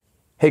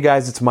Hey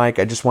guys, it's Mike.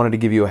 I just wanted to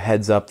give you a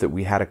heads up that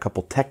we had a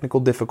couple technical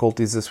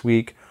difficulties this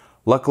week.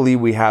 Luckily,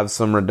 we have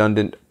some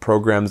redundant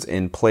programs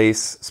in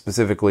place,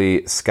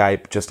 specifically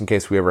Skype, just in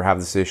case we ever have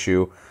this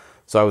issue.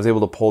 So I was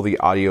able to pull the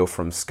audio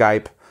from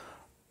Skype,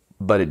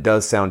 but it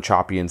does sound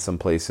choppy in some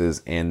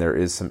places, and there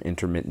is some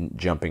intermittent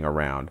jumping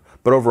around.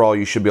 But overall,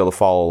 you should be able to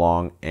follow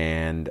along,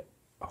 and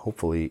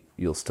hopefully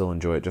you'll still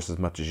enjoy it just as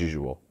much as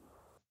usual.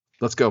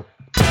 Let's go.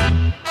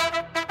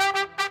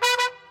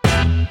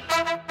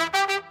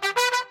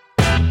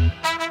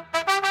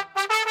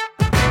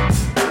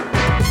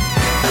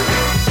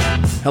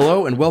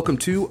 Hello and welcome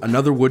to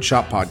another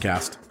Woodshop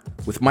podcast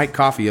with Mike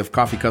Coffey of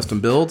Coffey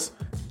Custom Builds,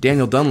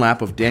 Daniel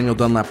Dunlap of Daniel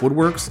Dunlap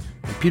Woodworks,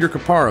 and Peter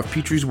Kapar of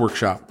Petrie's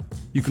Workshop.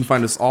 You can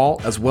find us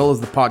all as well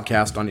as the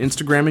podcast on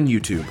Instagram and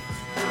YouTube.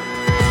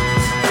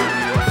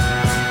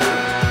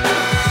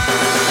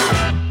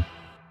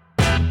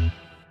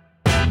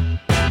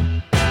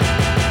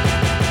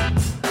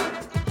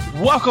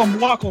 Welcome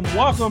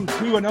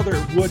to another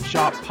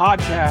Woodshop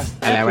podcast,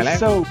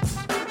 episode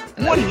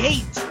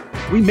 28.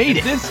 We made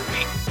it. This week,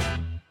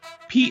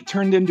 Pete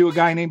turned into a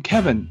guy named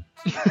Kevin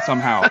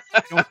somehow.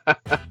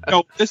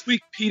 No, this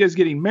week Pete is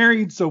getting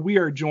married, so we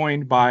are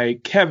joined by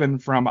Kevin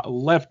from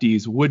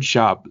Lefty's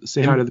Woodshop.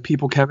 Say hi to the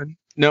people, Kevin.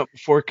 No,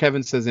 before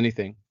Kevin says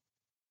anything,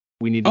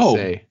 we need to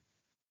say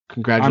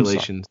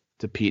congratulations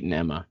to Pete and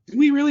Emma. Do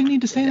we really need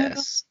to say that?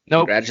 No,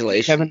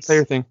 Congratulations. Kevin, say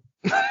your thing.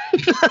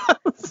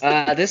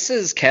 This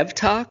is Kev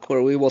Talk,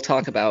 where we will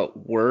talk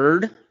about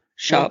Word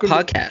Shop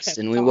podcast,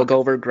 and we will go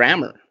over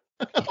grammar.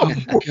 Oh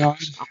my God.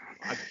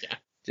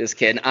 Just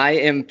kidding. I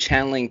am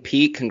channeling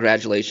Pete.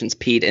 Congratulations,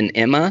 Pete and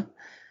Emma.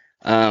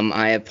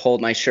 I have pulled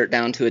my shirt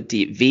down to a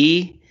deep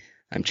V.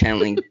 I'm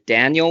channeling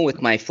Daniel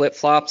with my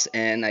flip-flops,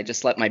 and I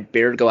just let my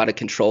beard go out of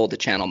control to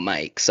channel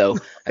Mike. So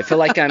I feel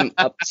like I'm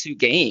up to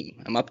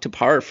game. I'm up to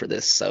par for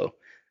this. So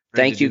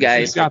thank you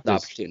guys for the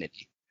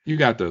opportunity. You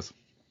got this.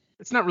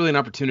 It's not really an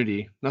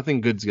opportunity. Nothing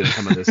good's going to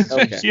come of this.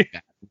 Okay.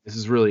 This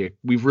is really,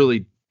 we've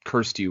really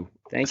cursed you.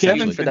 Thank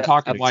Kevin's you for been the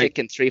talking uptick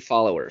in 3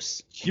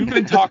 followers. You've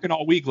been talking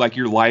all week like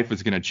your life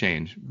is going to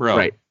change, bro.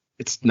 Right.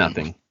 It's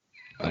nothing.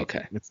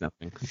 Okay. It's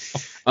nothing. You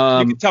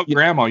can tell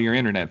Grandma you're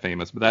internet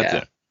famous, but that's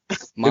it.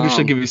 Maybe she'll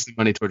Mom. give you some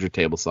money towards your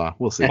table saw.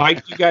 We'll see.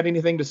 Mike, you got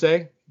anything to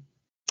say?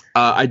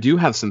 I do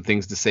have some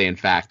things to say, in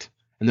fact,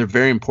 and they're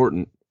very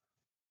important.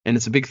 And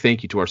it's a big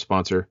thank you to our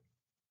sponsor,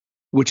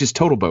 which is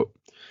Total Boat.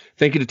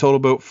 Thank you to Total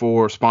Boat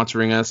for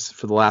sponsoring us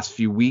for the last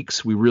few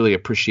weeks. We really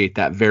appreciate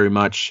that very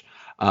much.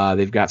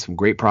 They've got some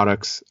great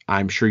products.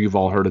 I'm sure you've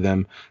all heard of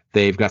them.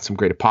 They've got some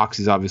great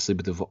epoxies, obviously,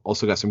 but they've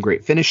also got some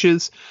great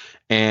finishes.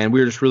 And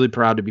we're just really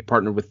proud to be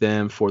partnered with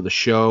them for the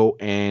show.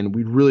 And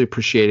we'd really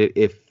appreciate it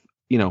if,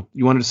 you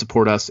wanted to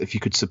support us, if you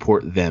could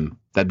support them.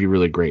 That'd be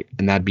really great.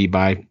 And that'd be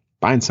by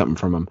buying something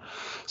from them.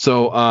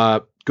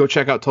 So go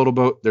check out Total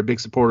Boat. They're a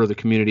big supporter of the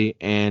community,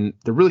 and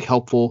they're really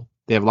helpful.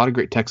 They have a lot of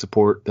great tech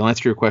support. They'll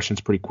answer your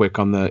questions pretty quick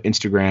on the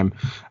Instagram.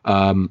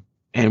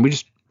 And we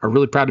just are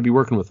really proud to be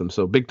working with them.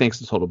 So big thanks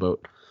to Total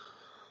Boat.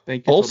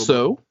 Thank you.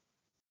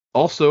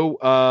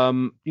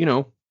 Also,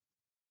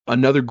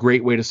 another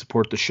great way to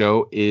support the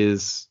show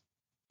is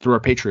through our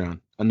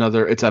Patreon.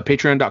 It's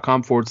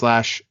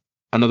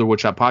patreon.com/Another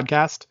Woodshop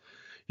podcast.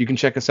 You can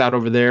check us out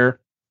over there.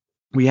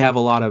 We have a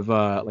lot of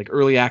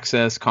early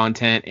access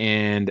content,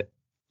 and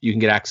you can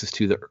get access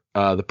to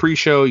the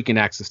pre-show. You can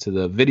access to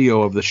the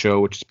video of the show,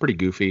 which is pretty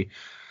goofy.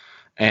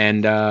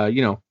 And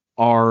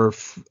our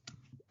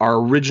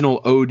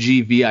original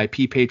OG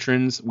VIP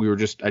patrons, I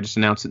just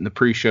announced it in the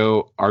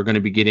pre-show, are going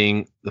to be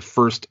getting the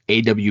first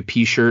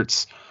AWP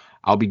shirts.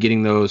 I'll be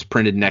getting those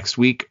printed next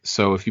week.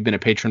 So if you've been a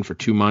patron for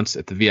 2 months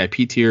at the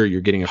VIP tier, you're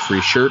getting a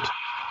free shirt.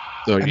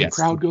 So and yes,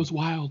 the crowd goes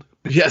wild.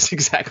 Yes,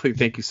 exactly.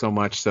 Thank you so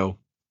much. So,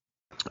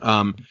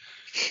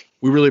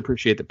 we really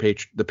appreciate the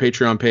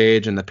Patreon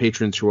page and the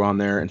patrons who are on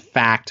there. In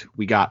fact,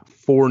 we got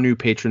 4 new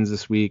patrons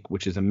this week,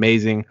 which is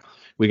amazing.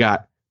 We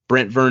got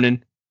Brent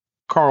Vernon,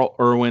 Carl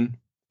Irwin,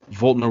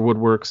 Voltner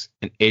Woodworks,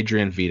 and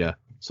Adrian Vita.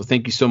 So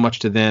thank you so much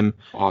to them.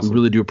 Awesome. We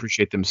really do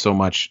appreciate them so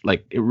much.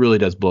 Like, it really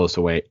does blow us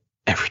away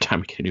every time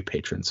we get a new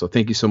patron. So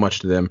thank you so much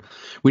to them.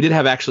 We did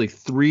have actually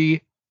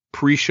 3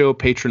 pre-show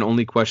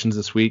patron-only questions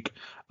this week.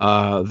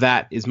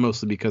 That is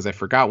mostly because I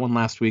forgot one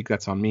last week.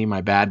 That's on me,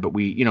 my bad. But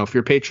if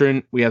you're a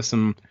patron, we have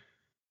some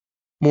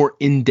more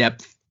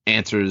in-depth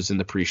answers in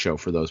the pre-show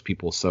for those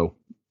people. So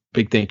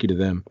big thank you to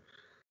them.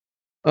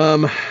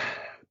 I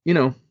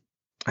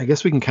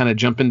guess we can kind of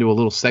jump into a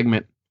little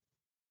segment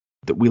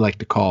that we like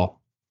to call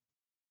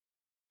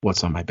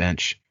What's on My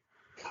Bench.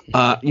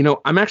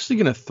 I'm actually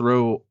going to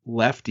throw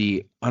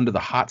Lefty under the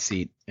hot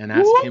seat and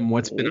ask him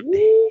what's been on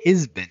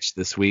his bench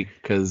this week,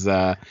 because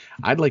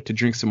I'd like to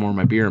drink some more of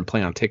my beer and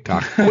play on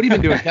TikTok. What have you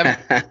been doing, Kevin?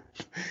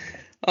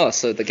 Oh,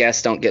 so the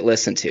guests don't get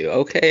listened to.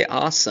 Okay,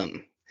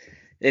 awesome.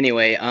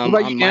 Anyway, on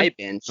my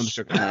bench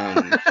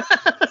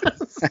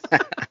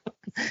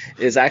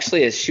is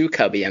actually a shoe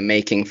cubby I'm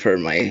making for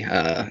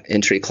my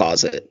entry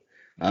closet.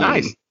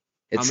 Nice.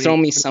 It's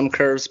thrown me some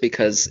curves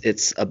because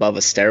it's above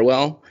a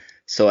stairwell,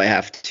 so I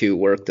have to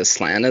work the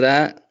slant of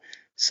that.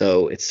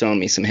 So it's throwing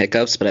me some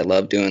hiccups, but I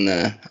love doing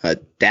the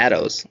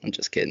dados. I'm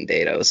just kidding,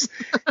 dados.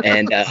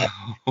 And yeah,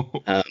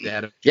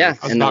 I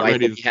was and not the wife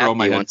ready will to be throw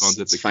my happy headphones once at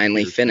the it's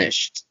finally computer.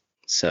 finished.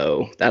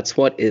 So that's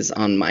what is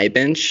on my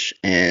bench,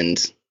 and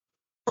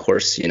of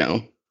course,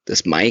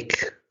 this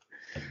mic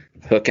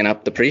hooking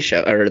up the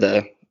pre-show or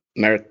the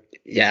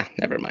yeah,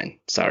 never mind.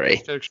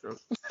 Sorry.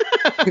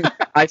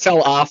 I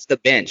fell off the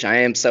bench.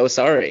 I am so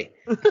sorry.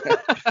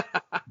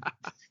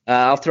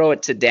 I'll throw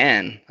it to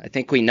Dan. I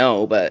think we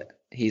know, but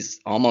he's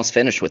almost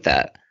finished with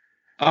that.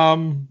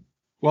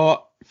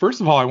 Well,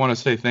 first of all, I want to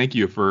say thank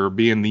you for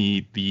being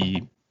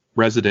the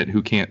resident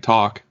who can't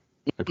talk.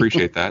 I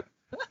appreciate that.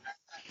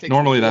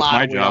 Normally, that's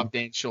my job. Off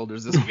Dan's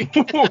shoulders this week.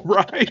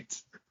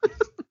 Right.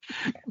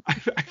 I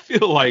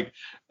feel like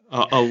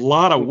a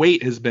lot of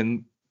weight has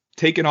been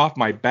taken off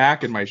my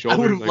back and my I shoulders.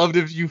 would have loved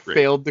if you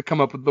failed to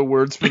come up with the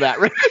words for that.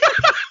 Right?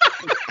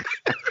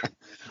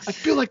 I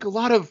feel like a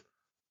lot of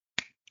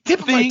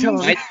tip of my tongue.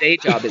 My day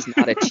job is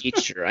not a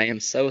teacher. I am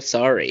so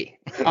sorry.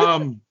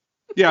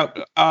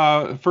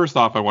 Yeah. First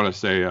off, I want to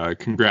say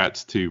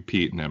congrats to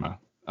Pete and Emma.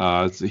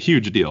 It's a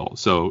huge deal.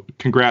 So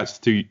congrats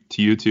to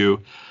you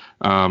two.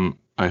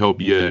 I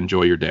hope you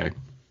enjoy your day.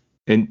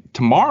 And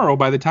tomorrow,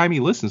 by the time he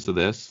listens to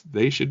this,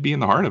 they should be in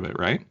the heart of it,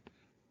 right?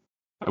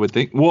 I would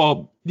think.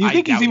 Well, do you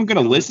think he's even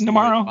going to listen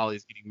tomorrow? While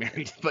he's getting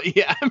married, but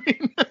yeah, I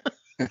mean,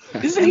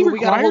 isn't he we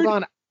gotta required? hold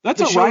on. That's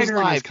The a show's rider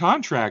in his live.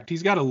 contract.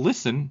 He's got to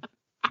listen.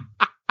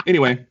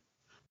 Anyway,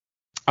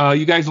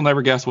 you guys will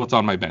never guess what's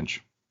on my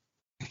bench.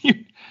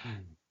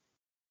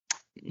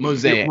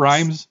 Mosaics. It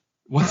rhymes.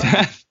 What's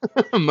that?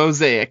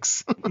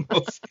 Mosaics.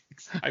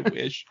 Mosaics. I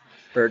wish.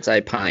 Bird's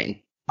eye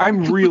pine.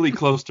 I'm really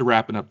close to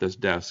wrapping up this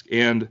desk,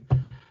 and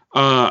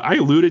I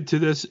alluded to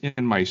this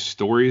in my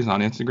stories on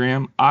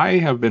Instagram. I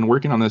have been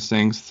working on this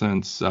thing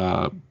since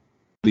the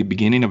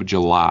beginning of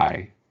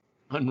July.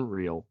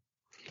 Unreal.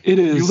 It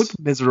is. You look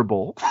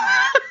miserable.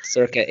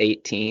 Circa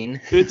 18.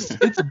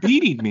 It's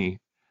beating me.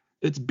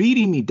 It's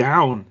beating me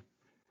down.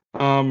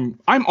 I'm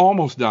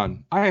almost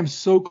done. I am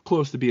so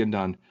close to being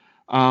done.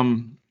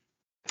 All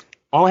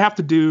I have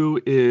to do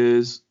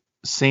is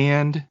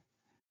sand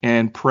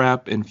and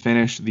prep and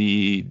finish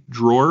the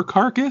drawer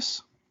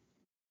carcass.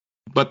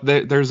 But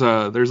there's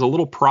a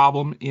little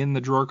problem in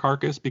the drawer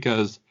carcass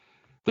because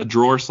the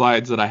drawer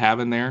slides that I have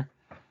in there,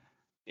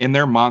 and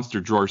they're monster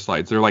drawer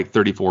slides. They're like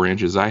 34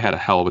 inches. I had a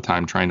hell of a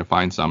time trying to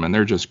find some, and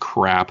they're just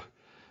crap.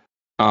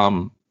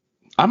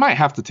 I might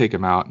have to take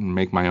them out and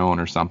make my own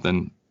or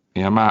something.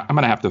 Yeah, I'm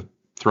gonna have to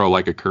throw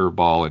like a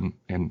curveball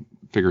and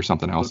figure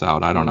something else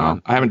out. I don't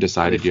know. I haven't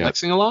decided yet.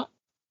 Flexing a lot?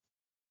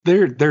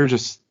 They're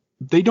just,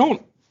 they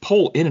don't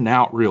pull in and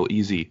out real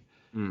easy.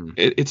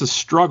 It's a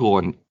struggle,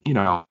 and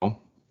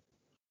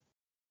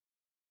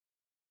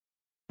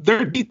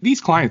these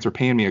clients are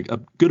paying me a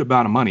good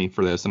amount of money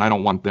for this, and I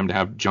don't want them to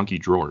have junky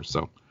drawers.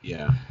 So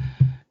Yeah.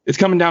 it's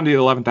coming down to the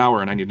 11th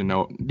hour, and I need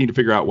to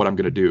figure out what I'm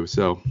gonna do.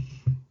 So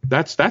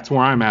that's where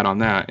I'm at on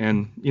that.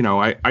 And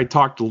I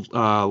talked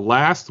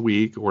last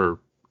week or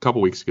a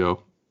couple weeks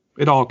ago.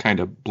 It all kind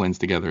of blends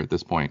together at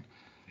this point.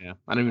 Yeah.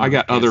 I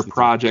got other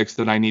projects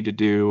that I need to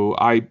do.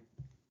 I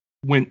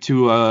went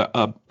to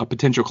a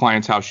potential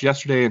client's house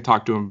yesterday and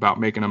talked to him about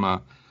making him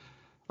a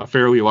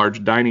fairly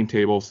large dining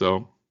table.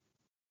 So,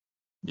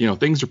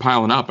 things are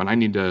piling up, and I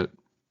need to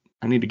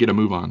get a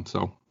move on.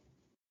 So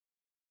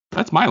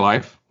that's my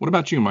life. What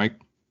about you, Mike?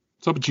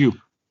 What's up with you?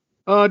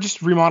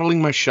 Just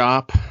remodeling my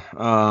shop.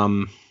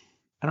 I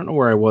don't know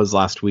where I was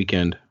last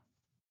weekend.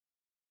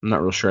 I'm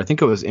not real sure. I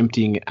think I was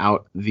emptying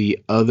out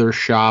the other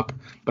shop,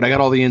 but I got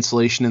all the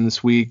insulation in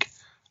this week.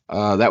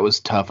 That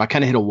was tough. I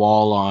kind of hit a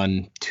wall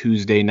on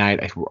Tuesday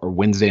night or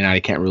Wednesday night. I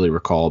can't really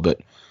recall,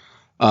 but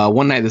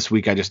one night this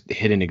week I just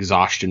hit an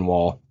exhaustion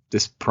wall.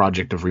 This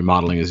project of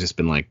remodeling has just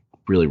been like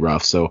really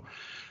rough. So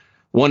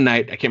one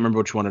night, I can't remember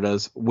which one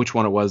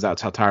it was.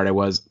 That's how tired I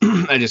was.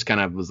 I just kind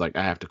of was like,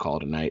 I have to call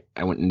it a night.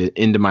 I went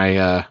into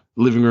my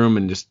living room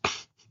and just,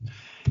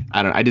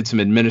 I did some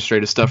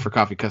administrative stuff for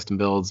Coffee Custom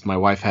Builds. My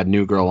wife had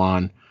New Girl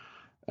on,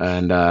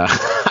 and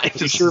I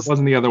You sure it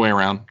wasn't the other way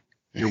around?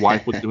 Your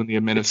wife was doing the it's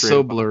administrative.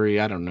 so blurry.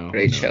 I don't know.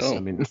 Great Who knows? show. I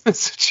mean,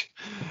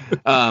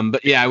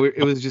 but yeah,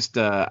 it was just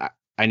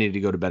I needed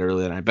to go to bed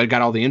early that night. But I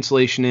got all the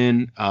insulation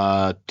in.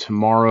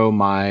 Tomorrow,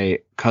 my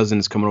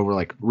cousin's coming over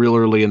like real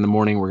early in the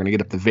morning. We're gonna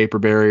get up the vapor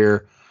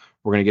barrier.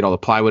 We're gonna get all the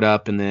plywood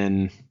up, and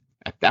then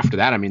after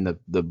that, I mean,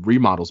 the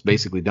remodel's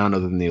basically done,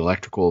 other than the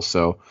electrical.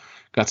 So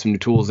got some new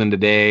tools in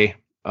today.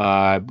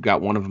 I've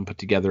got one of them put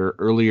together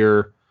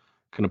earlier.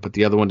 Gonna put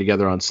the other one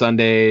together on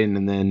Sunday,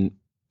 and then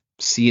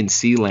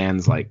CNC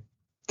lands like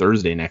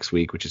Thursday next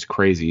week, which is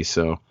crazy.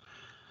 So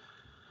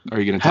Are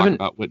you going to talk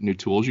about what new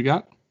tools you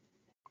got?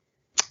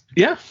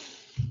 yeah,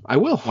 I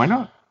will. Why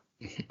not?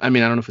 I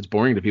mean, I don't know if it's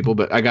boring to people,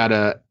 but I got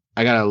a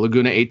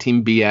Laguna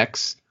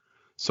 18BX.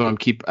 So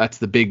that's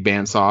the big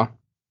bandsaw.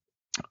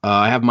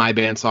 I have my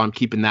bandsaw. I'm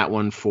keeping that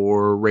one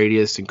for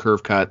radius and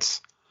curve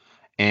cuts.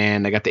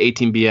 And I got the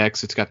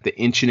 18BX. It's got the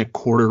 1.25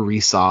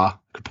 resaw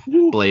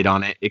blade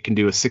on it. It can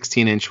do a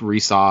 16-inch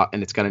resaw,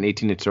 and it's got an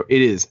 18-inch. So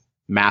it is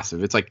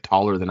massive. It's like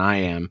taller than I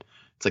am.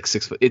 It's like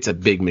 6 foot. It's a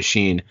big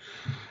machine.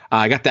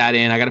 I got that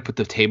in. I got to put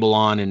the table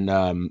on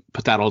and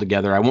put that all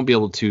together. I won't be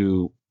able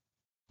to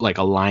like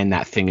align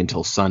that thing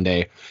until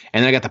Sunday.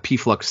 And then I got the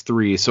P-Flux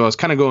 3. So I was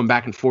kind of going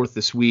back and forth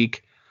this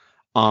week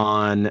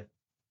on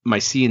my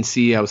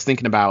CNC. I was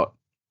thinking about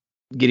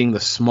getting the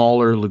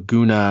smaller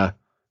Laguna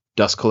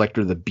dust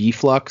collector, the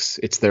B-Flux.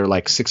 It's their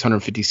like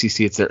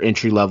 650cc. It's their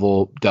entry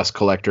level dust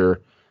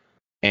collector.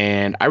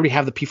 And I already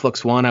have the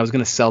P-Flux 1. I was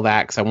going to sell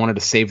that because I wanted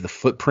to save the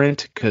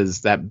footprint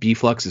because that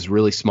B-Flux is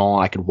really small.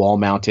 I could wall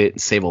mount it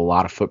and save a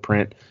lot of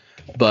footprint.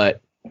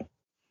 But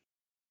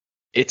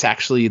it's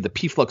actually, the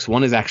P-Flux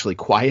 1 is actually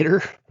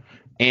quieter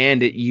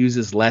and it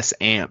uses less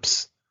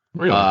amps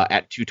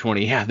at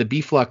 220. Yeah, the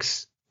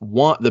B-Flux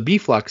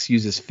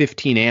uses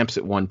 15 amps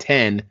at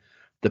 110.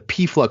 The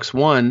P-Flux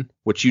 1,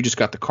 which you just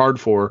got the card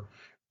for,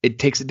 it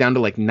takes it down to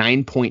like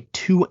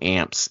 9.2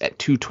 amps at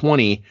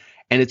 220.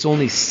 And it's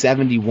only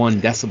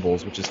 71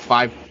 decibels, which is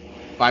 5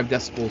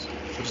 decibels.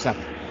 What just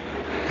happened?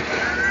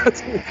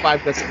 That's only 5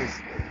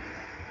 decibels.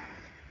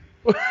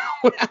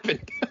 What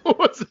happened? What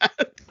was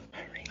that?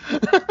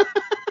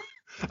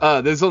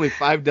 There's only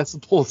 5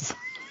 decibels.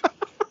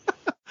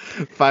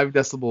 5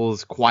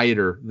 decibels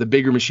quieter. The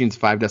bigger machine's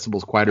 5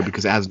 decibels quieter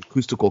because it has an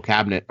acoustical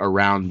cabinet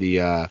around the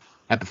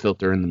HEPA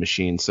filter in the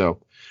machine. So,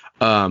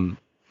 What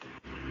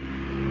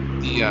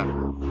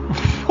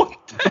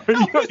are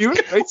you in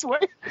the right way?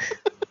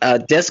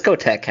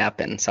 Discotheque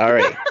happened.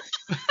 Sorry.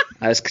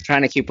 I was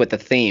trying to keep with the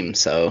theme,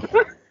 so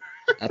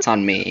that's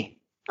on me.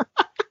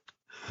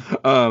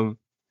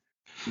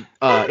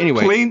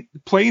 Anyway.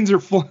 Planes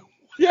are flying.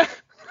 Yeah.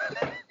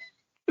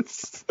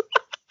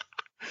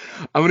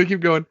 I'm going to keep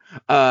going.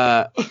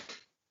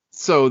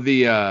 So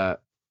the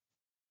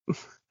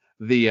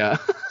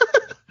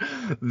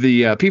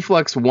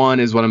P-Flux 1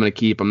 is what I'm going to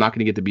keep. I'm not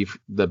going to get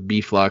the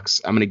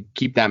B-Flux. I'm going to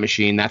keep that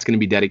machine. That's going to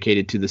be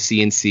dedicated to the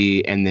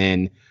CNC, and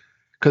then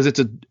because it's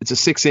a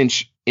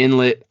 6-inch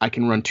inlet, I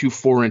can run 2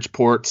 4-inch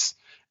ports,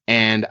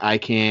 and I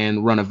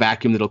can run a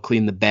vacuum that'll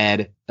clean the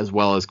bed as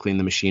well as clean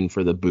the machine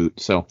for the boot.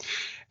 So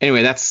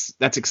anyway, that's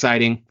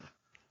exciting.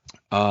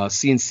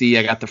 CNC,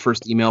 I got the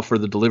first email for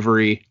the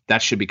delivery.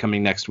 That should be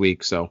coming next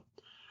week. So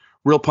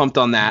real pumped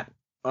on that.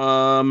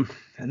 And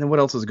then what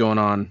else is going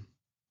on?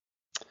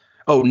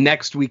 Oh,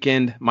 next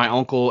weekend, my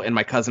uncle and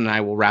my cousin and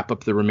I will wrap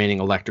up the remaining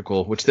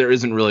electrical, which there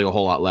isn't really a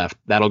whole lot left.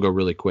 That'll go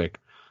really quick.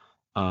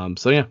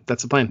 So yeah,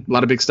 that's the plan. A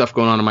lot of big stuff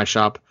going on in my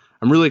shop.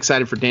 I'm really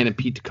excited for Dan and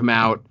Pete to come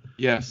out.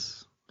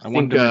 Yes. I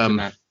wanted to mention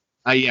that.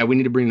 Yeah, we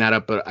need to bring that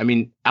up. But I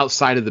mean,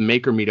 outside of the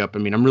maker meetup, I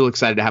mean, I'm really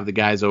excited to have the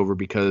guys over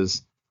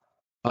because,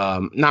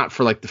 not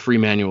for like the free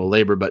manual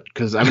labor, but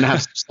because I'm going to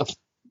have some stuff.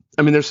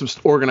 I mean, there's some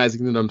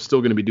organizing that I'm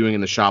still going to be doing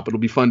in the shop. It'll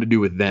be fun to do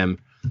with them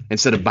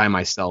instead of by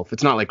myself.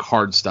 It's not like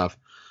hard stuff.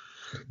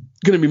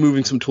 Going to be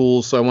moving some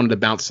tools. So I wanted to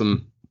bounce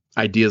some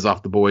ideas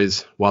off the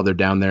boys while they're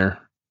down there.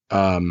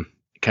 Kind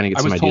of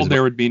get some ideas. I was told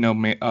there would be no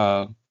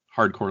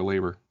hardcore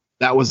labor.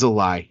 That was a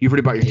lie. You've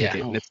already bought your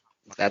ticket. Yeah.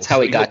 That's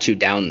how he got you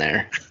down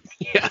there.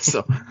 Yeah.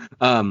 So,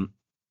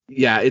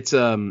 yeah, it's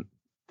going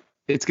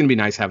to be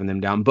nice having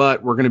them down,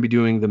 but we're going to be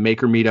doing the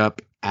maker meetup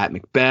at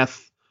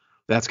Macbeth.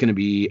 That's going to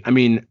be, I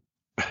mean,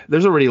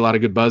 there's already a lot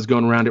of good buzz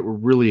going around it. We're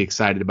really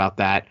excited about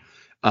that.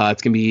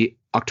 It's going to be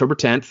October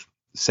 10th,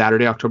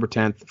 Saturday, October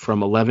 10th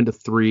from 11 to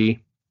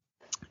 3.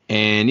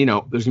 And, you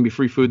know, there's going to be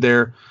free food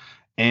there.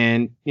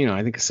 And, you know,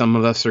 I think some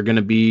of us are going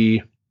to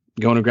be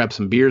going to grab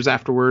some beers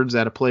afterwards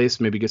at a place,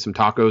 maybe get some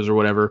tacos or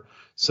whatever.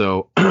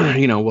 So,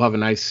 you know, we'll have a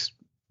nice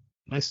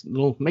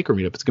little maker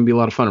meetup. It's going to be a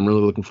lot of fun. I'm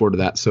really looking forward to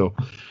that. So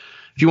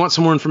if you want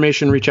some more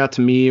information, reach out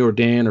to me or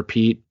Dan or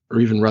Pete or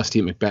even Rusty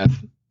at Macbeth.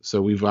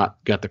 So we've got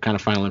the kind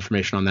of final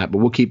information on that, but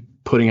we'll keep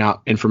putting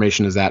out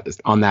information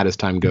on that as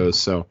time goes.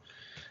 So,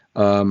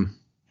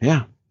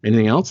 yeah.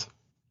 Anything else?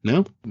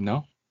 No.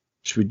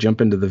 Should we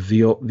jump into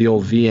the old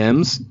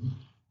VMs?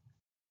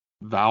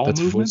 Vowel That's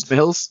movements?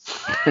 voicemails.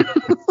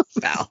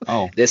 Wow.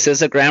 Oh. This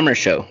is a grammar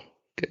show.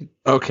 Good.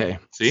 Okay.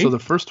 See? So the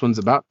first one's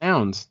about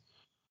nouns.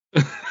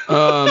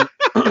 Let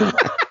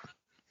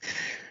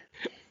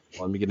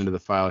me get into the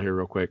file here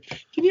real quick.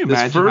 Can you This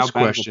imagine first how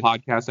bad question- of a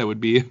podcast that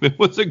would be if it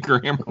was a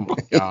grammar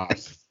book?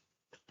 Gosh.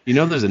 You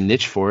know, there's a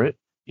niche for it.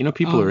 You know,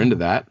 people are into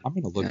that. I'm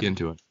going to look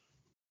into it.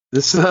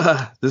 This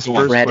first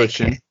question.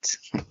 Predicate.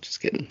 Just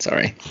kidding.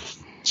 Sorry.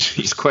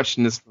 This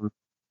question is from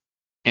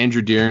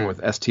Andrew Deering with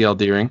STL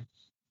Deering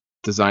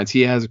Designs.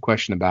 He has a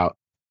question about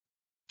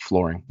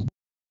flooring.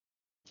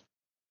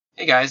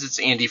 Hey guys, it's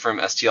Andy from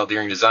STL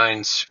Deering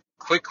Designs.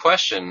 Quick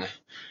question.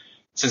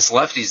 Since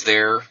Lefty's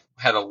there,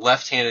 had a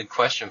left-handed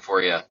question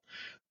for you.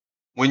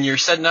 When you're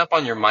setting up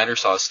on your miter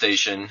saw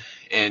station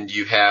and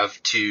you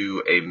have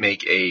to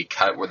make a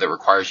cut that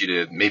requires you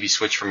to maybe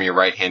switch from your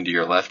right hand to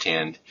your left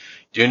hand,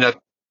 do you end up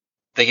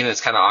thinking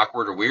it's kind of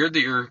awkward or weird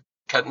that you're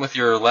cutting with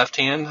your left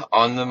hand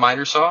on the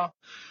miter saw?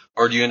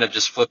 Or do you end up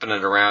just flipping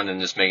it around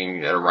and just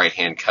making it a right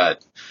hand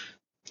cut?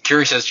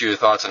 Curious as to your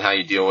thoughts on how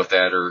you deal with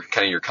that, or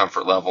kind of your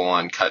comfort level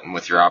on cutting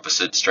with your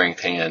opposite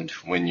strength hand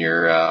when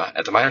you're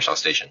at the miter saw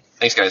station.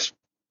 Thanks, guys.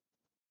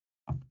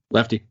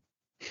 Lefty.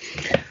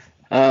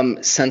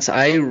 Since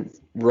I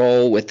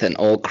roll with an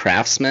old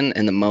Craftsman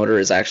and the motor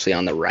is actually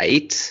on the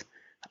right,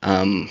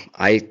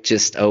 I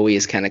just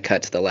always kind of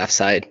cut to the left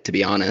side, to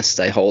be honest.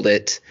 I hold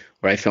it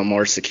where I feel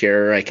more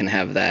secure. I can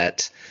have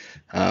that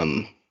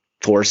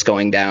force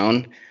going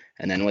down,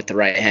 and then with the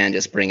right hand,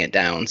 just bring it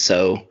down.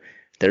 So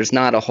there's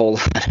not a whole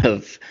lot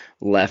of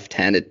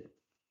left-handed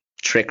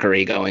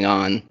trickery going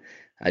on.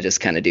 I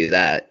just kind of do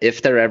that.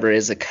 If there ever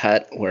is a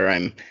cut where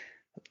I'm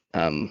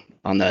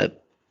on the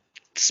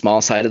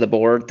small side of the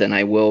board, then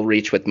I will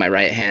reach with my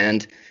right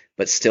hand,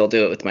 but still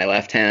do it with my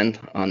left hand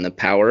on the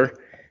power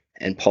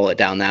and pull it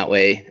down that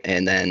way,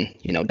 and then,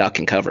 duck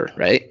and cover,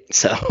 right?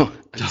 So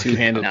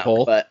Two-handed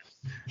pull. But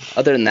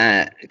other than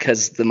that,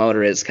 because the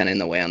motor is kind of in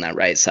the way on that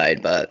right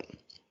side, but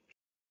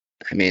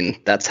I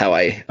mean, that's how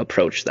I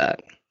approach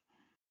that.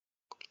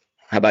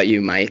 How about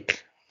you,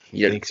 Mike?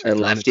 You're a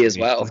lefty as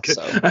well.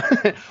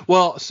 So.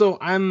 Well, so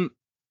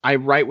I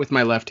write with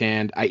my left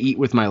hand. I eat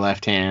with my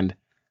left hand.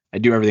 I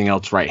do everything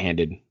else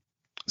right-handed.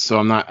 So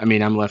I'm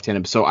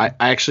left-handed. So I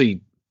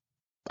actually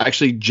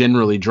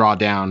generally draw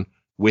down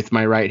with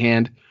my right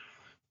hand.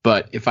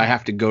 But if I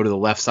have to go to the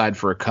left side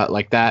for a cut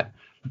like that,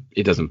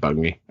 it doesn't bug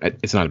me.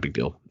 It's not a big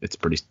deal. It's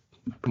pretty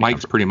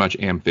Mike's pretty much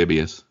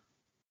amphibious.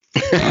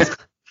 I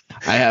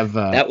have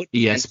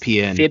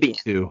ESPN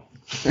too.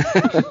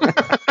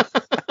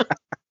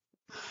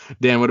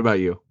 Dan, what about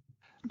you?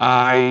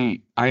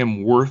 I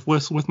am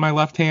worthless with my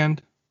left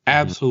hand.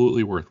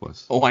 Absolutely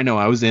worthless. Oh, I know.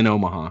 I was in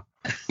Omaha.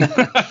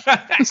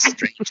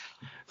 Strange.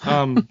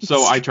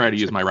 So I try to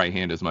use my right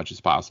hand as much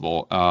as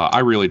possible. I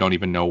really don't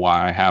even know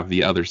why I have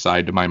the other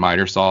side to my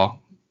miter saw.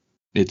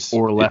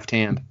 Or left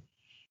hand.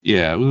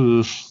 Yeah,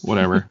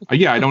 whatever.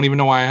 Yeah, I don't even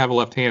know why I have a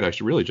left hand. I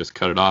should really just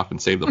cut it off and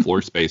save the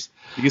floor space.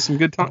 You get some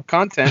good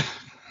content.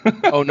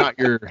 Oh, not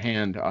your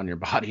hand on your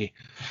body.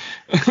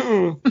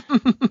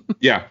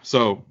 Yeah,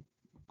 so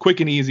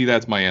quick and easy,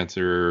 that's my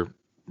answer.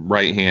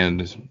 Right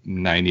hand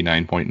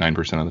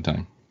 99.9% of the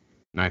time.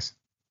 Nice.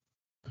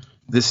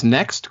 This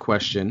next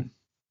question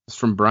is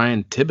from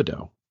Brian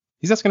Thibodeau.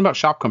 He's asking about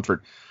shop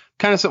comfort.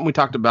 Kind of something we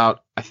talked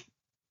about, I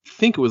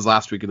think it was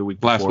last week or the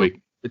week before. Last week.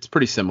 It's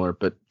pretty similar,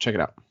 but check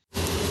it out.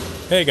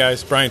 Hey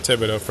guys, Brian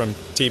Thibodeau from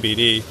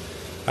TBD.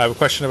 I have a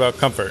question about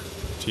comfort.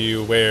 Do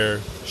you wear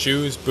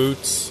shoes,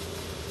 boots,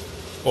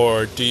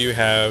 or do you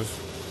have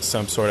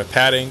some sort of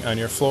padding on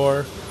your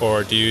floor,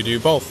 or do you do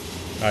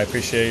both? I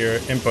appreciate your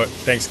input.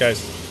 Thanks,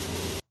 guys.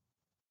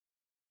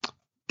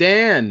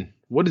 Dan,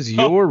 what is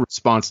your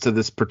response to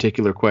this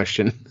particular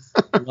question?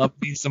 Love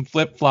me some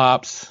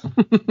flip-flops.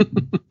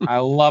 I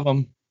love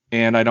them.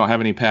 And I don't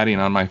have any padding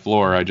on my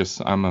floor.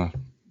 I'm a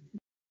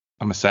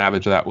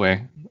savage that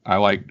way. I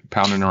like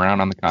pounding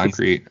around on the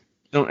concrete.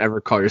 Don't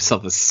ever call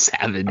yourself a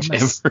savage.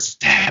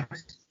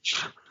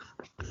 Savage.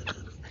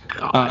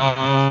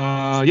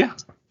 Yeah.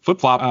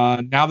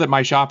 Flip-flop. Now that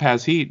my shop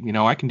has heat,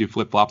 I can do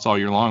flip-flops all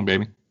year long,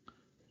 baby.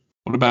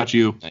 What about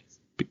you?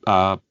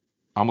 I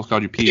almost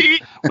called you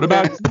Pete. What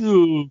about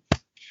you?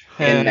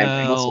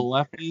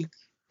 Lefty.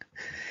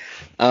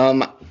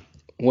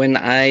 When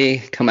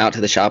I come out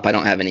to the shop, I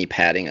don't have any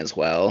padding as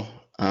well.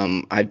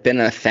 I've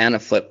been a fan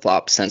of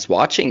flip-flops since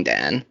watching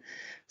Dan,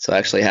 so I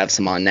actually have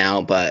some on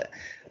now, but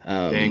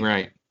dang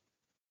right.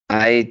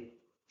 I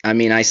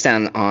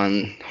stand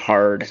on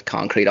hard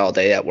concrete all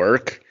day at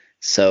work,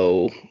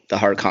 so the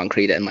hard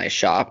concrete in my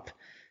shop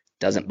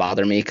doesn't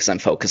bother me because I'm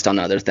focused on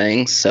other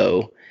things.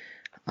 So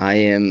I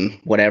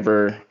am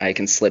whatever I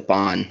can slip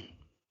on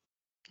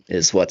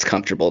is what's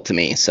comfortable to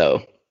me.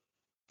 So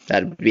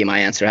that would be my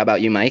answer. How about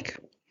you, Mike?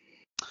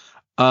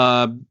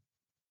 When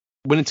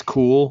it's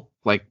cool,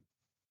 like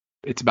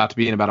it's about to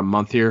be in about a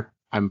month here,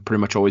 I'm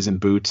pretty much always in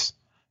boots.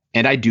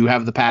 And I do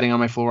have the padding on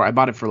my floor. I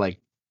bought it for like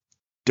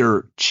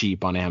dirt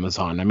cheap on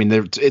Amazon. I mean,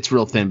 it's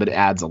real thin, but it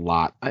adds a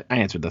lot. I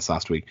answered this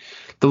last week.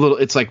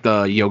 It's like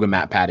the yoga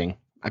mat padding.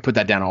 I put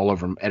that down all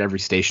over at every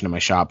station in my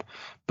shop.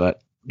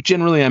 But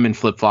generally, I'm in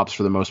flip-flops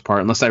for the most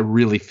part, unless I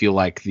really feel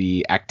like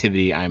the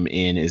activity I'm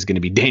in is going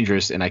to be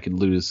dangerous and I could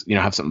lose,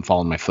 have something fall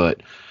on my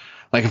foot.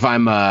 Like if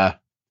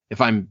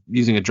I'm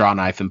using a draw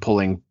knife and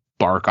pulling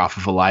bark off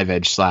of a live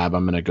edge slab,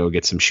 I'm going to go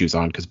get some shoes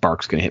on because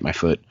bark's going to hit my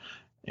foot.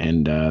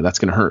 And that's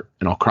going to hurt,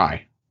 and I'll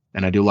cry.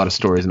 And I do a lot of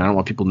stories, and I don't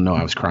want people to know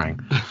I was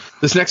crying.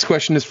 This next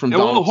question is from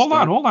Donald. Hold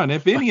on.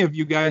 If any of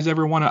you guys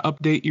ever want to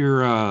update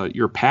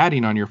your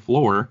padding on your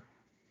floor,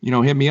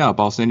 hit me up.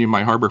 I'll send you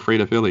my Harbor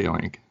Freight affiliate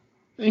link.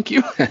 Thank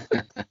you.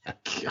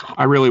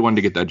 I really wanted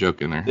to get that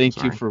joke in there.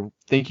 Thank you for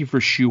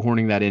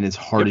shoehorning that in as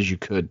hard as you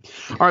could.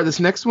 All right, this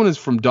next one is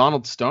from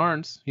Donald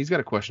Starnes. He's got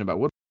a question about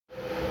what.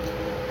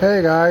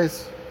 Hey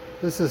guys,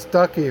 this is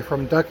Ducky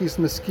from Ducky's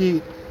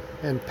Mesquite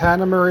in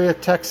Panna Maria,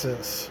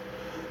 Texas.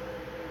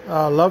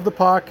 Love the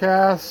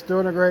podcast,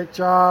 doing a great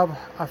job.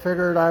 I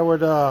figured I would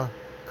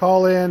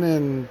call in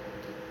and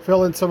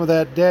fill in some of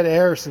that dead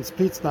air since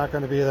Pete's not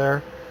going to be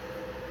there.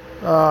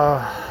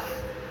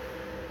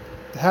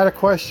 Had a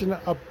question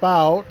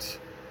about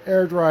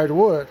air-dried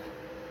wood.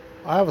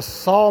 I have a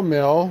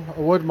sawmill,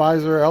 a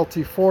Wood-Mizer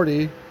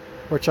LT40,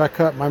 which I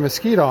cut my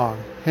mesquite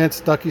on, hence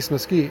Ducky's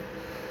Mesquite.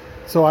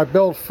 So I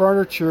build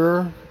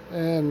furniture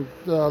and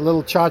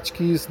little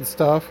tchotchkes and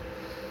stuff.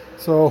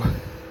 So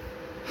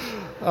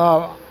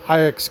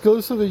I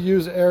exclusively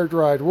use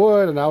air-dried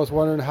wood, and I was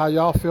wondering how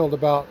y'all feel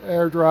about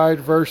air-dried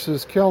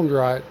versus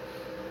kiln-dried.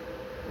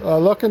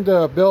 Looking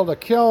to build a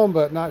kiln,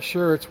 but not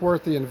sure it's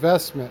worth the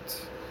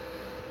investment.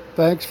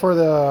 Thanks for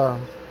the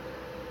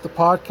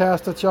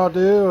podcast that y'all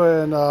do,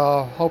 and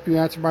hope you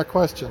answer my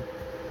question.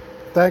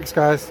 Thanks,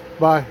 guys.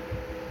 Bye.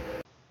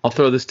 I'll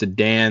throw this to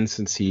Dan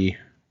since he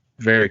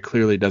very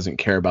clearly doesn't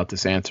care about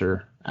this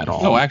answer at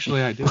all. No,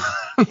 actually, I do.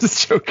 I'm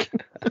just joking.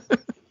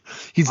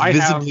 He's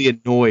visibly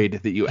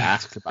annoyed that you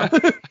asked about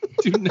it.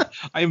 Dude,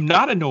 I am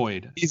not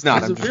annoyed. He's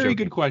not. That's a very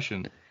good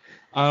question.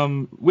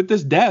 With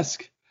this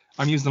desk,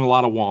 I'm using a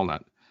lot of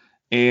walnut,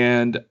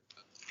 and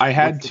I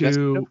had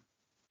to.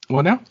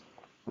 What now?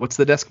 What's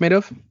the desk made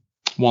of?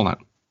 Walnut.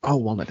 Oh,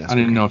 walnut desk. I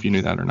didn't know if you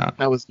knew that or not.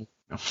 That was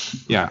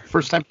yeah.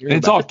 First time.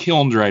 It's all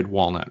kiln dried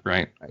walnut,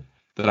 right?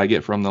 That I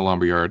get from the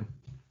lumberyard.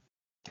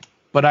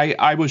 But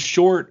I was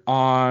short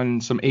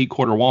on some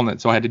 8-quarter walnut,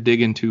 so I had to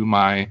dig into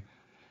my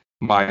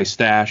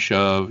stash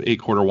of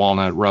 8-quarter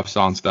walnut rough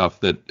sawn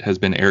stuff that has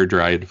been air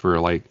dried for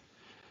like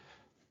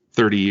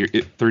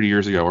 30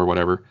 years ago or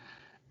whatever.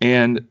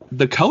 And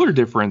the color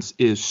difference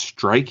is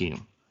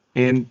striking.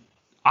 And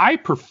I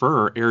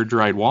prefer air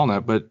dried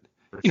walnut, but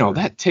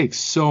that takes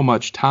so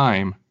much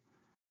time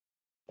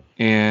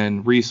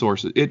and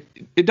resources.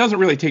 It doesn't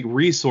really take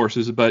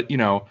resources, but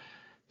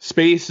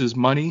space is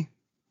money,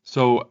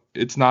 so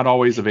it's not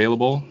always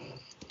available.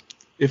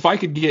 If I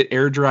could get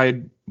air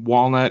dried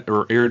walnut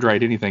or air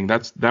dried anything,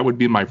 that would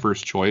be my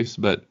first choice,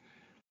 but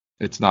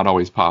it's not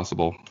always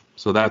possible.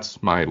 So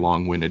that's my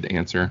long-winded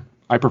answer.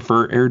 I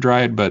prefer air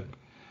dried, but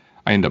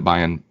I end up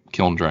buying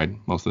kiln dried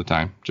most of the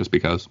time just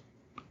because.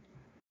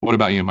 What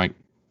about you, Mike?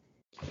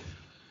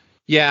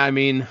 Yeah, I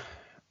mean,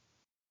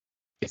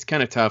 it's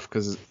kind of tough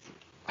because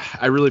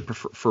I really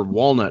prefer for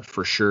walnut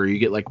for sure. You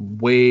get like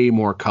way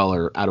more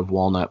color out of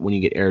walnut when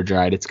you get air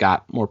dried. It's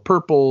got more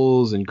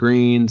purples and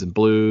greens and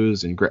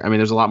blues and I mean,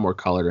 there's a lot more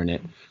color in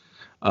it.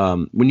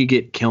 When you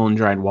get kiln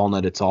dried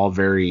walnut, it's all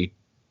very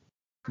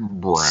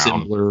brown.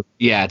 Similar.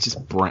 Yeah, it's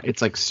just brown.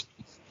 It's like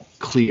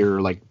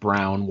clear, like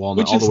brown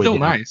walnut, which is still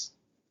nice.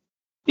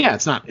 Yeah,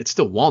 it's not. It's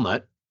still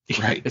walnut.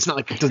 Right. It's not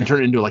like it doesn't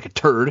turn into like a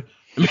turd.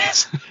 I mean,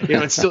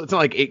 it's not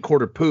like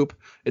 8-quarter poop.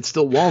 It's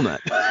still walnut.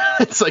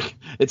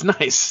 It's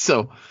nice.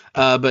 So,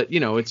 but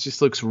it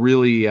just looks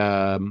really.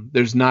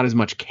 There's not as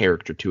much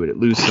character to it. It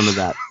loses some of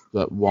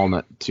the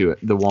walnut to it.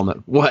 The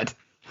walnut. What?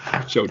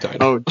 Showtime.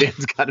 Oh,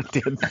 Dan's got a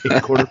damn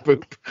 8-quarter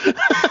poop.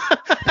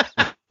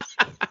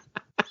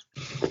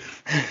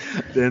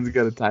 Dan's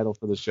got a title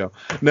for the show.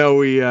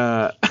 No,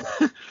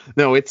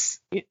 no, it's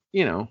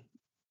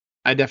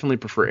I definitely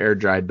prefer air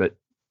dried, but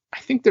I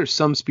think there's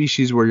some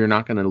species where you're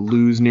not going to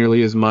lose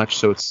nearly as much,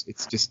 so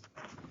it's just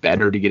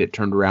better to get it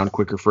turned around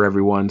quicker for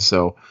everyone.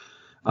 So,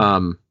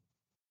 I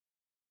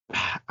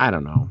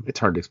don't know. It's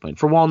hard to explain.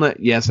 For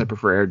walnut, yes, I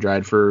prefer air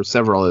dried. For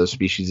several other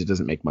species, it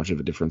doesn't make much of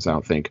a difference, I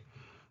don't think.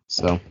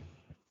 So,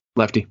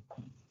 Lefty.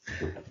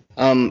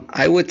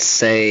 I would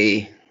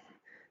say,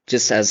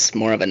 just as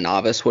more of a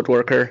novice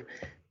woodworker,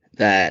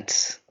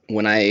 that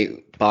when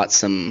I bought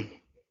some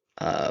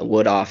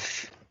wood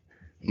off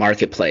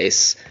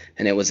Marketplace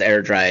and it was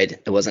air dried,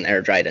 it wasn't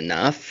air dried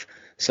enough.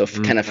 So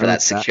for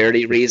that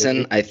security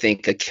reason, I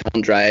think a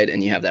kiln dried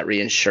and you have that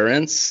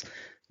reinsurance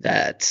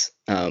that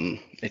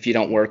if you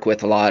don't work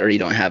with a lot or you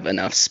don't have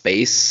enough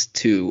space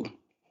to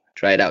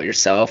dry it out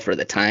yourself or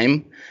the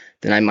time,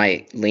 then I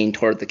might lean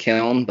toward the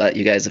kiln. But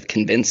you guys have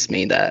convinced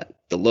me that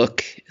the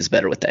look is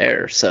better with the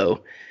air.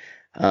 So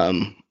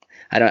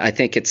I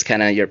think it's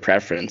kind of your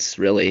preference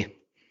really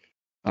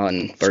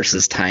on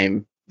versus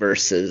time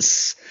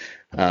versus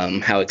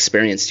how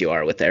experienced you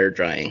are with air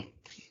drying.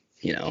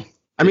 I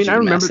mean, I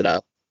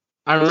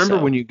remember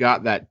when you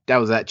got that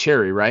was that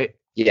cherry, right?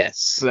 Yes.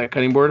 So that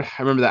cutting board.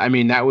 I remember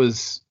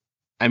that.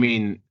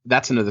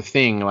 That's another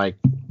thing. Like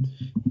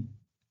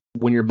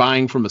when you're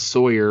buying from a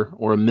Sawyer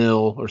or a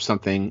mill or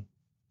something,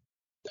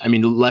 I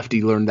mean,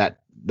 Lefty learned that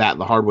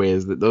the hard way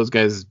is that those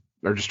guys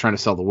are just trying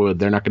to sell the wood.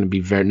 They're not going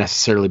to be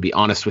necessarily be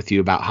honest with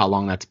you about how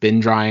long that's been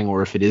drying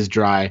or if it is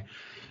dry.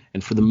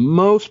 And for the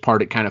most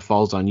part, it kind of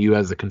falls on you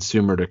as the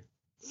consumer to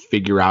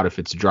figure out if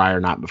it's dry or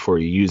not before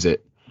you use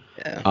it.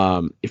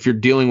 Yeah. If you're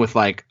dealing with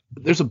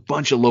there's a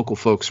bunch of local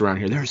folks around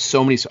here. There's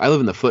so many. I live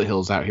in the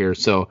foothills out here.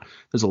 So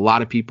there's a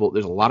lot of people.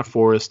 There's a lot of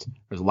forest.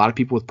 There's a lot of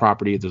people with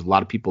property. There's a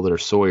lot of people that are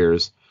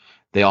sawyers.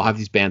 They all have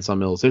these bandsaw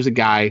mills. There's a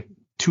guy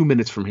 2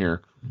 minutes from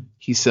here.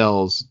 He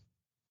sells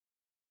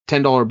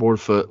 $10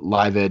 board foot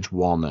live edge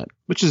walnut,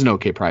 which is an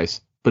okay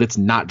price, but it's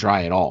not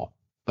dry at all.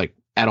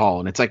 At all.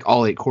 And it's like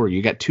all 8-quarter.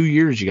 You got 2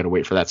 years. You got to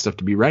wait for that stuff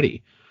to be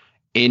ready.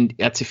 And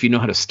that's if you know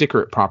how to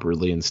sticker it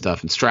properly and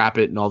stuff and strap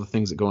it and all the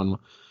things that go in.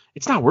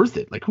 It's not worth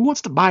it. Like, who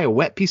wants to buy a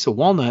wet piece of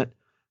walnut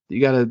that you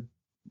got to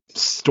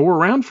store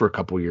around for a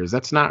couple years?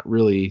 That's not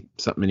really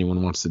something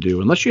anyone wants to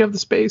do unless you have the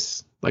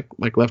space. Like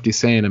Lefty's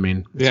saying. I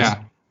mean,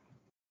 yeah.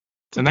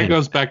 And that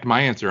goes back to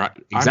my answer.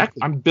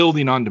 Exactly. I'm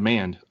building on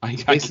demand. I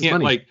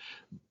can't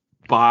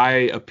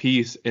buy a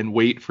piece and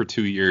wait for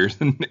 2 years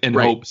and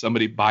Right. hope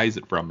somebody buys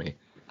it from me.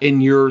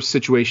 In your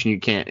situation, you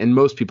can't. In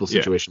most people's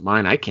situation,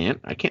 mine, I can't.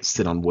 I can't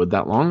sit on wood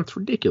that long. It's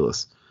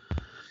ridiculous.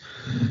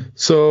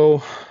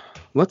 So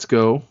let's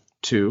go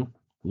to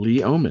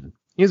Lee Oman.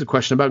 He has a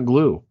question about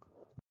glue.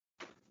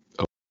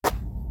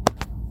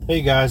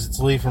 Hey guys, it's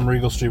Lee from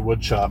Regal Street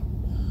Woodshop.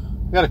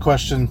 I got a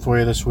question for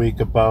you this week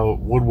about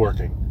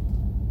woodworking.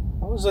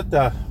 I was at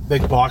the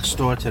big box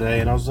store today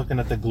and I was looking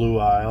at the glue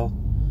aisle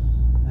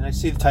and I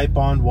see the Type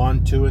Bond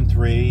 1, 2, and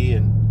 3,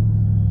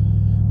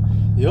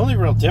 and the only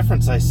real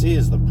difference I see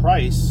is the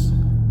price.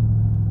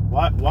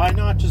 Why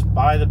not just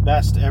buy the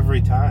best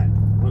every time?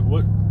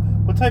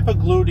 What type of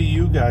glue do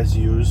you guys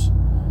use?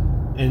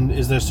 And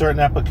is there certain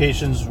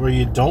applications where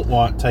you don't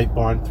want Type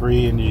Bond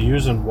 3 and you're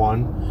using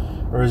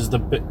 1? Or is the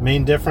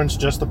main difference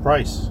just the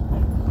price?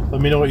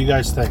 Let me know what you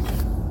guys think.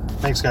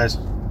 Thanks, guys.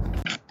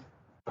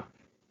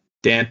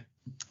 Dan?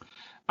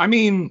 I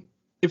mean,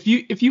 if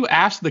you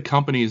ask the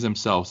companies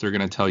themselves, they're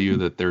going to tell you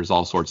that there's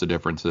all sorts of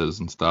differences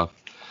and stuff.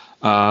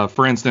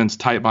 For instance,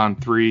 Type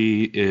Bond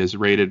 3 is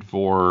rated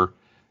for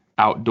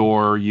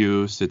outdoor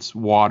use. It's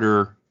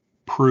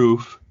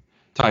waterproof.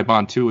 Type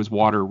Bond 2 is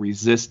water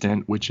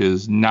resistant, which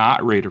is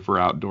not rated for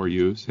outdoor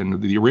use.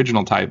 And the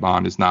original Type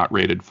Bond is not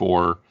rated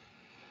for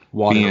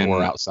Water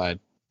or outside.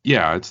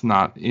 Yeah, it's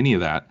not any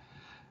of that.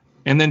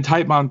 And then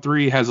Type Bond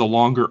 3 has a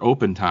longer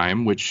open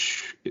time,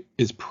 which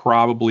is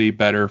probably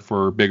better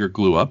for bigger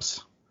glue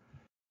ups.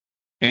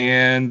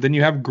 And then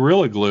you have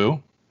Gorilla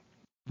Glue,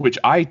 which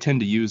I tend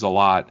to use a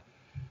lot.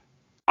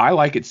 I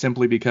like it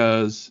simply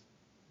because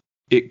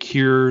it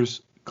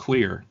cures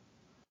clear.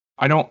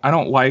 I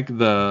don't like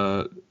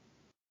the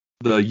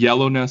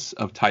yellowness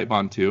of Type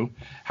Bond 2.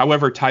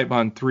 However, Type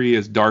Bond 3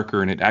 is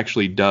darker and it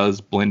actually does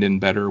blend in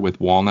better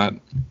with walnut,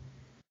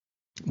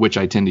 which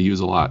I tend to use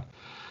a lot.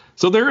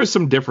 So there are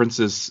some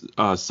differences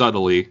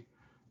subtly,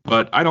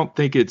 but I don't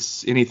think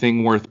it's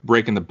anything worth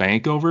breaking the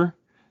bank over.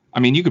 I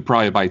mean, you could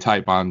probably buy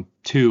Type Bond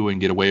 2 and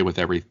get away with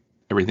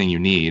everything you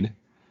need,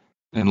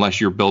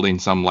 unless you're building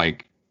some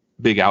like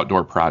big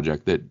outdoor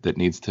project that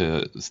needs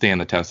to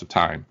stand the test of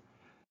time.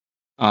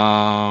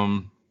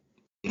 And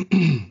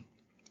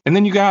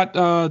then you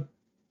got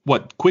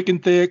Quick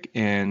and Thick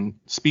and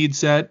Speed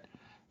Set.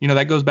 You know,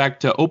 that goes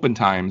back to open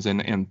times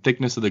and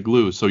thickness of the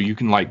glue. So you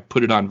can like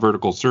put it on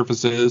vertical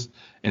surfaces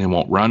and it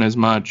won't run as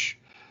much.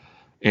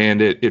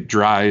 And it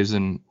dries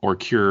or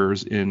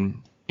cures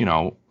in, you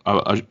know,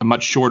 a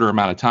much shorter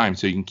amount of time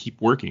so you can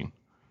keep working.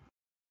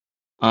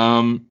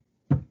 But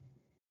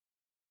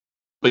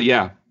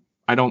yeah,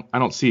 I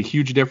don't see a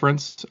huge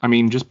difference. I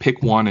mean, just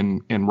pick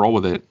one and roll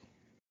with it.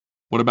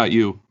 What about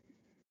you,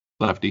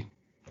 Lefty?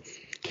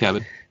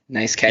 Kevin?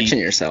 Nice catching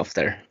yourself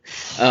there.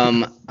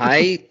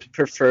 I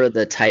prefer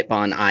the Type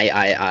Bond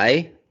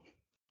III.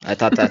 I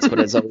thought that's what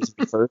it's always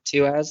referred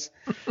to as.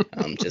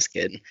 Just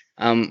kidding.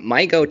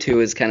 My go-to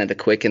is kind of the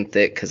Quick and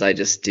Thick because I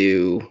just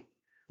do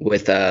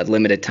with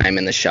limited time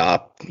in the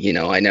shop. You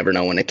know, I never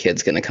know when a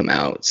kid's going to come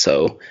out.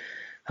 So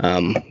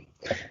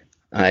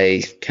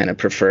I kind of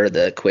prefer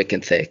the Quick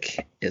and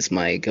Thick is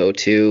my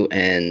go-to.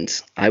 And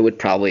I would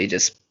probably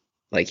just,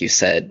 like you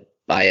said,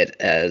 buy it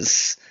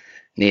as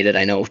needed.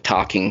 I know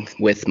talking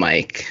with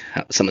Mike,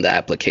 some of the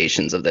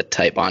applications of the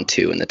Type Bond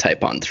 2 and the Type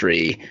Bond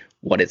 3,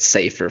 what it's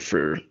safer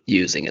for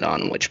using it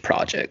on which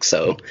project.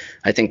 So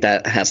I think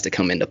that has to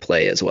come into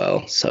play as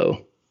well.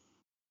 So,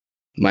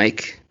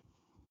 Mike?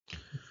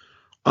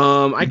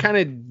 I kind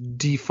of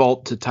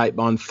default to Type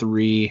Bond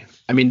 3.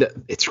 I mean,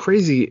 it's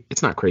crazy.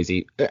 It's not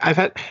crazy.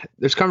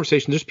 There's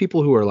conversations. There's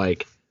people who are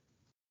like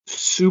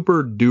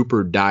super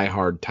duper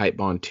diehard Type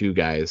Bond 2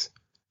 guys.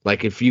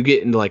 Like if you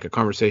get into like a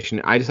conversation,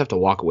 I just have to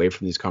walk away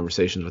from these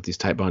conversations with these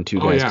Type Bond 2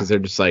 guys because they're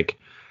just like,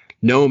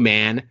 no,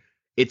 man,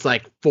 it's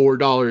like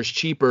 $4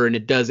 cheaper and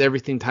it does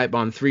everything Type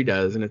Bond 3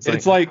 does. And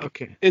it's like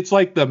okay. It's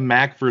like the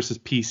Mac versus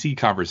PC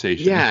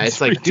conversation. Yeah, it's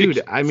like, ridiculous.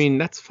 Dude, I mean,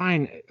 that's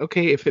fine.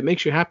 Okay, if it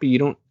makes you happy,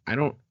 you're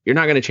not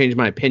going to change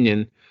my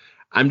opinion.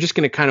 I'm just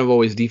going to kind of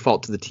always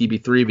default to the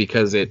TB3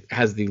 because it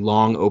has the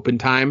long open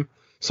time.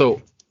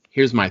 So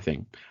here's my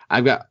thing.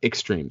 I've got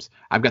extremes.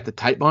 I've got the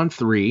Type Bond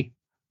 3,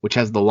 which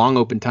has the long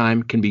open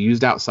time, can be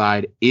used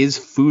outside, is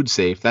food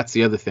safe. That's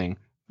the other thing.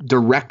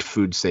 Direct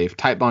food safe.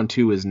 Type Bond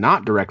 2 is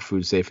not direct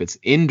food safe. It's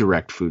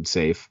indirect food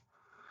safe.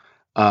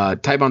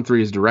 Type Bond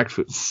 3 is direct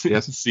food.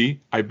 Yes.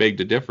 See, I beg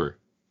to differ.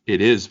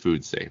 It is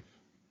food safe.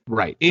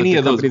 Right. Any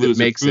of those glues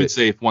are food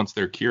safe once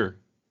they're cured.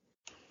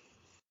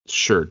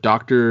 Sure.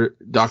 Dr.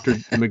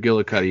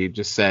 McGillicuddy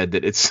just said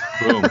that it's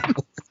boom.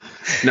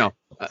 No.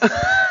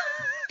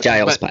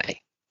 Giles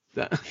Pie.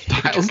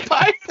 Giles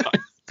Pie?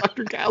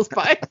 Dr. Giles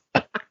Pie?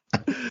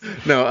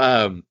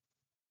 No,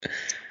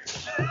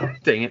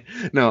 dang it.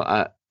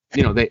 No,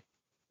 you know,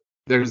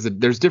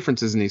 there's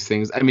differences in these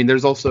things. I mean,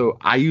 there's also,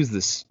 I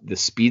use the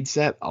Speed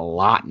Set a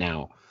lot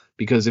now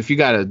because if you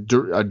got a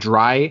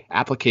dry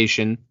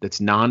application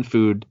that's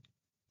non-food,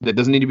 that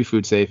doesn't need to be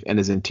food safe and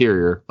is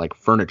interior, like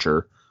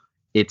furniture,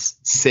 it's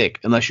sick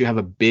unless you have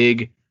a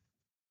big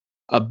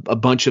a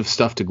bunch of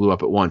stuff to glue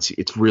up at once,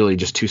 it's really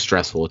just too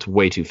stressful. It's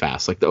way too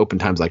fast. Like the open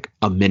time's like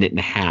a minute and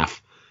a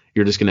half.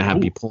 You're just going to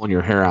be pulling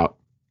your hair out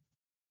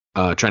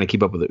trying to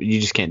keep up with it.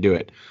 You just can't do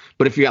it.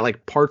 But if you got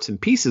like parts and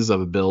pieces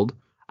of a build,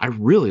 I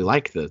really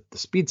like the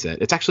speed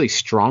set. It's actually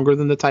stronger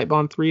than the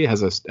Titebond 3. It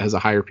has a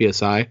higher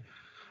PSI.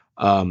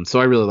 So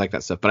I really like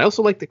that stuff. But I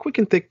also like the Quick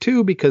and Thick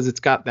too, because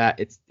it's got that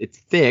it's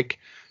thick.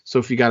 So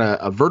if you got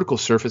a vertical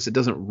surface, it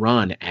doesn't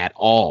run at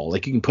all.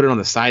 Like you can put it on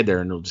the side there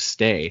and it'll just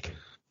stay.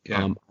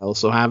 Yeah. I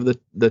also have the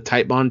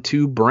Titebond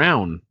 2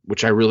 brown,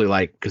 which I really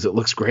like because it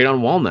looks great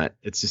on walnut.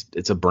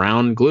 It's a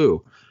brown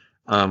glue.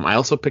 I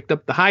also picked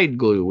up the hide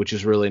glue, which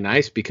is really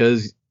nice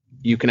because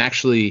you can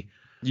actually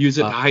use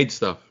it to hide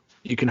stuff.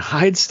 You can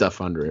hide stuff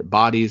under it,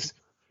 bodies,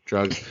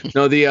 drugs.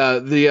 No,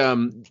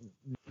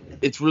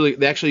 it's really,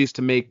 they actually used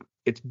to make,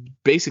 it's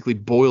basically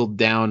boiled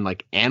down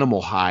like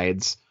animal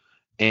hides,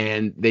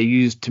 and they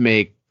used to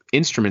make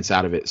instruments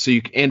out of it. So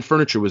and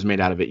furniture was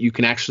made out of it. You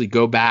can actually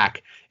go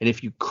back, and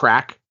if you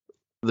crack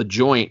the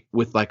joint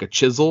with like a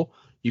chisel,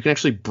 you can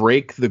actually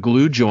break the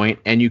glue joint,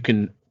 and you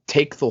can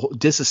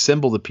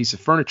disassemble the piece of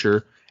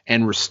furniture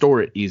and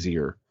restore it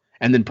easier,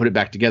 and then put it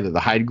back together. The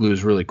hide glue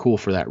is really cool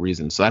for that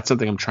reason. So that's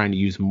something I'm trying to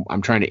use.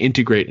 I'm trying to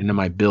integrate into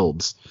my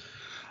builds.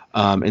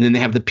 And then they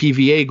have the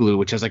PVA glue,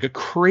 which has like a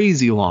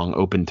crazy long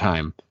open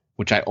time,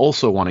 which I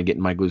also want to get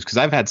in my glues, because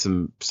I've had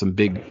some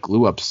big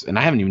glue ups, and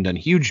I haven't even done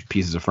huge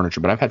pieces of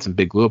furniture, but I've had some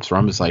big glue ups where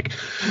I'm just like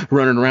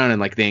running around and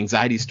like the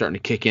anxiety's starting to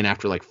kick in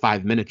after like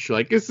 5 minutes. You're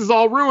like, this is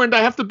all ruined.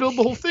 I have to build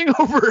the whole thing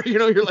over.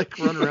 You're like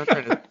running around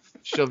trying to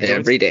shove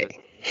every day.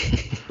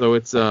 So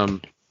it's the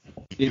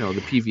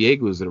PVA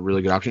glue is a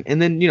really good option.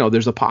 And then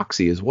there's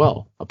epoxy as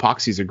well.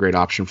 Epoxy is a great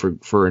option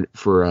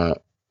for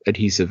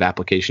adhesive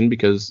application,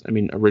 because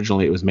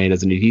originally it was made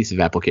as an adhesive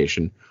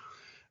application.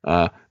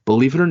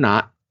 Believe it or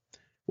not,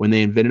 when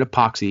they invented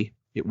epoxy,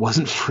 it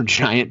wasn't for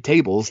giant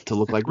tables to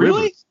look like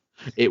rivers.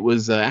 It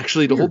was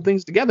actually to hold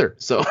things together.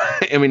 So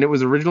it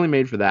was originally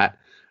made for that,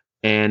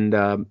 and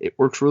it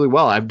works really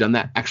well. I've done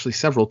that actually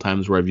several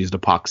times where I've used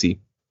epoxy,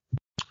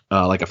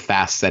 like a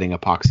fast setting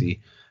epoxy,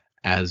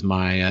 as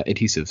my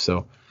adhesive.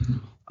 So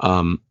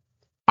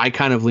I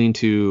kind of lean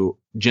to,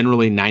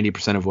 generally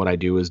 90% of what I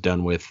do is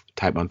done with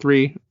Titebond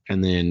 3,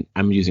 and then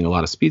I'm using a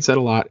lot of Speedset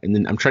a lot, and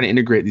then I'm trying to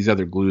integrate these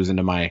other glues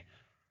into my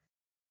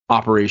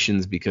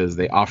operations because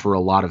they offer a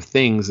lot of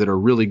things that are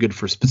really good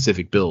for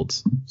specific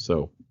builds.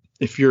 So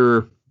if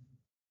you're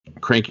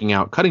cranking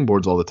out cutting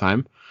boards all the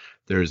time,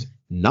 there's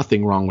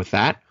nothing wrong with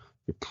that.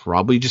 You're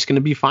probably just going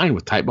to be fine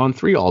with Titebond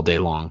 3 all day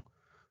long.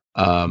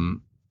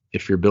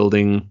 If you're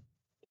building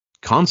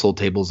console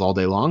tables all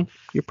day long,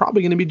 you're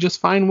probably going to be just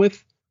fine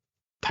with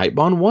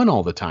Titebond 1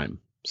 all the time.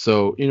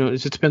 So, it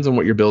just depends on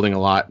what you're building a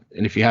lot.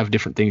 And if you have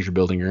different things you're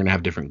building, you're going to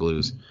have different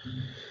glues.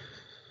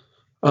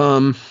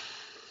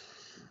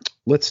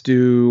 Let's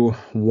do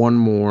one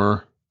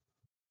more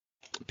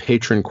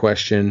patron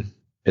question,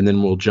 and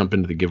then we'll jump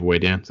into the giveaway.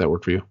 Dan, does that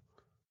work for you?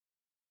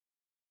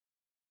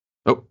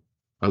 Oh,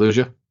 I lose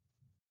you.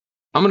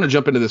 I'm going to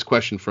jump into this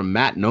question from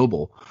Matt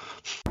Noble.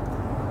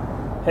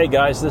 Hey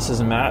guys, this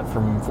is Matt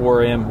from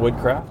 4AM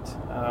Woodcraft.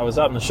 I was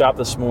out in the shop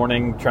this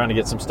morning trying to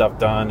get some stuff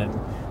done, and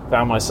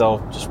found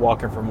myself just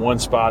walking from one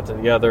spot to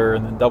the other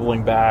and then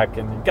doubling back,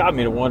 and it got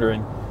me to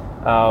wondering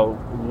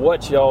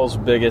what y'all's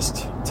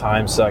biggest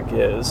time suck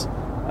is.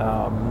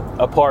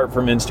 Apart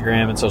from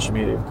Instagram and social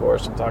media, of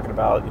course. I'm talking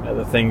about,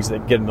 the things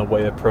that get in the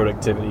way of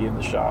productivity in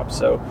the shop.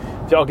 So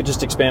if y'all could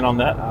just expand on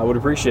that, I would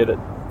appreciate it.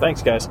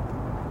 Thanks, guys.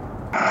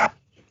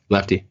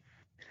 Lefty.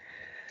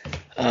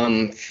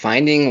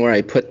 Finding where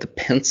I put the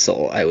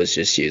pencil I was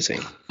just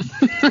using.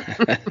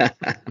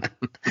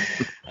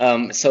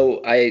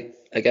 So I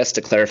guess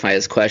to clarify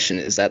his question,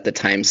 is that the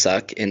time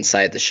suck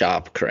inside the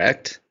shop,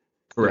 correct?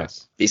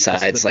 Correct.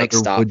 Besides like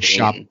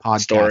stopping,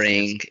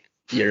 storing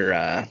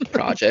your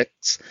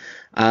projects.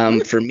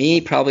 For me,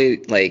 probably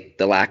like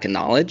the lack of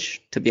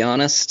knowledge, to be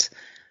honest.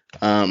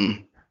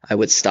 I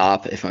would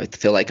stop if I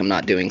feel like I'm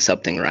not doing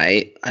something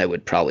right. I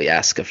would probably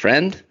ask a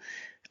friend,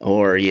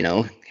 or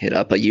hit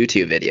up a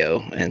YouTube video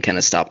and kind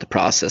of stop the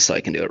process so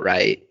I can do it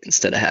right,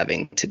 instead of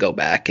having to go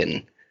back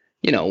and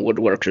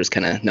woodworkers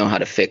kind of know how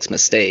to fix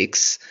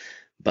mistakes,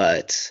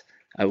 but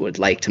I would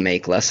like to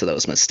make less of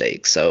those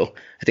mistakes. So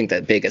I think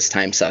the biggest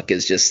time suck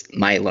is just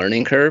my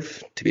learning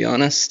curve, to be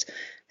honest,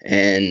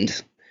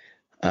 and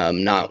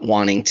not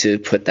wanting to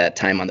put that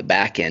time on the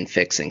back end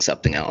fixing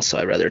something else. So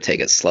I'd rather take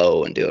it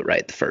slow and do it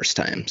right the first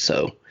time.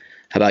 So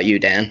how about you,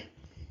 Dan?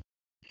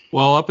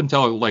 Well, up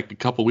until like a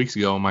couple weeks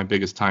ago, my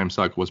biggest time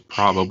suck was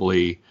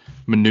probably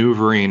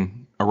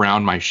maneuvering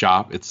around my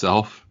shop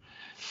itself,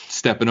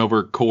 stepping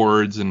over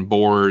cords and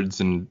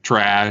boards and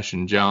trash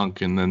and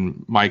junk. And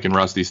then Mike and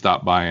Rusty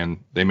stopped by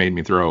and they made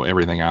me throw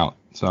everything out.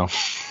 So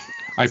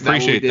I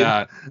appreciate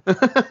that.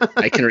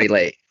 I can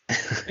relate.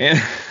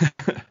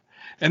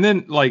 And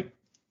then, like,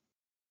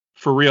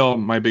 for real,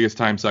 my biggest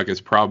time suck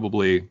is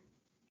probably,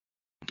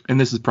 and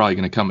this is probably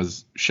going to come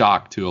as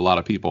shock to a lot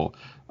of people,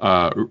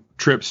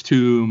 trips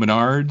to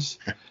Menards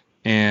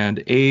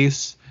and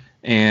Ace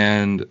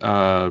and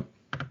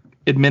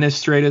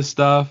administrative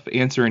stuff,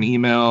 answering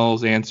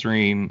emails,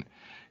 answering,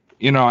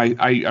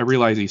 I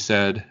realize he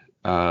said,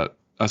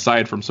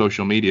 aside from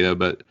social media,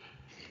 but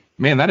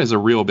man, that is a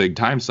real big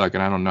time suck.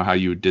 And I don't know how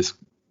you would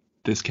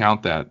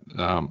discount that.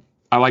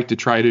 I like to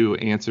try to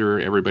answer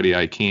everybody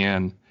I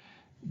can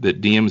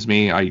that DMs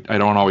me. I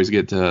don't always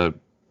get to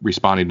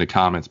responding to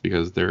comments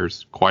because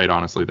there's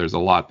a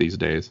lot these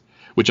days,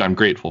 which I'm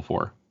grateful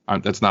for.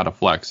 That's not a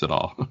flex at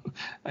all.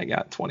 I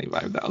got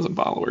 25,000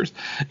 followers.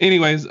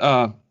 Anyways,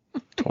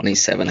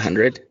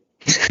 2,700.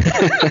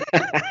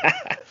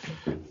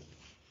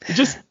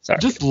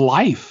 just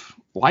life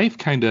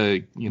kind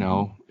of,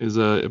 is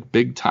a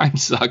big time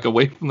suck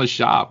away from the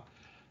shop.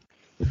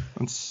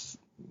 That's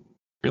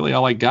really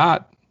all I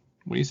got.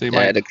 What do you say,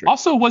 Mike?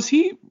 Also, was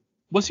he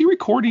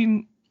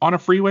recording on a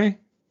freeway?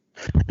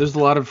 There's a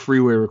lot of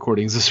freeway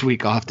recordings this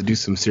week. I'll have to do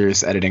some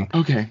serious editing.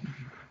 Okay.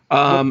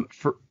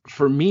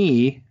 For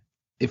me,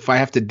 if I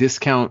have to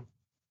discount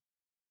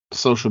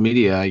social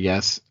media, I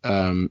guess,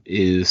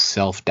 is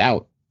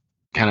self-doubt,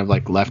 kind of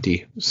like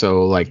Lefty.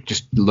 So like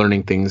just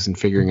learning things and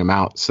figuring them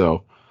out.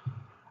 So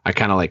I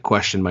kind of like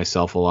question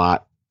myself a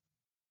lot.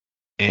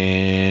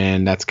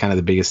 And that's kind of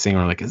the biggest thing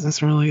where I'm like, is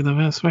this really the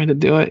best way to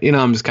do it?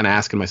 I'm just kind of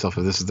asking myself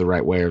if this is the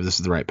right way or if this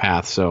is the right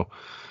path. So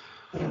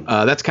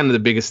that's kind of the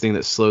biggest thing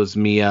that slows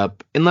me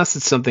up, unless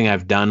it's something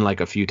I've done like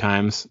a few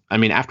times. I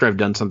mean, after I've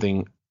done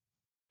something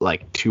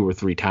like 2 or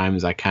 3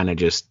 times, I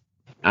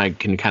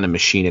can kind of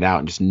machine it out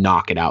and just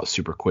knock it out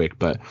super quick.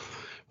 But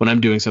when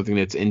I'm doing something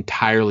that's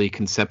entirely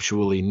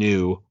conceptually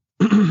new,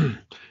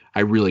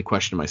 I really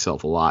question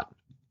myself a lot.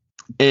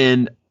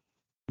 And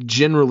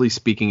generally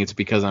speaking, it's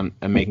because I'm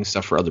making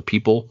stuff for other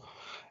people,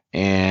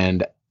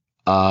 and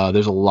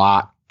there's a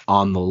lot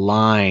on the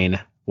line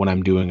when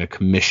I'm doing a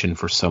commission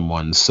for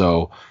someone.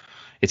 So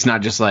it's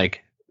not just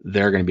like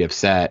they're going to be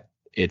upset.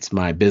 It's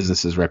my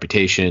business's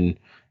reputation.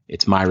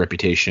 It's my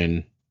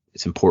reputation.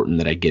 It's important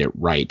that I get it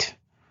right.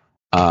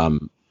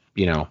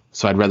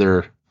 So I'd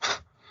rather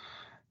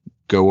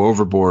go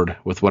overboard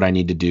with what I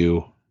need to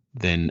do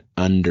than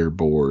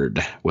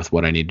underboard with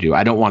what I need to do.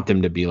 I don't want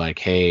them to be like,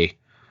 hey,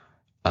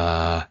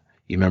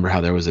 you remember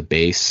how there was a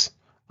base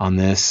on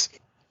this?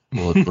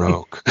 Well, it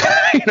broke.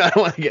 I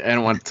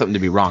don't want something to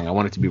be wrong. I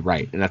want it to be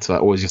right. And that's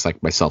always just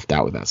like my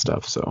self-doubt with that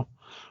stuff. So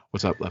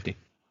what's up, Lefty?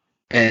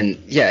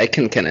 And yeah, I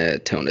can kind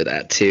of tone to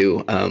that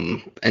too.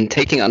 And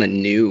taking on a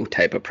new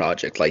type of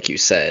project, like you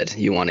said,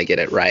 you want to get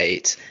it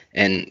right.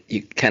 And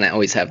you kind of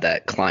always have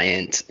that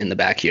client in the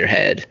back of your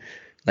head,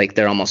 like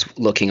they're almost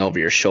looking over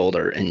your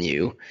shoulder, and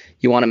you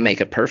want to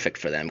make it perfect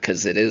for them,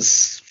 because it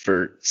is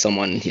for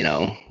someone,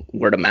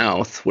 word of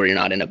mouth, where you're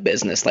not in a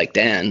business like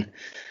Dan.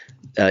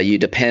 You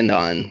depend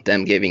on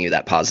them giving you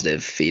that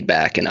positive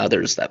feedback and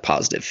others that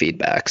positive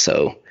feedback.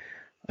 So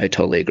I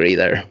totally agree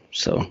there.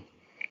 So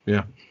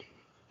yeah.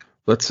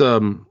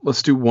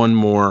 Let's do one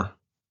more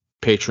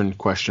patron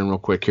question real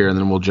quick here, and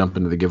then we'll jump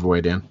into the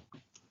giveaway, Dan.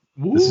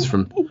 Woo. This is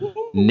from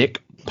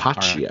Nick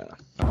Paccia.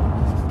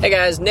 Hey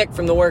guys, Nick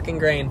from The Working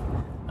Grain.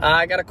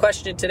 I got a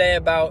question today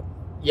about,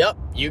 yep,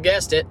 you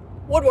guessed it,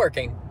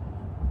 woodworking.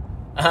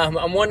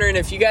 I'm wondering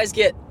if you guys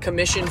get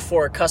commissioned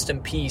for a custom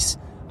piece,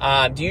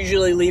 do you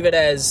usually leave it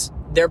as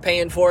they're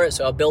paying for it,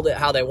 so I'll build it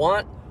how they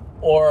want?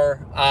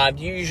 Or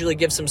do you usually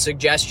give some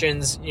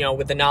suggestions,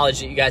 with the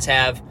knowledge that you guys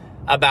have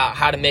about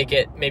how to make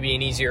it maybe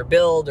an easier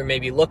build or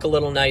maybe look a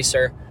little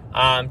nicer?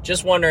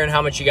 Just wondering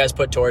how much you guys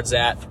put towards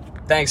that.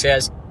 Thanks,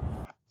 guys.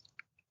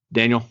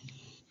 Daniel?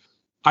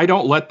 I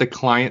don't let the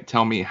client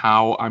tell me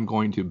how I'm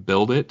going to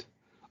build it.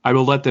 I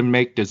will let them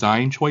make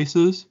design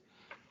choices,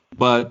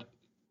 but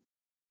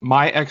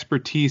my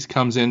expertise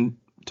comes in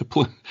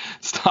to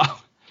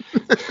stop.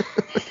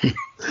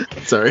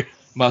 Sorry.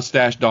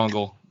 Mustache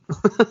dongle.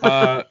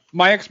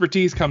 My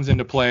expertise comes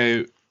into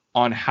play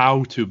on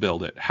how to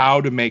build it, how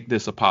to make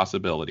this a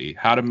possibility,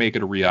 how to make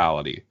it a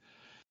reality.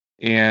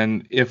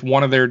 And if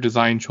one of their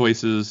design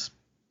choices,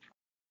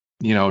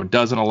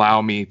 doesn't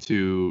allow me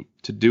to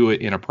do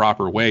it in a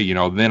proper way,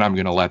 then I'm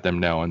going to let them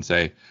know and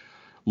say,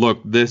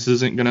 look, this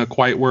isn't going to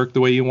quite work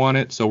the way you want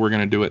it, so we're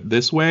going to do it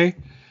this way.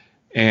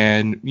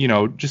 And,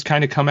 just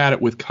kind of come at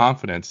it with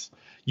confidence.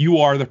 You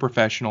are the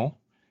professional.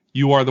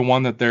 You are the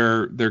one that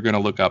they're going to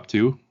look up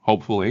to,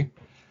 hopefully,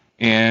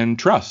 and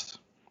trust.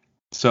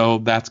 So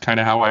that's kind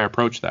of how I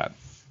approach that.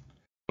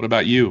 What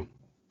about you,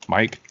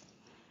 Mike?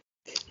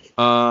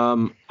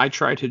 I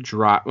try to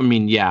draw.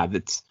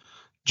 That's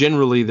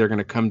generally they're going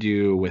to come to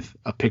you with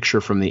a picture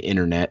from the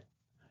internet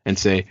and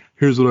say,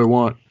 here's what I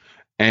want.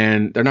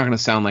 And they're not going to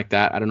sound like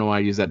that. I don't know why I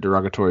use that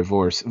derogatory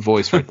voice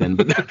right then,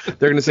 but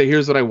they're going to say,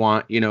 here's what I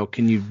want.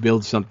 Can you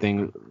build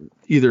something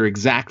either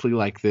exactly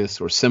like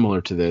this or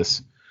similar to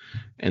this?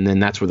 And then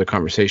that's where the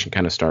conversation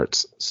kind of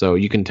starts. So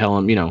you can tell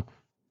them,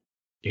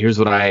 here's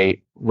what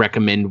I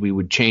recommend we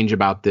would change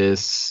about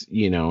this,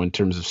 in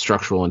terms of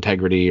structural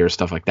integrity or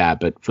stuff like that.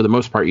 But for the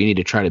most part, you need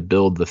to try to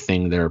build the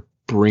thing they're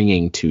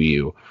bringing to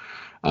you.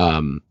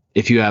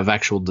 If you have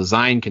actual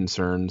design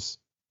concerns,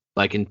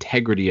 like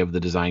integrity of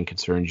the design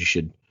concerns, you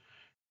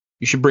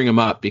should bring them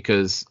up,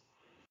 because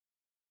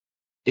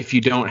if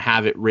you don't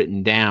have it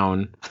written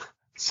down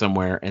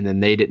somewhere, and then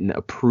they didn't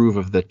approve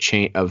of the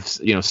change of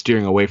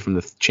steering away from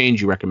the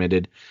change you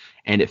recommended,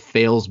 and it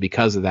fails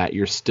because of that,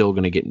 you're still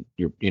going to get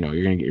your you're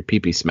going to get your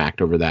pee-pee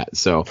smacked over that.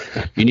 So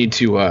you need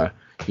to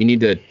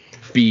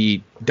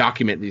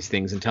document these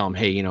things and tell them,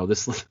 hey,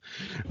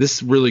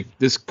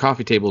 this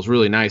coffee table is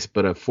really nice,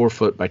 but a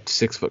 4-foot by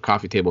 6-foot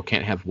coffee table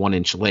can't have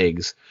 1-inch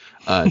legs.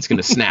 It's going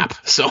to snap.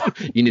 So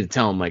you need to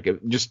tell them, like,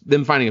 just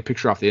them finding a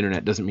picture off the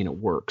internet doesn't mean it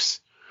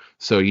works.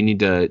 So you need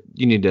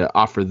to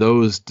offer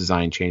those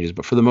design changes,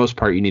 but for the most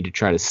part, you need to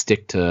try to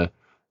stick to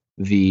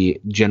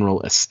the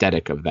general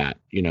aesthetic of that.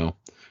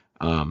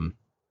 I'm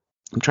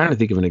trying to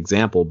think of an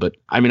example, but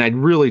I mean, I'd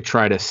really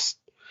try to.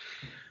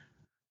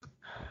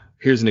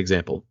 Here's an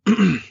example.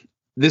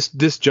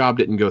 This job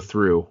didn't go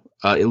through.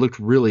 It looked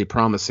really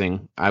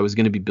promising. I was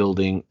going to be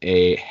building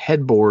a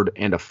headboard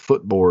and a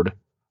footboard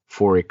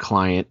for a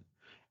client,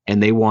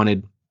 and they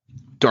wanted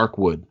dark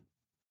wood.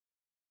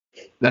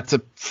 That's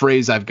a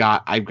phrase I've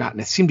gotten.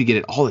 I seem to get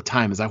it all the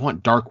time. Is I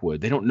want dark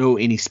wood. They don't know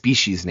any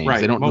species names.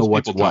 Right. They don't know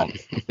what's what.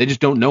 They just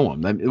don't know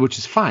them, which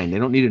is fine. They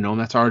don't need to know them.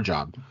 That's our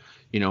job,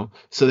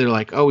 So they're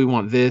like, oh, we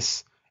want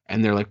this,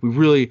 and they're like,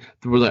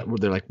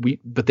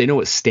 but they know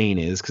what stain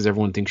is because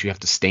everyone thinks you have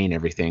to stain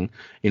everything.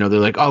 They're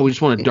like, oh, we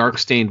just want a dark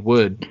stained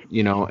wood,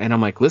 And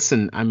I'm like,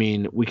 listen, I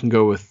mean, we can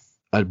go with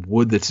a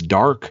wood that's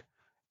dark,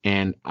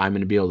 and I'm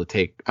going to be able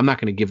to I'm not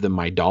going to give them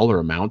my dollar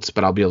amounts,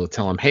 but I'll be able to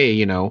tell them,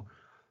 hey,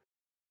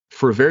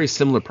 for a very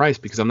similar price,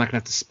 because I'm not going to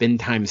have to spend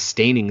time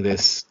staining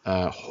this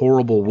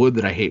horrible wood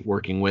that I hate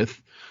working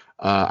with.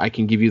 I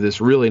can give you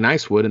this really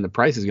nice wood, and the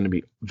price is going to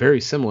be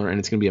very similar, and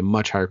it's going to be a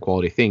much higher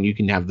quality thing. You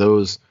can have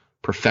those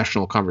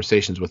professional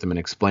conversations with them and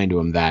explain to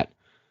them that,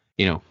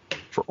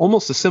 for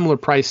almost a similar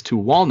price to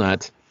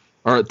walnut,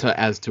 or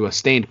as to a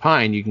stained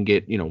pine, you can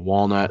get,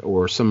 walnut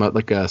or some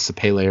like a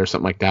sapele or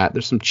something like that.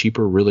 There's some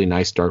cheaper, really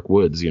nice dark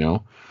woods,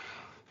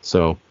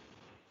 So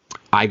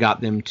I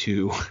got them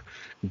to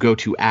go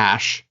to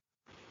ash.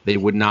 They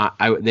would not.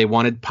 They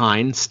wanted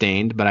pine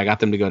stained, but I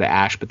got them to go to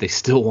ash, but they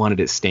still wanted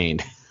it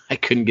stained. I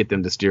couldn't get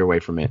them to steer away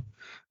from it,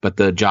 but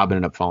the job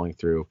ended up falling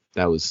through.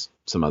 That was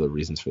some other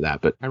reasons for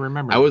that. But I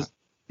remember. I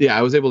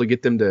was able to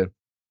get them to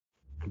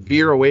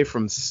veer away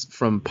from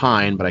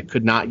pine, but I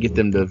could not get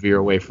them to veer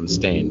away from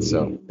stain.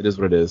 So it is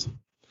what it is.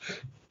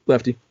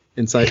 Lefty,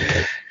 insight.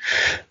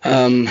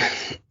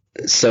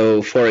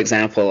 So for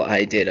example,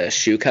 I did a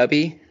shoe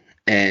cubby,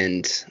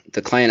 and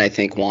the client, I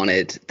think,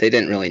 they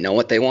didn't really know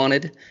what they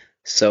wanted.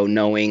 So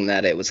knowing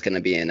that it was going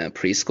to be in a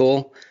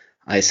preschool,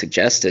 I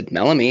suggested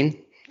melamine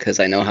because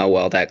I know how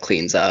well that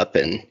cleans up,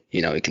 and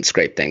you can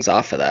scrape things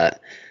off of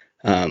that.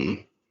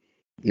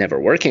 Never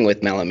working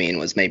with melamine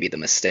was maybe the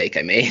mistake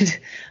I made.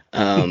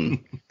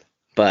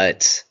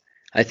 But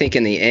I think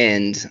in the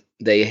end,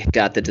 they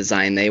got the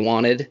design they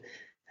wanted.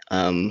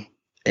 And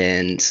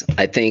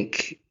I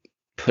think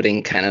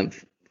putting kind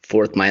of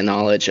forth my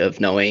knowledge of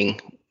knowing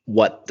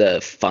what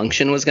the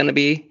function was going to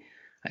be,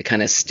 I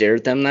kind of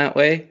steered them that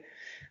way.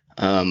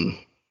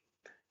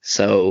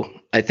 So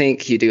I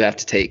think you do have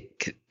to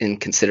take in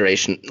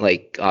consideration,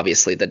 like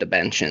obviously the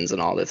dimensions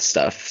and all this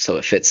stuff, so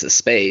it fits the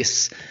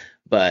space.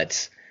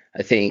 But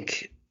I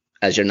think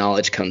as your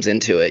knowledge comes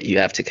into it, you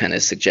have to kind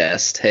of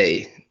suggest,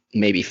 hey,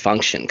 maybe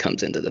function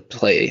comes into the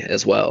play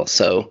as well.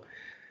 So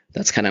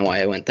that's kind of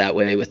why I went that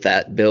way with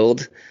that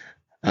build.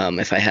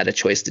 If I had a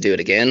choice to do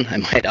it again, I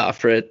might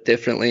offer it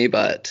differently,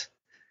 but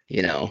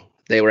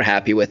they were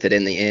happy with it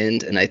in the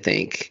end. And I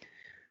think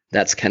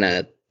that's kind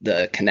of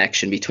the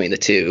connection between the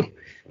two,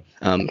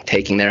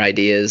 taking their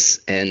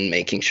ideas and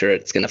making sure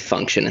it's going to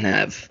function and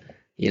have,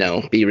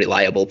 be a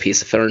reliable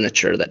piece of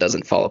furniture that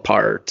doesn't fall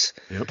apart.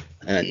 Yep.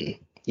 And,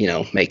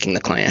 making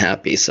the client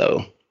happy.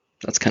 So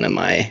that's kind of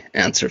my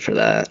answer for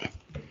that.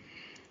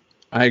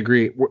 I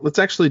agree. Let's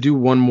actually do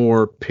one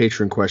more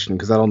patron question,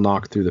 because that'll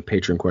knock through the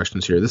patron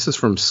questions here. This is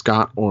from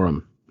Scott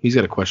Oram. He's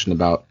got a question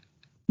about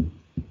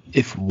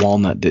if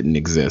walnut didn't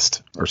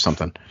exist or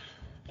something.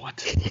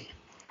 What?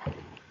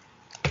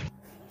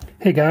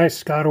 Hey guys,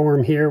 Scott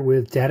Oram here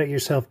with Dad It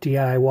Yourself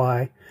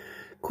DIY.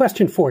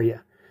 Question for you.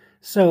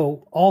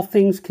 So, all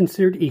things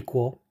considered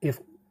equal, if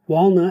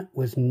walnut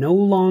was no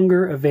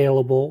longer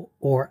available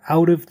or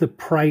out of the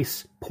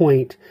price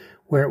point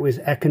where it was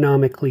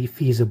economically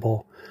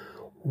feasible,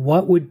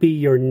 what would be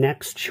your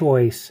next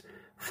choice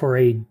for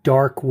a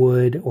dark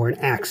wood or an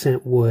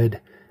accent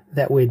wood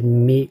that would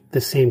meet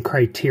the same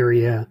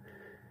criteria,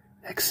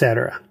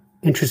 etc.?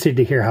 Interested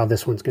to hear how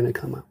this one's going to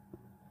come up.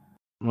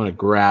 I'm going to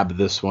grab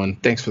this one.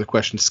 Thanks for the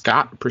question,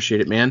 Scott.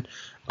 Appreciate it, man.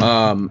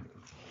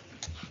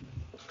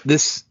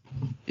 This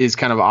is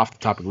kind of off the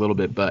topic a little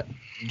bit, but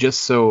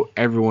just so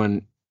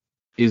everyone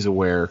is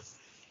aware,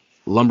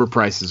 lumber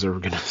prices are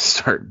going to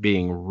start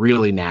being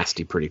really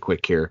nasty pretty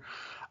quick here.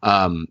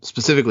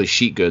 Specifically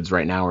sheet goods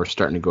right now are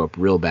starting to go up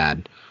real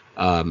bad.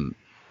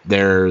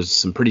 There's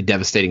some pretty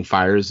devastating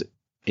fires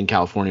in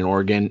California and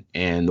Oregon,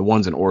 and the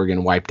ones in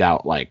Oregon wiped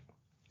out like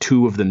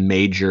 2 of the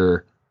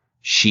major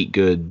sheet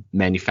good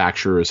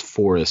manufacturers'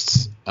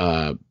 forests.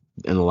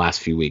 in the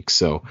last few weeks.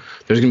 So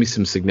there's going to be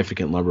some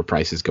significant lumber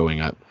prices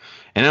going up.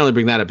 And I only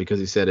bring that up because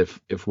he said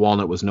if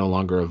walnut was no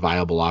longer a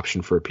viable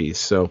option for a piece.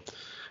 So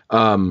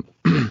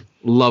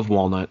love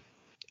walnut.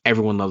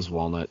 Everyone loves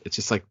walnut. It's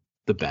just like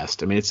the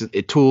best. I mean,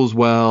 it tools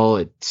well.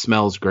 It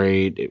smells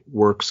great. It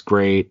works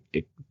great.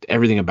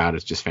 Everything about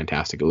it's just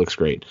fantastic. It looks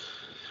great.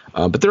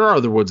 But there are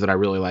other woods that I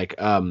really like.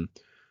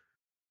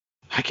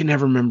 I can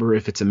never remember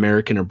if it's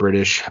American or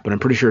British, but I'm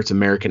pretty sure it's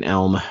American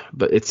elm.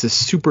 But it's a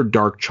super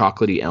dark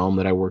chocolatey elm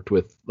that I worked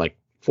with like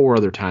 4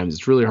 other times.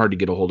 It's really hard to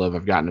get a hold of.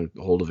 I've gotten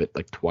a hold of it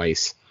like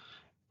twice.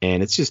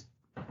 And it's just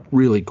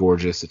really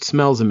gorgeous. It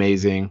smells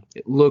amazing.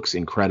 It looks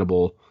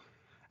incredible.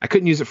 I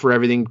couldn't use it for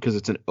everything because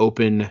it's an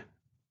open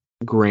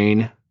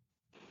grain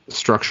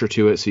structure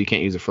to it, so you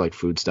can't use it for like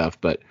food stuff.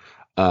 But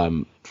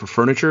for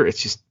furniture,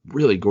 it's just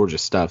really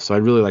gorgeous stuff. So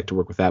I'd really like to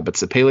work with that. But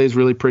sapele is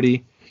really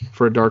pretty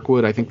for a dark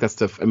wood. I think that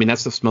stuff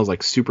smells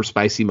like super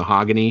spicy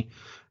mahogany,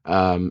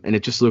 and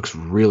it just looks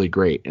really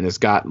great. And it's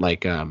got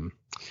like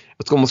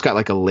it's almost got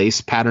like a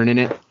lace pattern in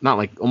it, not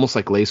like almost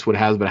like lace wood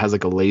has, but it has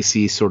like a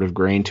lacy sort of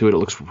grain to it. It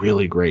looks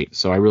really great.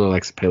 So I really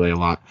like sapele a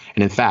lot.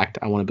 And in fact,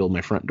 I want to build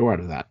my front door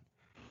out of that.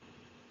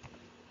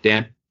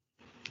 Dan?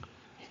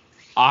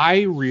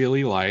 I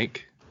really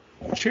like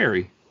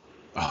cherry.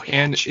 Oh yeah,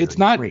 and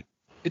cherry.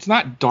 it's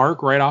not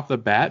dark right off the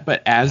bat,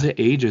 but as it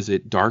ages,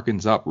 it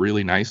darkens up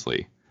really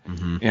nicely.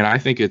 Mm-hmm. And I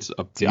think it's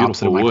a the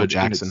opposite of beautiful Michael wood.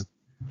 Jackson.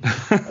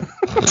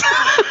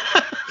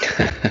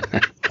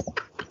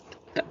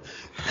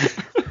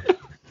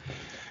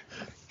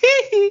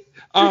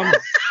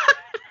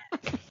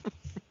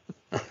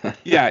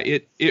 Yeah,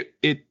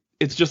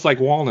 it's just like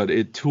walnut.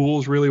 It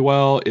tools really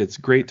well. It's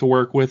great to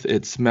work with.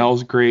 It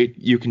smells great.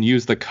 You can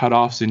use the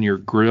cutoffs in your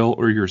grill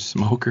or your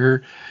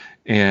smoker,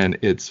 and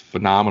it's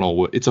phenomenal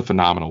wood. It's a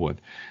phenomenal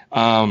wood.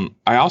 I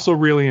also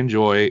really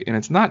enjoy, and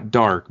it's not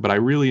dark, but I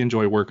really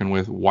enjoy working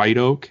with white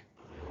oak.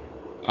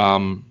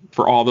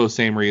 For all those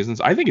same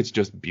reasons. I think it's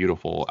just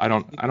beautiful.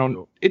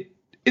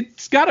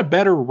 It's got a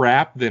better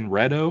rap than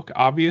red oak,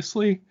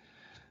 obviously,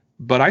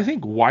 but I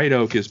think white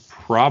oak is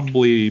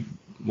probably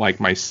like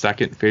my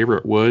second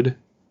favorite wood.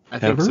 I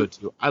think so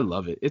too. I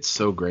love it. It's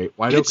so great.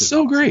 White oak is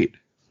so awesome. great.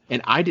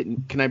 And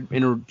can I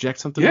interject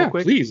something real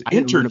quick? Please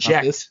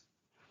interject.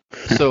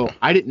 So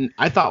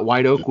I thought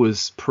white oak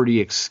was pretty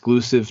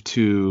exclusive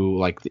to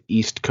like the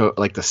East Coast,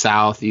 like the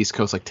South, East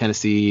Coast, like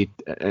Tennessee,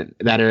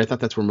 that area. I thought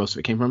that's where most of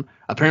it came from.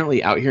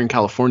 Apparently out here in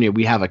California,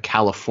 we have a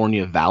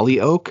California valley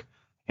oak,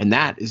 and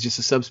that is just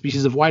a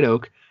subspecies of white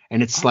oak,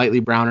 and it's slightly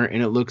browner,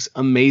 and it looks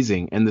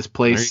amazing. And this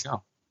place,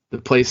 the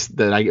place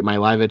that I get my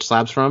live edge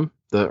slabs from,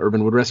 the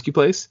Urban Wood Rescue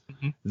place,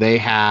 they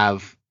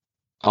have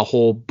a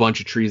whole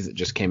bunch of trees that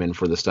just came in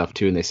for the stuff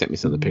too, and they sent me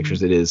some of the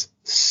pictures. It is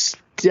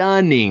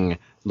stunning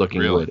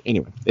looking wood.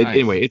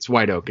 Anyway, it's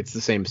white oak. It's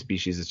the same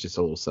species. It's just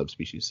a little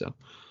subspecies. So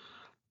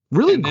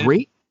really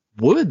great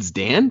woods,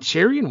 Dan.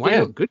 Cherry and white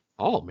oak. Good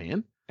call,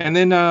 man. And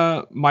then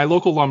my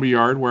local lumber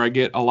yard where I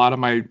get a lot of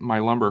my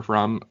lumber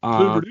from,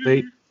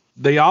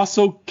 they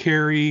also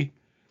carry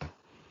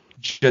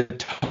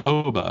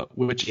Jatoba,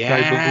 which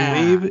I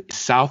believe is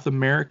South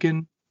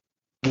American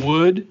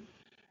wood.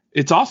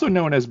 It's also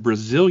known as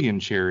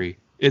Brazilian cherry.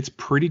 It's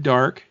pretty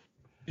dark.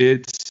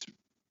 It's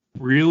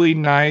really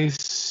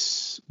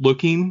nice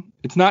looking.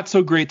 It's not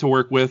so great to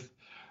work with.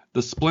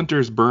 The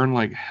splinters burn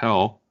like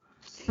hell,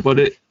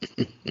 but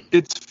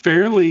it's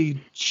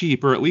fairly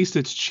cheap, or at least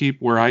it's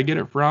cheap where I get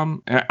it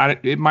from.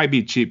 It might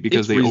be cheap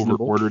because they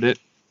over-ordered it.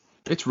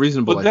 It's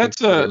reasonable. But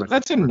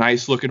that's a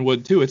nice looking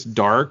wood too. It's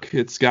dark.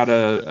 It's got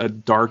a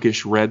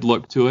darkish red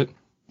look to it.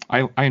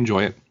 I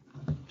enjoy it.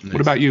 Nice.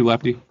 What about you,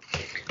 Lefty?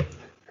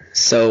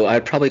 So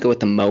I'd probably go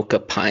with the mocha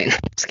pine.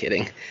 Just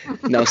kidding.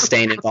 No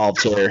stain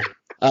involved here.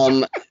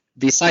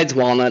 Besides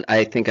walnut,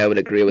 I think I would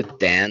agree with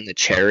Dan. The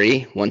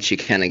cherry, once you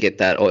kind of get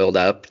that oiled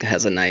up,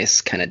 has a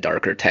nice kind of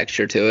darker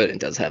texture to it. It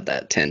does have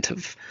that tint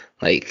of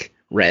like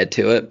red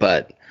to it,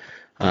 but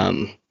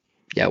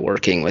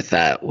working with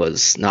that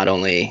was not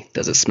only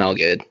does it smell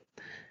good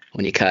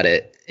when you cut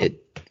it,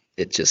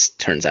 it just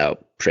turns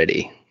out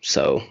pretty.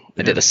 So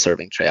I did a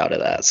serving tray out of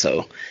that.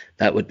 So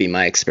that would be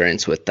my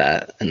experience with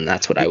that, and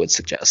that's what I would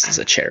suggest as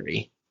a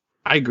cherry.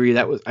 I agree.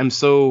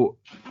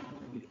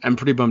 I'm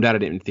pretty bummed out I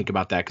didn't think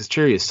about that, because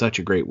cherry is such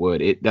a great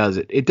wood. It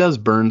does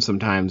burn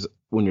sometimes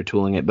when you're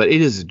tooling it, but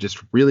it is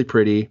just really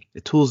pretty.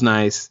 It tools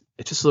nice.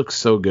 It just looks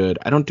so good.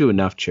 I don't do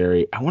enough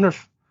cherry. I kind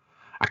of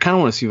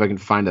want to see if I can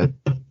find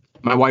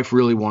my wife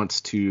really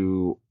wants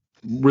me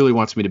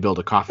to build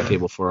a coffee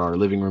table for our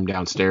living room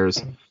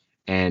downstairs,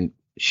 and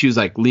she was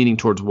like leaning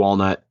towards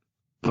walnut,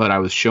 but I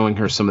was showing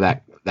her some of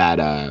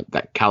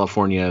that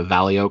California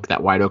valley oak,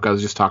 that white oak I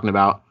was just talking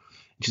about.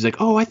 She's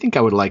like, oh, I think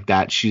I would like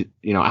that.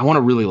 I want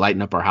to really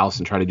lighten up our house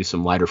and try to do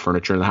some lighter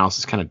furniture in the house.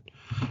 It's kind of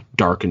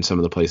dark in some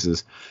of the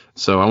places.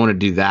 So I want to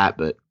do that,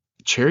 but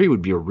cherry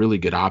would be a really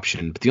good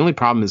option. But the only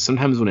problem is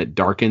sometimes when it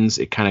darkens,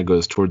 it kind of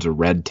goes towards a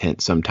red tint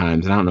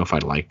sometimes. And I don't know if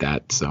I'd like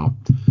that. So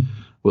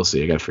we'll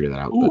see. I got to figure that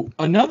out. Ooh,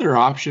 another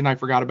option I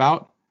forgot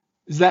about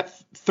is that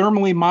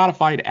thermally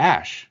modified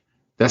ash.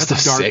 That's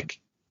sick.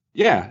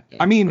 Yeah,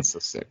 I mean, That's so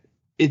sick.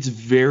 it's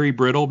very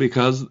brittle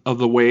because of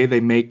the way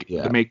they make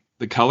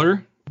the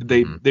color.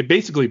 They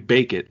basically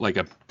bake it like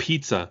a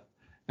pizza,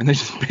 and they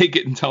just bake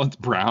it until it's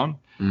brown.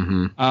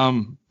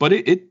 But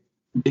it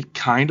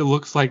kind of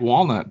looks like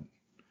walnut.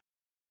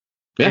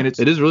 Yeah, and it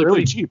is really fairly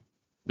pretty cheap.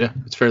 Yeah,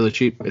 it's fairly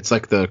cheap. It's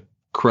like the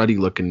cruddy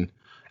looking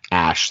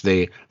ash.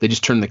 They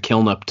just turn the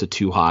kiln up to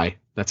too high.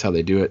 That's how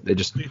they do it. They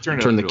just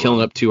turn the kiln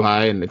up too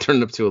high, and they turn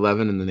it up to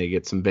 11, and then they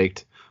get some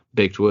baked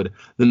wood.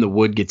 Then the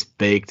wood gets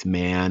baked,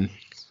 man.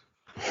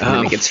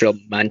 And it gets real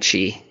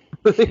munchy.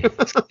 Dan,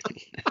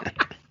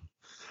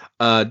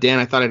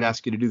 I thought I'd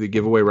ask you to do the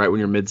giveaway right when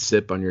you're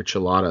mid-sip on your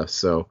chilada.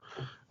 So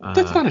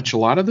that's not a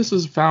chilada. This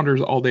is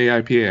Founders All Day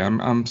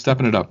IPA. I'm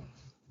stepping it up.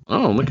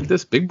 Oh, look at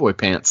this, big boy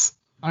pants.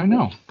 I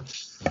know.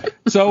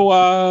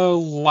 So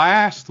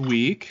last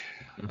week,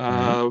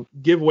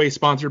 giveaway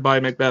sponsored by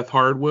Macbeth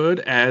Hardwood,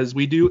 as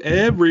we do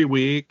every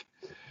week.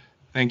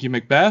 Thank you,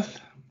 Macbeth.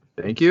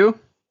 Thank you.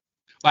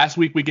 Last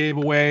week we gave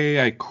away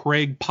a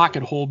Craig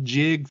Pocket Hole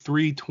Jig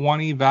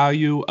 320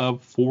 value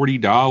of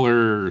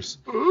 $40.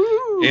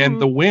 Ooh.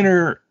 And the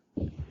winner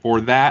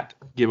for that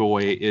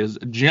giveaway is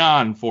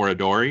John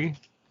Foradori.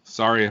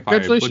 Sorry if I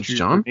butchered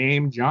your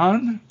name,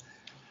 John.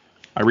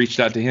 I reached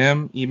out to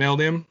him, emailed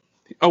him.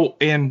 Oh,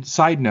 and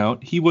side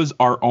note, he was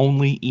our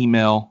only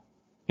email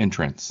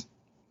entrance.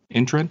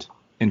 Entrancy.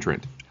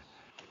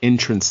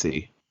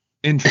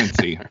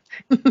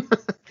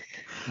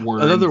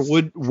 Another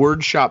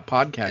word shop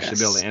podcast should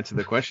be able to answer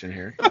the question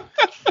here.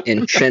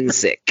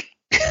 Intrinsic.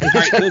 All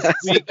right, this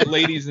week,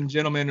 ladies and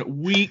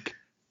gentlemen, week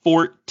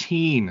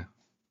 14.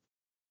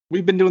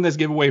 We've been doing this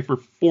giveaway for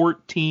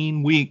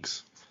 14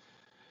 weeks.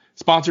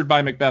 Sponsored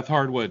by Macbeth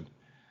Hardwood.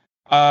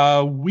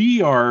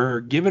 We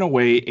are giving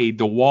away a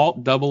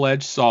DeWalt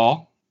double-edged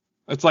saw.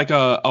 It's like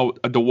a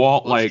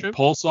DeWalt like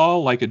pole saw,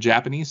 like a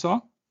Japanese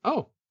saw.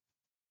 Oh.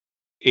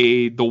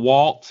 A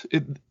DeWalt,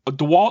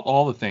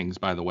 all the things,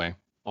 by the way.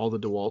 All the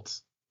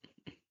DeWalts.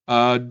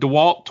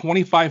 DeWalt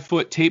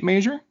 25-foot tape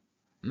measure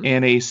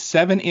and a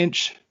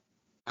 7-inch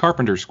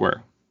carpenter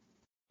square.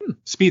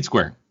 Speed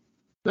square.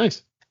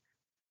 Nice.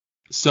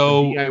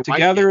 So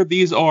together,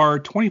 these are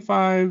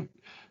 25.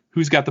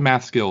 Who's got the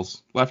math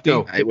skills? Lefty?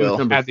 I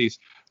will. Add these.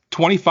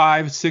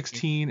 25,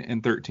 16,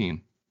 and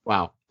 13.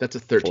 Wow. That's a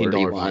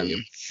 $13 value.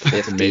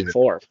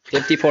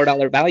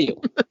 $54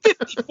 value.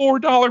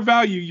 $54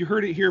 value. You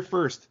heard it here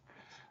first.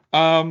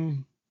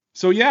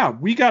 So yeah,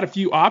 we got a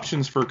few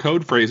options for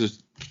code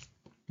phrases,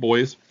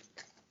 boys.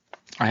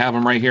 I have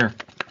them right here.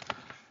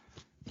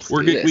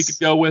 We could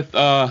go with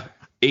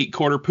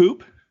 8-quarter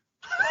poop.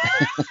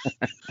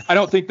 I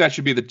don't think that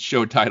should be the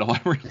show title,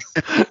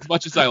 as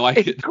much as I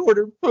like it.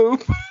 8-quarter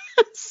poop.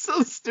 It's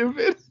so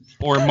stupid.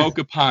 Or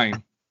mocha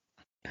pine.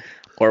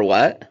 Or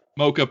what?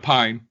 Mocha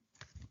pine.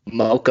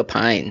 Mocha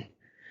pine.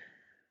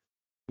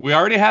 We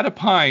already had a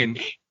pine.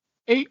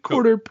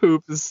 8-quarter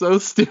poop is so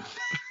stupid.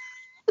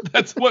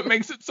 That's what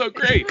makes it so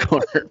great.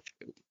 8-quarter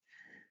poop.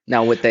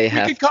 Now would they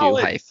have to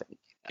hyphen?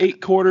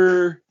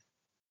 8-quarter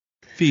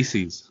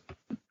feces.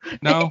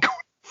 No.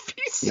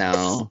 Feces.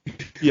 No.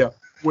 Yeah.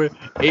 With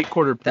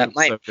 8-quarter poop. That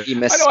might be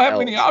misspelled. I don't have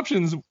many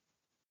options.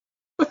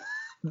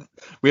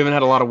 We haven't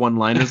had a lot of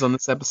one-liners on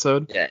this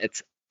episode. Yeah,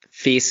 it's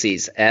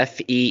feces.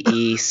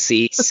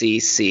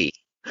 Feecc.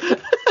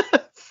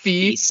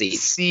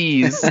 Feces.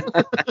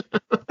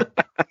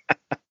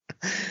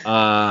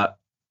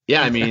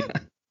 Yeah, I mean,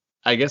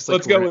 I guess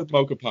let's go with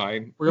mocha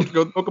pine. We're going to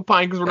go with mocha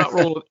pine because we're not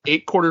rolling with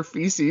 8-quarter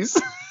feces.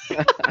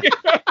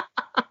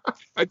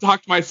 I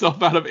talked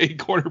myself out of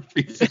 8-quarter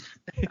feces.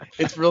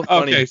 It's real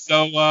funny. Okay,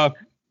 so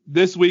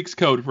this week's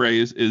code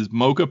phrase is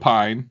mocha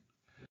pine.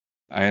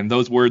 And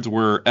those words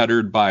were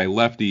uttered by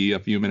Lefty a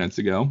few minutes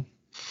ago.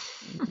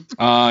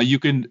 You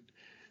can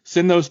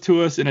send those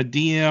to us in a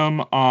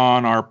DM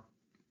on our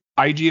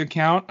IG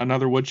account,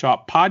 Another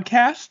Woodshop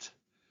Podcast,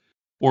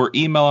 or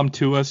email them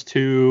to us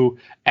to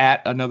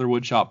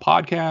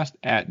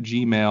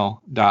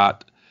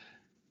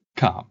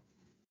 @anotherwoodshoppodcast@gmail.com.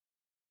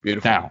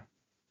 Beautiful. Now,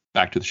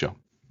 back to the show.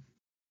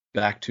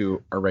 Back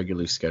to our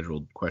regularly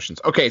scheduled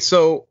questions. Okay,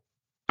 so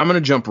I'm going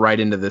to jump right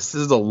into this.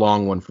 This is a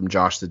long one from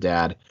Josh the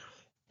Dad.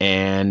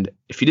 And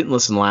if you didn't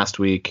listen last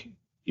week,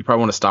 you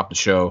probably want to stop the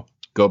show,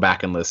 go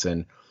back and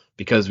listen,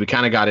 because we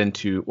kind of got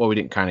into, well, we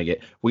didn't kind of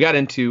get, we got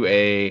into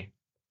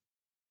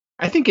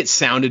I think it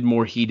sounded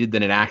more heated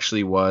than it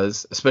actually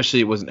was,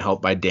 especially it wasn't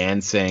helped by Dan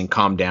saying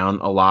calm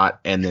down a lot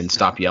and then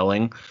stop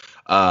yelling.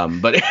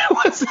 But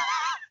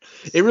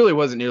it really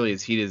wasn't nearly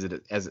as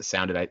heated as it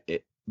sounded.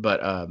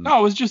 No,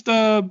 it was just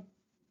it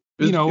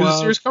was a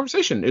serious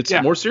conversation. It's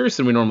more serious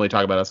than we normally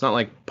talk about. It's not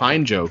like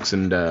pine jokes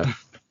and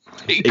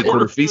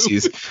 8-quarter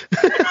feces.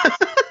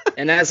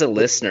 And as a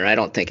listener, I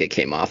don't think it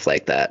came off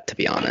like that, to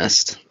be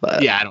honest.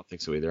 But yeah, I don't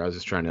think so either. I was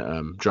just trying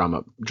to drum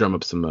up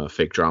some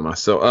fake drama.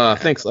 So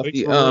thanks,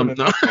 Lefty.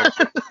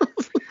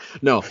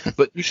 No,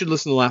 but you should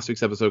listen to last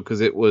week's episode because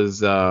it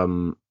was a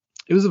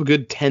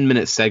good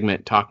 10-minute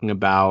segment talking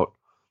about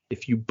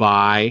if you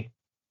buy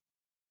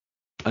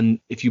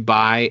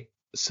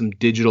some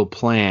digital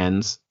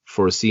plans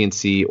for a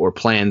CNC or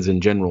plans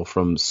in general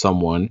from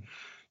someone,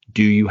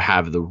 do you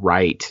have the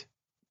right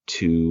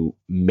to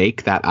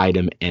make that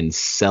item and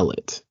sell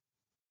it?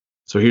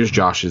 So here's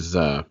Josh's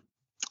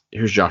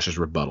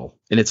rebuttal,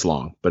 and it's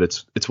long, but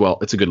it's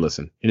a good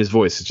listen, and his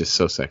voice is just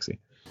so sexy.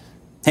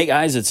 Hey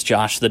guys, it's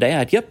Josh the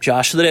Dad. Yep,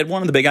 Josh the Dad,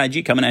 one of the Big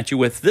IG, coming at you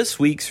with this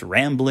week's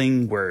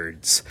Rambling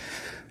Words.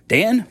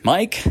 Dan,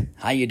 Mike,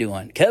 how you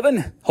doing?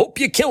 Kevin, hope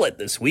you kill it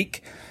this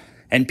week.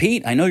 And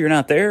Pete, I know you're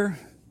not there.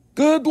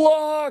 Good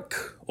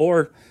luck!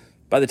 Or,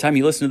 by the time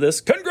you listen to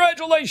this,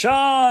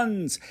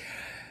 congratulations!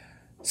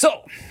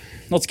 So,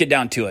 let's get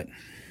down to it.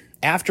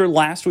 After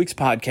last week's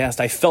podcast,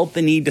 I felt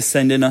the need to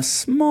send in a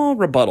small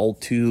rebuttal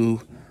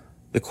to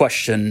the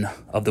question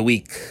of the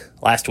week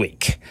last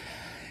week.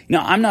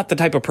 Now, I'm not the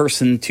type of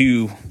person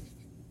to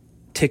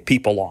tick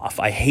people off.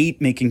 I hate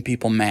making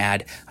people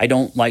mad. I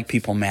don't like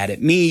people mad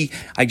at me.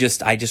 I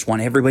just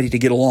want everybody to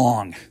get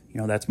along.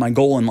 That's my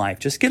goal in life.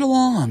 Just get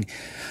along.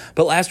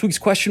 But last week's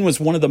question was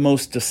one of the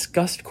most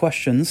discussed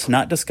questions,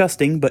 not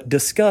disgusting, but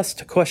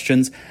discussed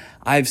questions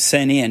I've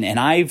sent in. And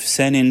I've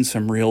sent in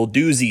some real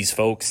doozies,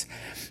 folks.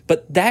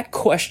 But that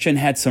question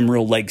had some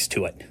real legs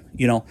to it.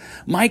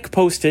 Mike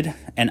posted,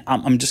 and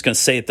I'm just going to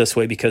say it this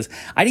way because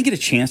I didn't get a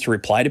chance to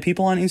reply to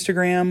people on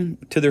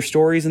Instagram, to their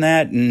stories and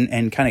that,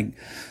 and kind of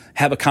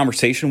have a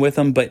conversation with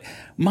them. But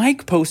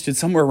Mike posted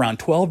somewhere around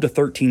 12 to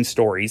 13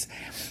 stories.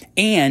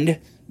 And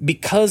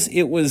because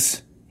it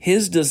was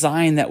his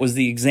design that was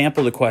the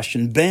example of the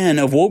question, Ben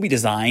of Wobie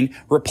Design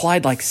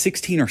replied like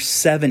 16 or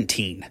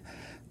 17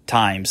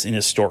 times in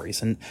his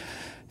stories. And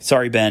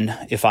sorry,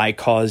 Ben, if I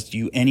caused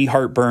you any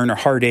heartburn or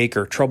heartache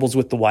or troubles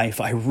with the wife,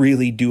 I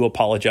really do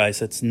apologize.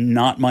 That's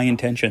not my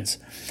intentions.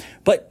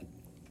 But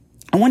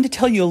I wanted to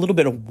tell you a little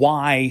bit of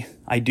why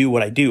I do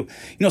what I do.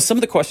 Some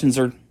of the questions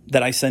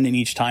that I send in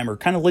each time are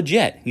kind of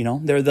legit.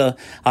 They're the,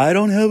 I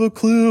don't have a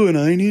clue and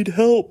I need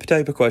help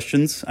type of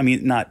questions. I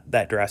mean, not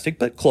that drastic,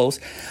 but close.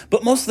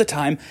 But most of the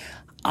time,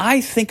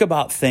 I think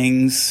about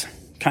things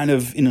kind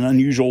of in an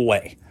unusual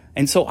way.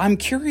 And so I'm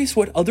curious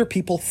what other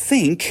people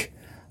think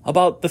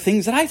about the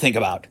things that I think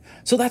about.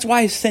 So that's why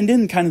I send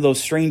in kind of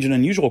those strange and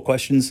unusual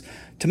questions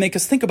to make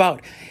us think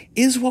about,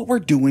 is what we're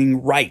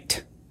doing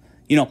right?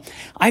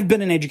 I've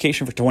been in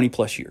education for 20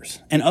 plus years.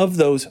 And of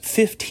those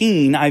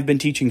 15, I've been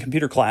teaching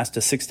computer class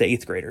to 6th to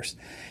 8th graders.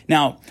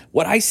 Now,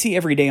 what I see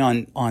every day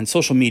on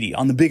social media,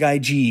 on the Big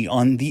IG,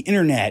 on the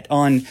internet,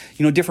 on,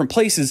 different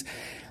places,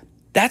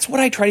 that's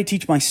what I try to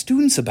teach my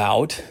students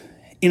about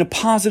in a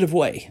positive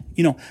way.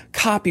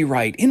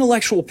 Copyright,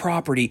 intellectual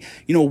property,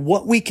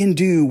 what we can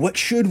do, what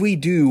should we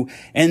do,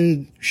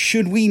 and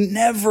should we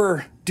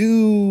never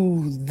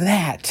do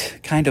that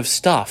kind of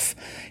stuff.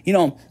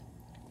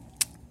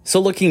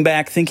 So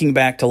thinking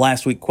back to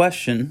last week's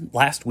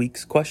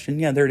question,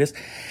 yeah, there it is.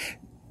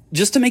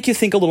 Just to make you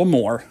think a little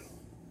more,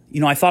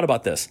 I thought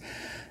about this.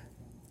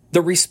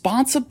 The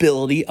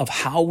responsibility of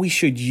how we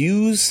should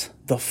use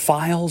the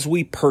files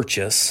we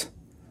purchase,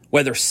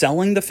 whether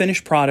selling the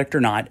finished product or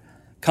not,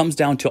 comes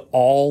down to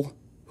all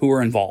who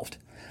are involved.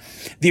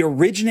 The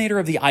originator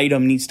of the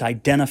item needs to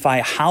identify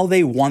how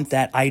they want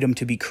that item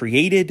to be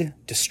created,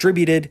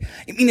 distributed.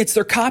 It's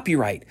their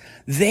copyright.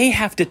 They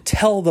have to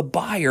tell the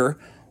buyer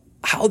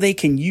how they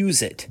can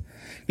use it.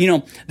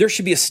 There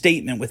should be a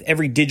statement with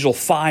every digital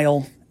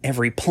file,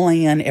 every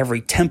plan,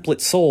 every template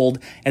sold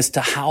as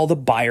to how the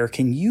buyer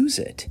can use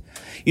it.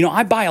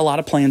 I buy a lot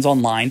of plans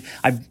online.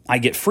 I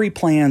get free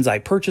plans. I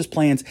purchase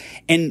plans.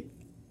 And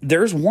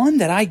there's one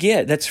that I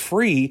get that's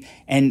free,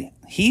 and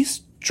he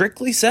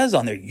strictly says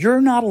on there,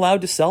 you're not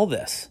allowed to sell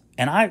this.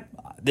 And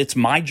it's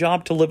my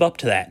job to live up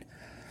to that.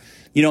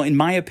 In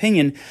my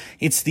opinion,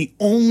 it's the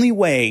only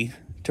way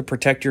to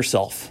protect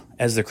yourself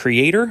as the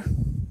creator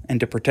and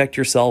to protect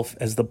yourself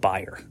as the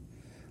buyer.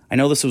 I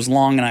know this was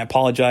long and I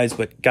apologize,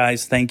 but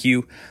guys, thank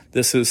you.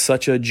 This is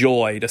such a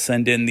joy to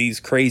send in these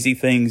crazy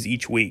things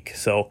each week.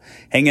 So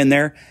hang in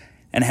there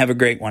and have a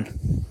great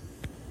one.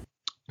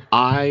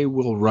 I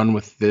will run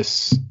with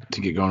this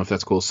to get going if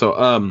that's cool.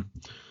 So,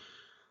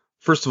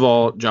 first of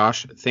all,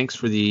 Josh, thanks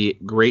for the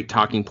great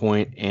talking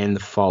point and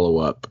the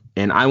follow-up.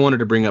 And I wanted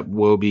to bring up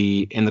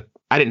Wobie, and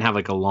I didn't have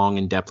like a long,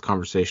 in-depth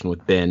conversation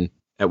with Ben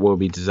at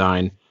Wobie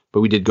Design,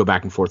 but we did go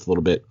back and forth a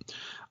little bit.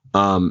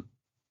 And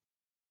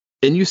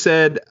you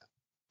said,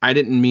 I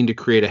didn't mean to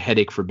create a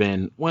headache for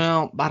Ben.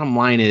 Well, bottom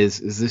line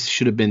is this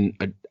should have been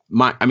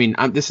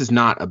this is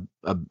not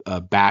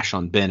a bash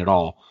on Ben at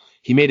all.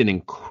 He made an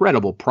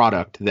incredible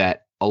product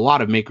that a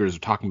lot of makers are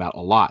talking about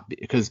a lot,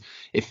 because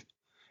if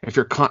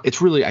you're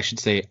it's really, I should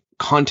say,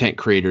 content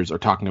creators are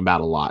talking about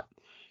a lot,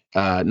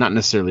 not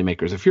necessarily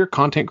makers. If you're a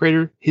content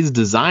creator, his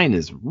design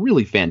is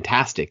really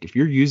fantastic. If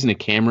you're using a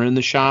camera in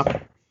the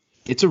shop,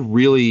 it's a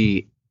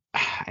really,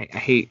 I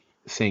hate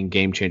saying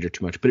game changer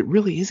too much, but it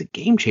really is a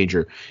game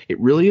changer. It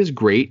really is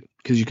great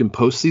because you can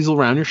post these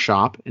around your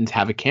shop and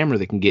have a camera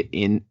that can get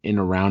in and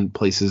around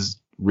places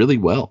really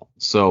well.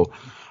 So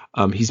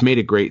he's made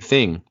a great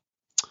thing.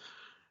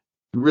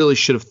 Really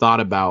should have thought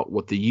about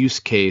what the use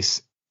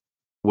case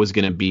was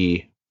going to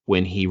be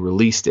when he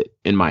released it,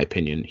 in my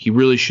opinion. He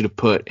really should have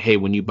put, hey,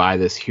 when you buy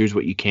this, here's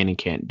what you can and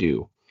can't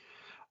do.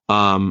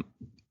 And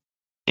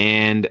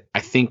I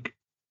think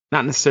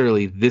not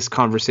necessarily this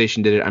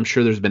conversation did it. I'm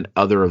sure there's been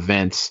other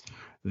events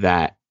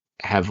that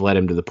have led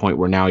him to the point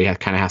where now he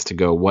kind of has to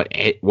go, what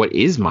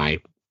is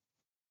my,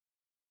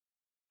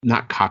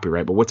 not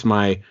copyright, but what's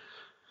my,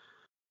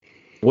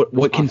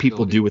 what can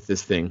people do with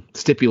this thing?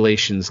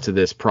 Stipulations to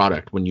this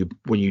product when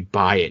you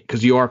buy it,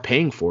 because you are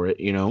paying for it,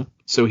 you know?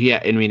 So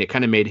it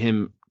kind of made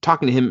him,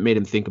 talking to him made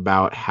him think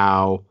about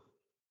how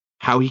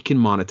he can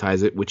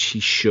monetize it, which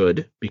he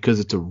should, because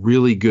it's a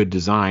really good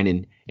design.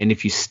 And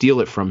if you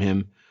steal it from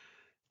him,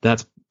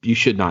 you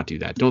should not do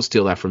that. Don't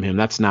steal that from him.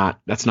 That's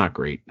not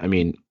great. I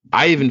mean,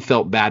 I even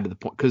felt bad to the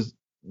point, because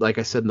like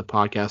I said in the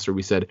podcast, where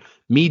we said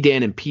me,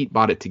 Dan, and Pete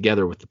bought it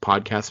together with the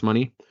podcast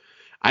money.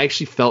 I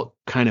actually felt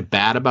kind of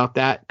bad about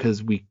that,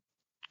 because we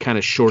kind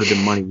of shorted the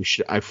money.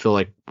 I feel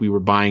like we were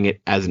buying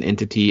it as an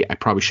entity. I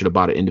probably should have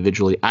bought it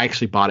individually. I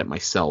actually bought it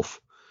myself.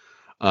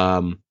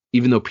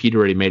 Even though Pete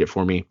already made it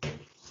for me,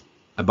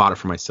 I bought it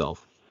for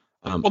myself.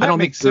 Well, that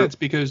makes sense,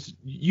 because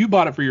you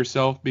bought it for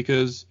yourself,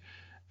 because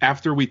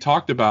after we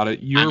talked about it,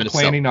 you're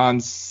planning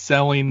on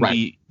selling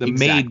the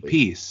made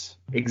piece.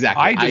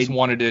 Exactly. I just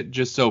wanted it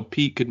just so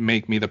Pete could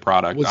make me the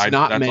product. It's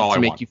not meant to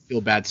make you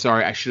feel bad.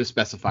 Sorry, I should have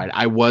specified.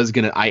 I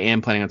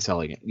am planning on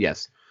selling it.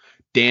 Yes.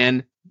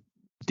 Pete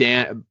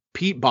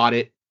bought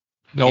it.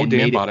 No,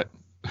 Dan bought it.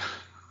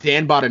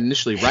 Dan bought it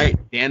initially, right?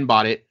 Dan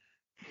bought it.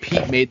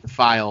 Pete made the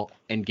file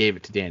and gave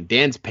it to Dan.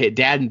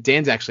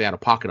 Dan's actually out of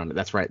pocket on it.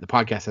 That's right. The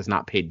podcast has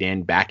not paid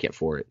Dan back yet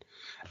for it.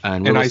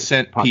 And I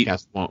sent Pete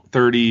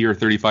 $30 or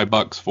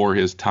 $35 for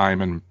his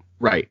time and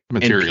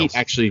materials. And Pete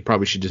actually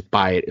probably should just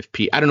buy it.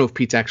 I don't know if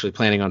Pete's actually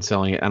planning on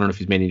selling it. I don't know if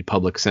he's made any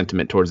public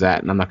sentiment towards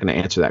that, and I'm not going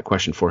to answer that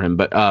question for him.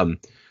 But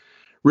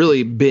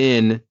really,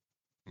 Ben,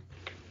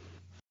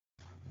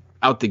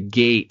 out the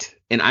gate,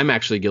 and I'm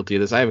actually guilty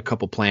of this. I have a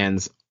couple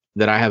plans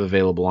that I have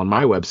available on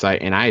my website,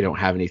 and I don't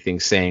have anything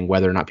saying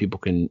whether or not people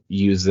can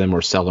use them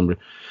or sell them.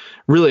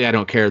 Really, I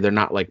don't care. They're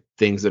not like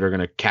things that are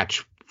going to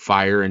catch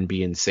fire and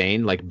be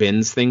insane like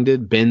Ben's thing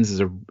did.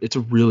 Ben's it's a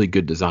really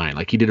good design.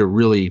 Like he made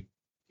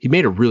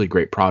a really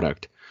great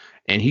product,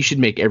 and he should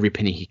make every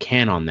penny he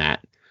can on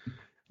that.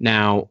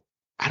 Now,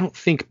 I don't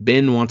think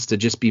Ben wants to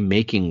just be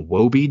making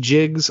Wobie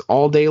jigs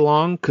all day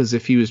long, because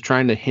if he was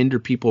trying to hinder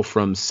people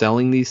from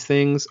selling these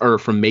things, or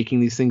from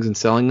making these things and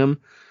selling them,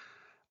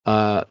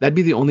 that'd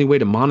be the only way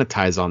to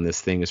monetize on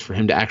this thing, is for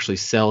him to actually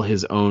sell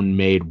his own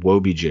made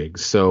Wobie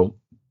jigs. So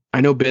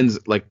I know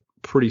Ben's like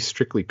pretty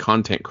strictly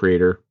content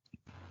creator.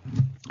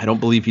 I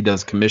don't believe he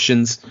does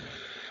commissions.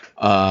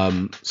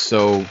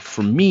 So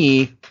for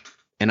me,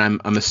 and I'm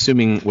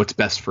assuming what's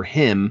best for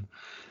him,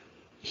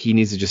 he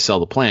needs to just sell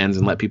the plans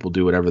and let people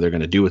do whatever they're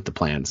going to do with the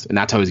plans. And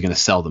that's how he's going to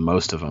sell the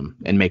most of them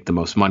and make the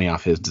most money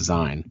off his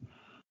design.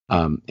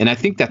 And I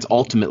think that's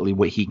ultimately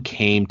what he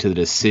came to the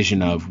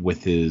decision of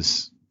with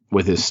his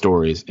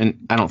stories.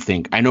 And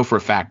I know for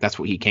a fact that's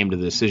what he came to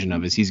the decision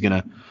of, is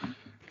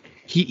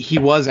he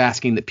was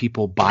asking that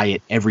people buy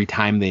it every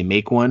time they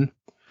make one.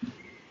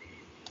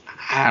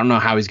 I don't know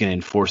how he's going to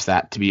enforce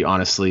that, to be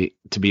honest.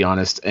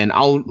 And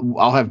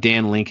I'll have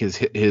Dan link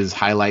his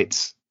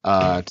highlights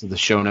to the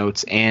show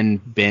notes,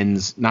 and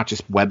Ben's not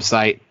just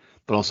website,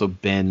 but also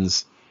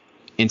Ben's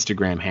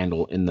Instagram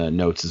handle in the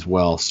notes as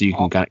well. So you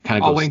can kind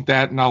of. I'll link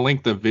that, and I'll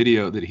link the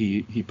video that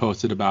he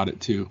posted about it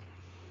too,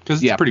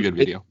 because it's a pretty good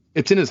video.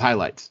 It's in his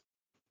highlights.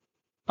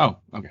 Oh,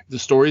 okay. The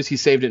stories, he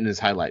saved it in his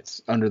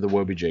highlights under the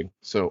Wobie jig.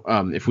 So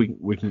if we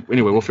can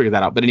anyway, we'll figure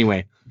that out. But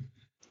anyway.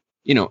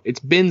 You know, it's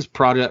Ben's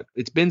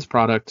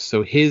product,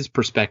 so his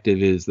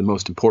perspective is the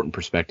most important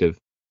perspective.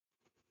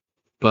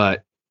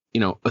 But, you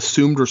know,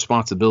 assumed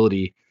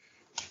responsibility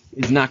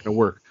is not going to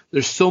work.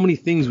 There's so many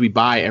things we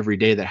buy every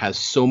day that has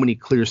so many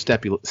clear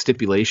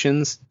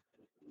stipulations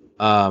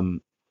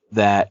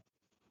that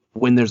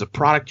when there's a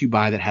product you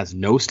buy that has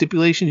no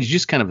stipulations, you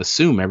just kind of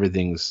assume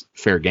everything's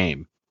fair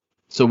game.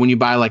 So when you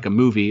buy like a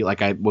movie,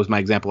 like was my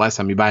example last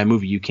time, you buy a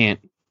movie, you can't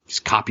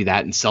just copy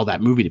that and sell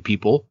that movie to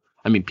people.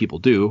 I mean, people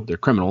do, they're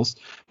criminals,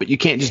 but you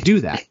can't just do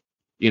that,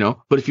 you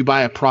know. But if you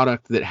buy a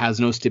product that has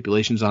no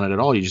stipulations on it at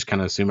all, you just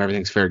kind of assume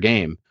everything's fair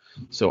game.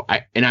 So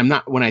I'm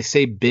not, when I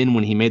say Ben,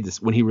 when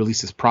he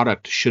released this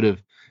product, should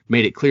have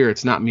made it clear,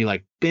 it's not me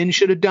like Ben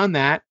should have done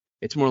that.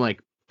 It's more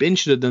like Ben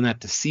should have done that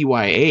to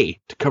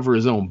CYA, to cover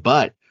his own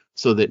butt,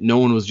 so that no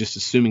one was just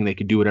assuming they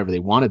could do whatever they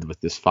wanted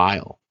with this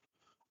file.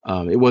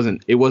 It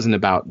wasn't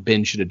about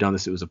Ben should have done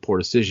this. It was a poor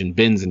decision.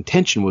 Ben's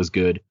intention was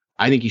good.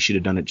 I think he should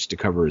have done it just to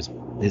cover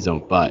his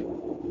own butt,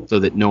 so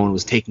that no one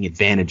was taking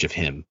advantage of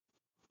him,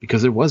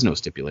 because there was no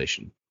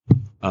stipulation.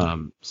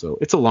 So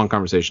it's a long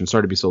conversation.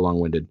 Sorry to be so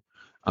long-winded.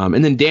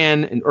 And then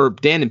Dan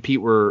and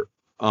Pete were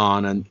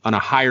on a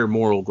higher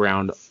moral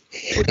ground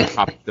with the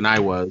topic than I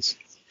was.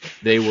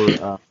 They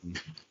were.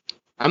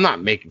 I'm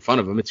not making fun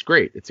of them. It's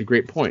great. It's a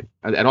great point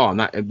at all.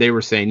 They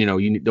were saying, you know,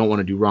 you don't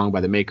want to do wrong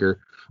by the maker.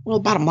 Well,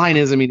 bottom line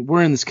is, I mean,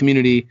 we're in this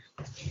community.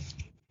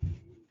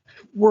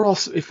 We're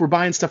also, if we're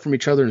buying stuff from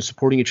each other and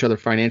supporting each other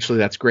financially,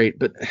 that's great.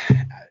 But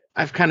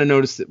I've kind of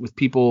noticed that with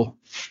people,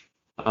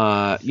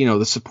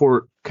 the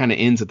support kind of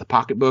ends at the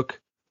pocketbook.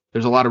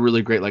 There's a lot of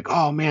really great, like,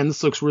 oh man,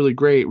 this looks really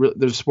great.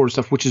 There's support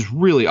stuff, which is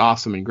really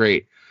awesome and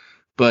great.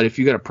 But if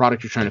you got a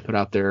product you're trying to put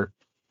out there,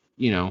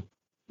 no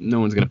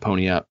one's going to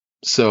pony up.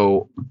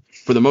 So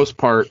for the most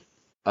part,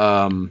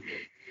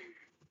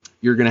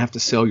 you're going to have to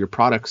sell your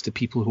products to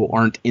people who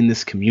aren't in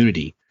this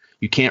community.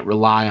 You can't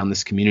rely on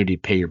this community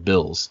to pay your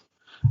bills.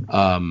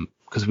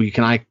 Because we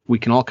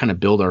can all kind of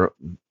build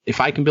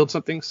if I can build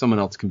something, someone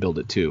else can build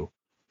it too.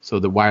 So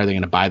why are they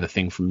going to buy the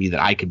thing from me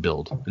that I could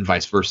build, and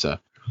vice versa?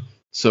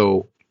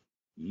 So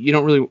you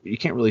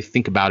can't really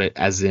think about it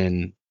as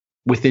in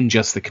within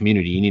just the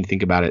community. You need to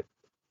think about it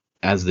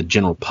as the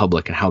general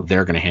public and how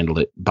they're going to handle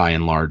it by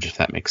and large, if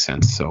that makes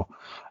sense. So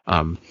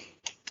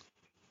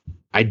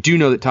I do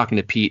know that talking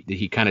to Pete, that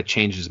he kind of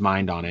changed his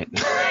mind on it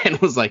and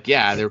was like,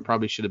 yeah, there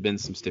probably should have been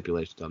some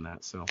stipulations on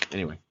that. So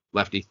anyway,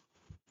 Lefty.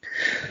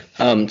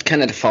 Kind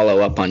of to follow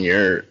up on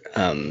your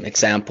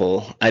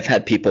example, I've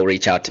had people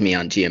reach out to me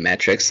on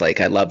geometrics, like,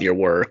 I love your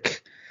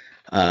work.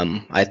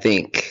 I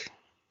think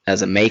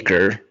as a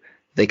maker,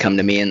 they come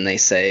to me and they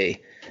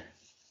say,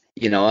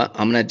 you know what,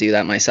 I'm going to do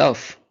that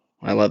myself.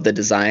 I love the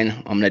design.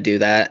 I'm going to do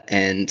that.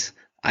 And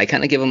I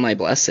kind of give them my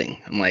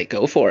blessing. I'm like,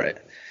 go for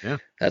it. Yeah,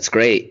 that's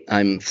great.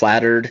 I'm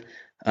flattered.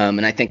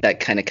 And I think that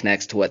kind of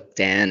connects to what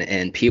Dan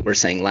and Pete were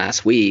saying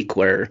last week,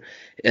 where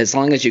as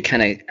long as you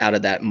kind of out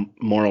of that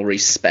moral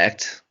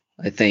respect,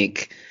 I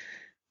think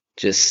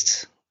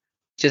just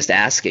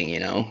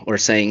asking, or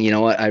saying, you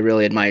know what, I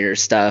really admire your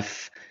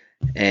stuff.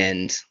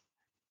 And,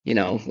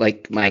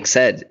 like Mike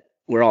said,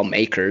 we're all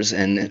makers.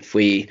 And if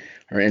we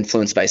are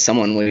influenced by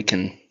someone, we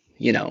can,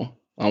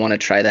 I want to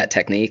try that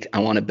technique. I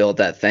want to build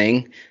that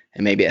thing,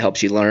 and maybe it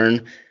helps you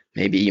learn.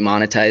 Maybe you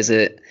monetize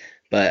it.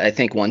 But I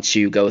think once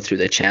you go through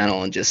the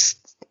channel and just,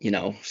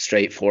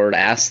 straightforward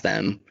ask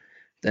them,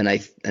 then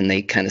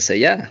they kind of say,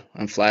 yeah,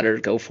 I'm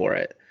flattered, go for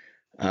it.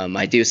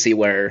 I do see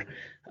where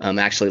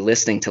actually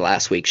listening to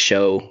last week's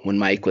show when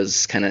Mike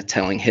was kind of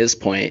telling his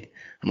point,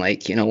 I'm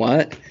like, you know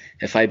what?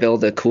 If I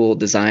build a cool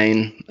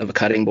design of a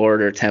cutting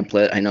board or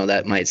template, I know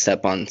that might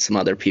step on some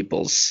other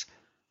people's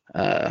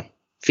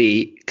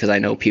feet, because I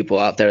know people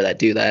out there that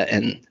do that,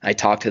 and I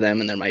talk to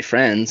them and they're my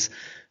friends.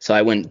 So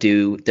I wouldn't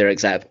do their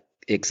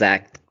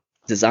exact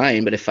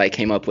design, but if I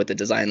came up with a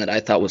design that I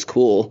thought was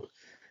cool,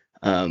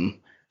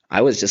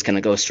 I was just going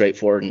to go straight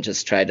forward and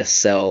just try to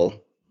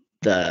sell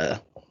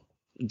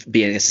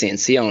being a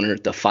CNC owner,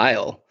 the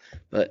file.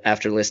 But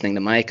after listening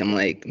to Mike, I'm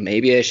like,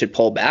 maybe I should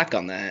pull back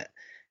on that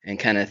and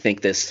kind of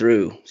think this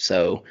through.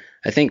 So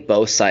I think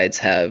both sides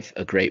have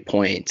a great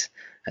point.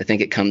 I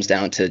think it comes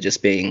down to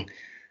just being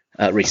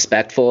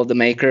respectful of the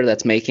maker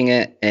that's making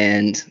it,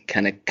 and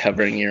kind of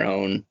covering your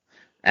own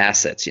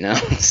assets,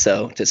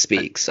 so to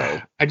speak.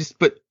 So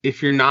but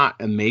if you're not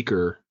a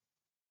maker,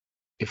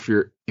 if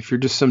you're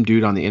just some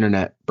dude on the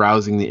internet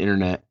browsing the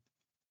internet,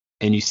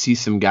 and you see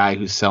some guy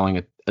who's selling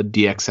a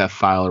DXF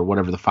file or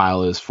whatever the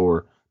file is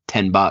for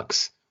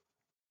 $10,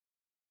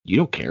 you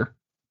don't care.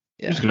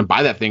 Yeah. You're just going to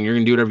buy that thing. You're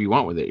going to do whatever you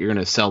want with it. You're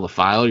going to sell the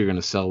file. You're going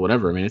to sell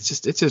whatever. I mean, it's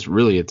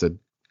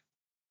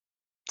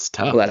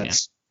tough. Well,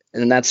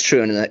 that's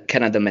true. And that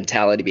kind of the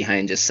mentality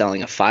behind just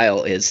selling a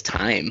file is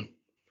time.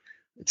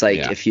 It's like,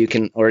 if you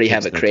can already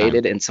have it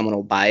created and someone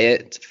will buy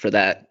it for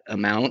that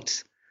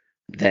amount,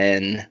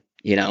 then,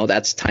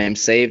 that's time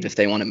saved. If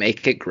they want to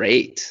make it,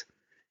 great.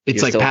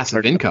 It's like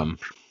passive income.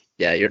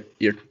 Yeah.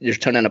 You're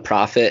turning a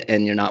profit,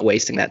 and you're not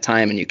wasting that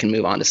time, and you can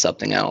move on to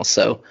something else.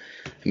 So,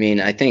 I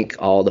mean, I think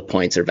all the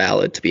points are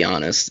valid, to be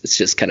honest. It's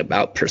just kind of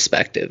about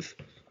perspective.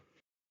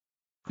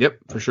 Yep,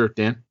 for sure.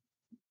 Dan?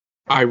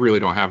 I really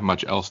don't have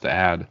much else to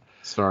add.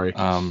 Sorry.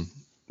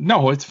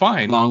 No, it's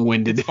fine.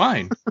 Long-winded. It's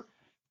fine.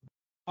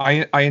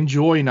 I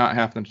enjoy not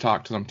having to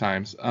talk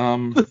sometimes.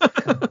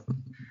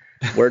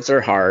 Words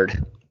are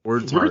hard.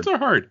 Words are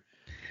hard.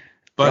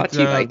 But, brought to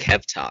you by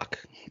Kev Talk.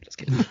 Just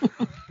kidding.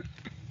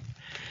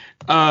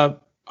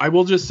 I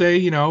will just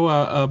say,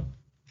 a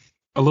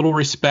little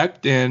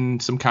respect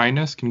and some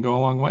kindness can go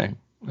a long way.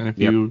 And if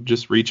you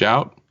just reach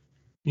out,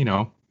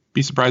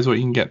 be surprised what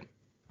you can get.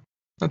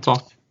 That's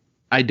all.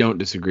 I don't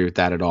disagree with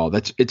that at all.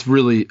 It's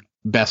really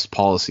best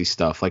policy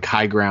stuff. Like,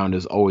 high ground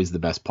is always the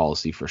best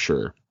policy for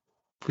sure.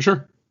 For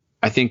sure.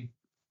 I think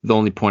the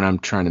only point I'm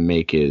trying to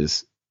make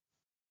is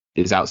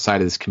outside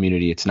of this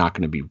community, it's not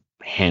going to be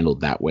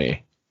handled that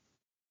way.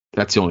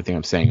 That's the only thing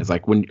I'm saying. Is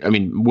like,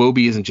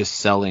 Wobie isn't just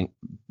selling.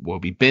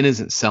 Ben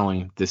isn't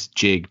selling this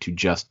jig to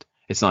just.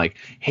 It's not like,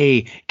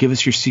 hey, give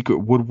us your secret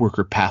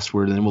woodworker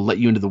password, and then we'll let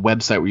you into the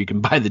website where you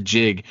can buy the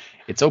jig.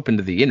 It's open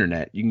to the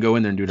internet. You can go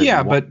in there and do it.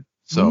 Yeah, but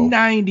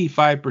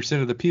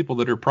 95% of the people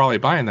that are probably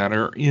buying that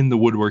are in the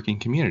woodworking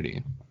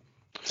community.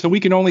 So we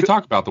can only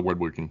talk about the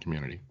woodworking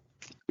community.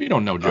 We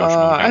don't know Josh.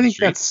 I think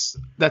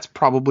that's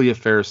probably a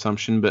fair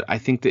assumption, but I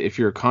think that if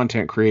you're a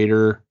content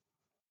creator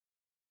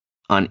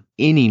on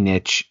any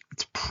niche,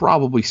 it's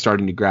probably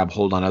starting to grab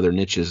hold on other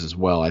niches as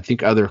well. I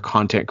think other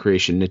content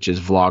creation niches,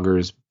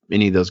 vloggers,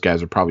 any of those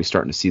guys are probably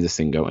starting to see this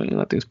thing going,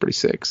 that thing's pretty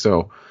sick.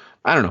 So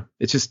I don't know.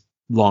 It's just,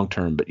 long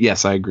term. But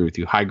yes, I agree with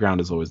you. High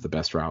ground is always the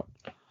best route.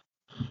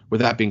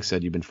 With that being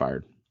said, you've been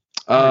fired.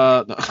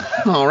 All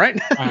right.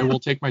 I will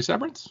take my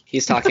severance.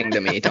 He's talking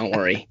to me. Don't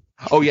worry.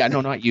 Oh yeah,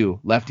 no, not you.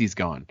 Lefty's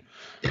gone.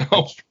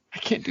 Oh, I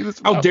can't do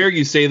this. how dare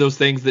you say those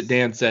things that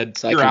Dan said?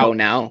 So I You're can out. go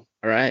now.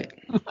 All right.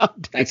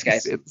 Thanks,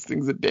 guys. Those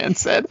things that Dan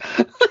said.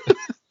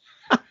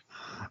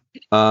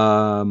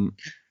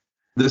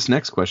 This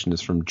next question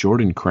is from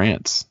Jordan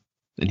Krantz,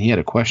 and he had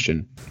a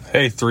question.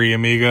 Hey, three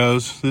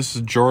amigos. This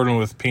is Jordan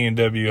with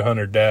P&W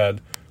Hunter Dad.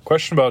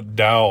 Question about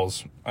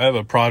dowels. I have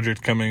a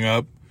project coming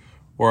up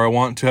where I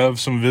want to have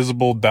some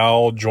visible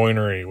dowel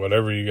joinery,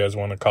 whatever you guys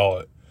want to call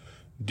it.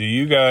 Do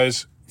you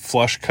guys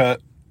flush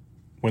cut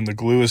when the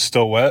glue is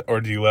still wet,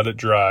 or do you let it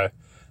dry?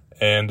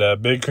 And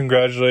big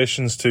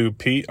congratulations to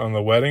Pete on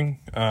the wedding.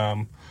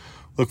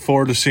 Look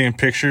forward to seeing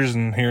pictures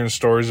and hearing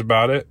stories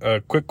about it.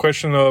 A quick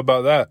question, though,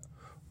 about that.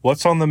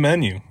 What's on the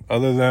menu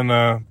other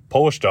than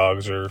Polish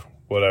dogs or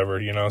whatever?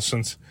 You know,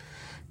 since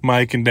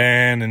Mike and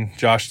Dan and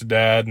Josh the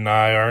Dad and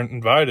I aren't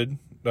invited,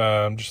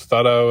 just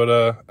thought I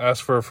would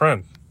ask for a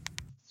friend.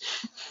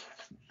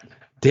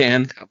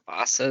 Dan.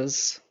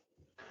 Bosses.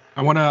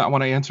 I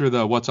wanna answer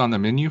the what's on the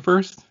menu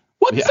first.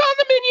 What's on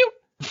the menu?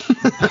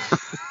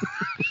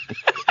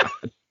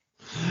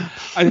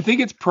 I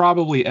think it's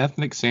probably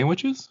ethnic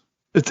sandwiches.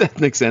 It's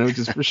ethnic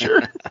sandwiches for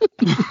sure.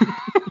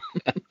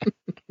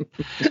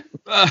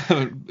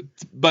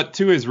 But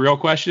to his real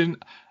question,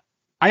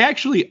 I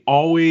actually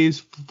always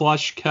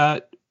flush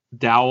cut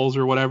dowels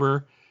or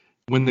whatever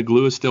when the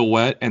glue is still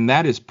wet, and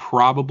that is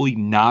probably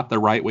not the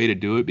right way to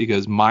do it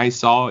because my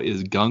saw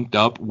is gunked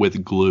up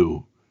with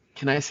glue.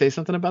 Can I say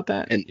something about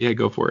that? And yeah,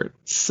 go for it.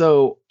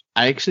 So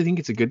I actually think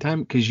it's a good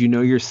time because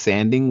you're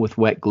sanding with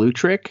wet glue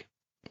trick.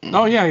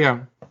 Oh yeah.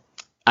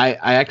 I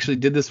actually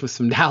did this with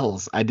some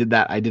dowels. I did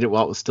that. I did it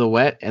while it was still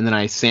wet, and then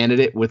I sanded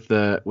it with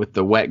the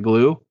wet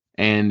glue,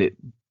 and it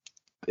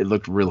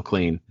looked real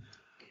clean.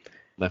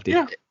 Lefty.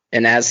 Yeah.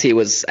 And as he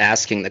was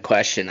asking the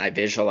question, I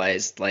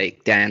visualized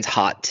like Dan's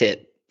hot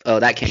tip. Oh,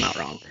 that came out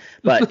wrong.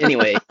 But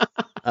anyway,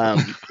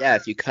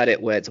 if you cut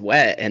it when it's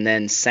wet and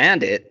then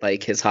sand it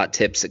like his hot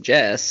tip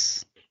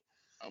suggests,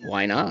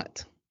 why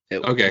not?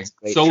 Okay,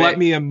 so let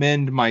me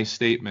amend my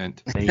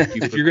statement.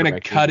 If you're going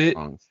to cut it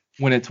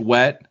when it's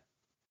wet,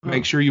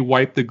 make sure you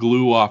wipe the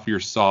glue off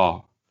your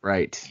saw.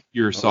 Right.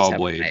 Your saw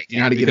blade. You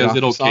know how to get it off because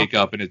it'll your saw? cake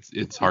up and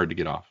it's hard to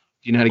get off.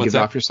 Do you know how to What's get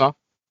it that? off your saw?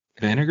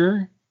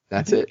 Vinegar?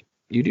 That's it.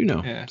 You do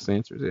know. Yeah. So the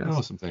answer is yes. I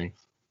know some things.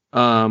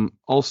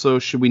 Also,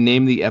 should we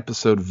name the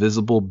episode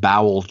Visible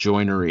Bowel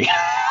Joinery?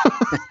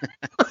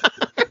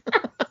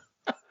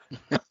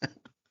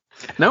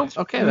 No?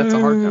 Okay, that's a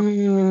hard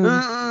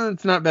no.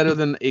 It's not better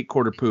than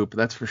 8-quarter poop,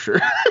 that's for sure.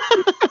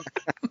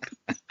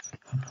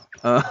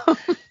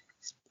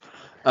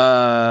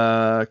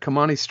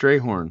 Kamani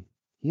Strayhorn.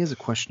 He has a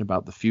question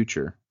about the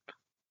future.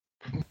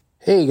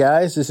 Hey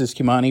guys, this is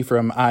Kimani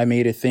from I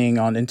Made a Thing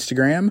on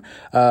Instagram.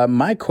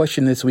 My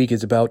question this week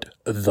is about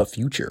the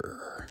future.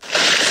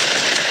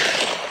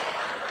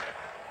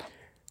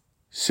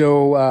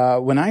 So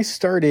when I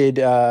started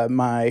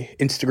my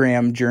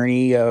Instagram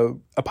journey,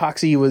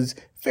 epoxy was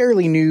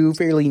fairly new,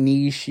 fairly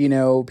niche. You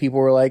know, people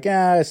were like,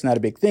 it's not a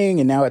big thing.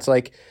 And now it's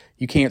like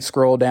you can't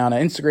scroll down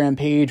an Instagram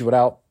page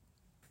without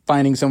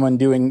finding someone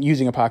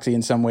using epoxy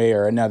in some way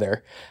or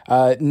another.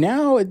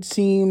 Now it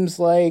seems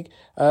like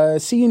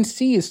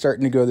CNC is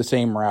starting to go the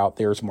same route.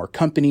 There's more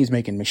companies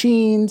making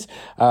machines,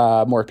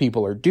 more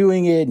people are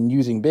doing it and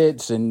using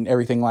bits and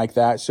everything like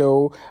that.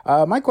 So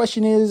my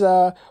question is,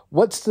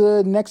 what's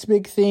the next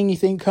big thing you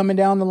think coming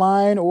down the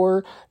line?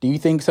 Or do you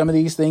think some of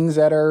these things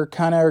that are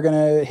going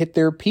to hit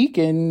their peak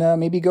and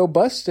maybe go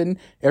bust and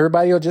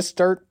everybody will just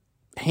start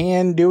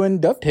hand doing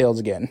dovetails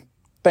again?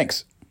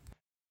 Thanks.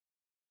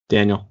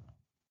 Daniel.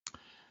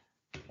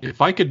 If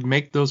I could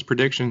make those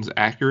predictions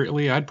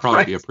accurately, I'd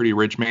probably be a pretty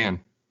rich man.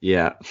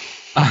 Yeah.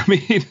 I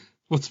mean,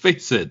 let's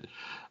face it.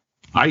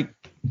 I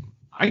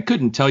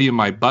couldn't tell you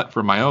my butt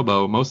from my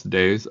elbow most of the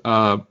days.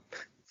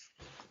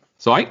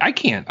 So I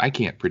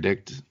can't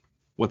predict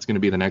what's going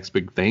to be the next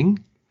big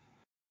thing.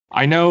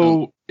 I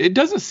know it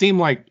doesn't seem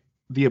like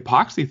the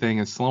epoxy thing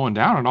is slowing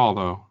down at all,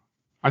 though.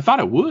 I thought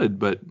it would,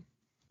 but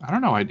I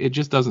don't know. It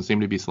just doesn't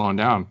seem to be slowing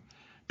down.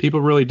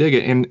 People really dig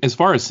it. And as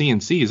far as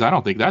CNCs, I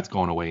don't think that's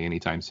going away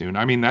anytime soon.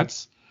 I mean,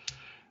 that's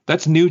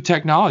new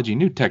technology.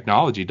 New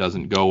technology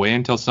doesn't go away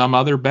until some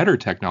other better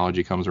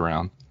technology comes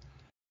around.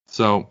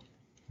 So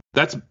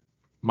that's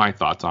my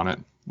thoughts on it.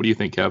 What do you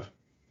think, Kev?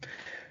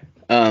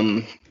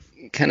 Kind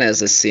of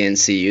as a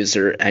CNC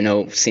user, I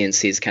know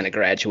CNCs kind of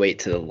graduate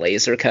to the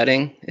laser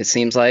cutting, it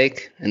seems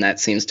like. And that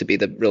seems to be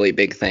the really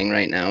big thing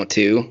right now,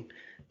 too.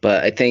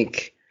 But I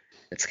think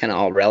it's kind of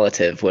all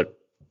relative. What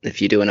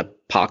if you do an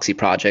epoxy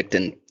project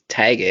and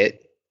tag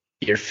it,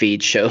 your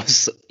feed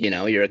shows,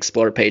 your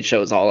Explore page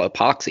shows all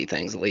epoxy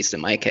things, at least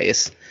in my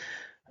case.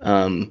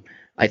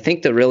 I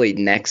think the really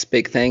next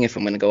big thing, if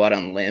I'm going to go out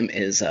on a limb,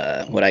 is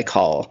what I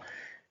call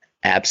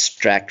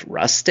abstract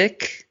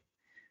rustic,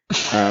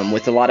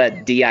 with a lot of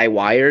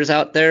DIYers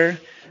out there.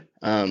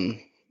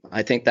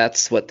 I think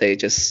that's what they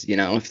just,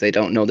 if they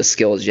don't know the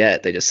skills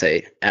yet, they just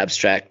say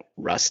abstract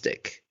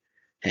rustic.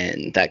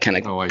 And that kind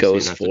of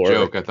goes that's for a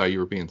joke. I thought you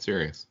were being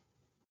serious.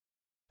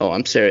 Oh,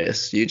 I'm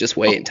serious. You just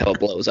wait until it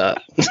blows up.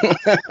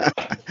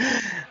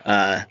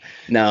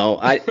 No,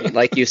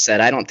 like you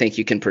said, I don't think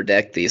you can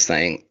predict these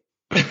things.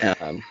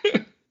 I'm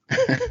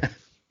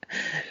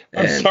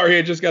sorry,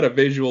 I just got a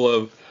visual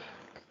of.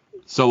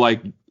 So,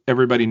 like,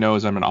 everybody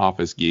knows I'm an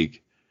office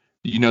geek.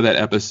 You know that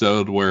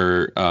episode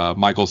where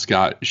Michael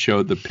Scott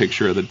showed the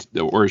picture of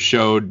or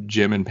showed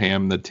Jim and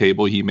Pam the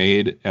table he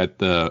made at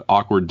the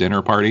awkward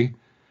dinner party?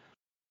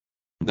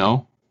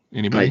 No?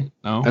 Anybody?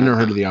 No? I've never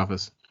heard of The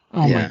Office.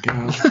 Oh my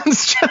god.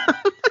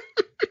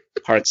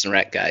 Parks and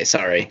Rec guy,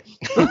 sorry.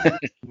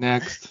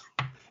 Next.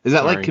 Is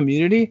that like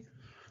Community?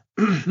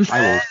 I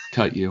will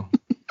cut you.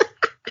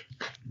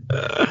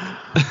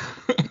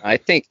 I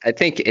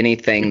think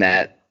anything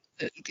that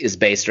is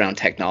based around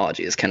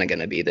technology is kind of going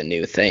to be the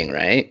new thing,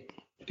 right?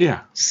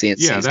 Yeah.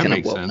 CNC is kind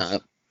of blowing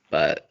up,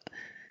 but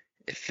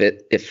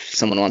if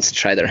someone wants to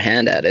try their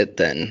hand at it,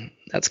 then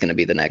that's going to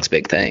be the next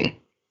big thing,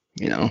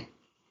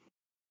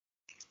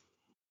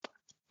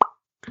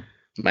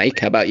 Mike,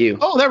 how about you?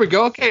 Oh, there we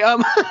go. Okay.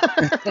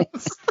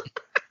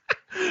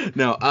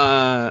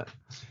 No,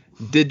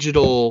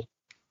 digital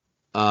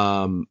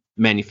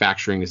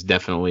manufacturing is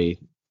definitely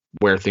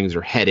where things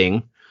are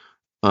heading.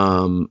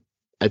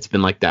 It's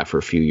been like that for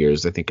a few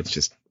years. I think it's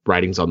just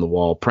writings on the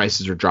wall.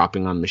 Prices are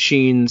dropping on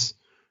machines.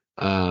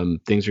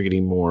 Things are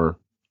getting more.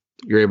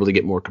 You're able to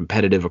get more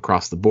competitive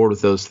across the board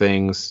with those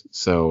things.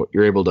 So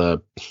you're able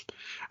to.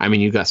 I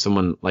mean, you've got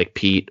someone like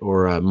Pete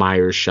or a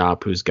Myers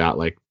shop who's got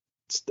like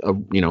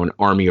an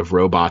army of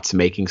robots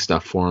making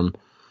stuff for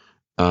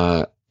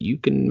them. You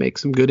can make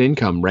some good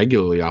income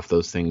regularly off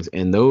those things,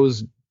 and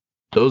those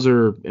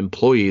are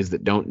employees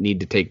that don't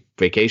need to take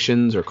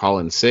vacations or call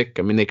in sick.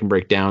 I mean, they can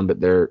break down, but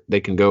they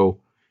can go.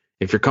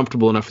 If you're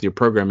comfortable enough with your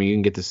programming, you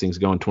can get these things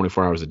going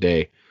 24 hours a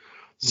day.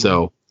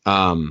 So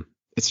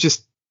it's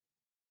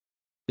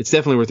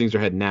definitely where things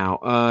are heading now.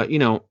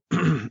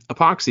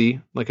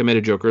 Epoxy, like I made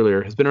a joke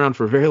earlier, has been around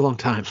for a very long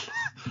time.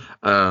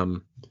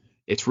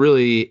 It's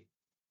really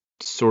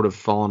sort of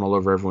fallen all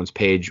over everyone's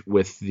page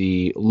with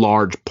the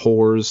large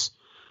pores.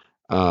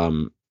 I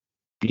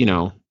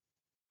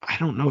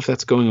don't know if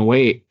that's going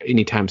away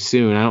anytime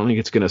soon. I don't think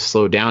it's going to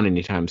slow down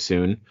anytime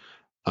soon.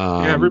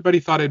 Everybody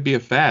thought it'd be a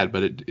fad,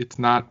 but it's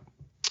not.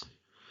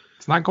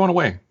 It's not going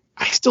away.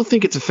 I still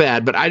think it's a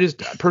fad, but I just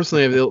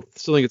personally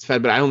still think it's a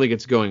fad, but I don't think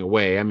it's going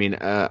away. I mean,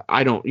 I'm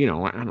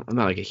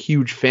not like a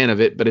huge fan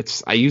of it,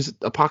 but I use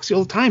epoxy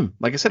all the time.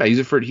 Like I said, I use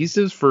it for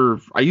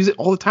adhesives. I use it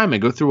all the time. I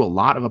go through a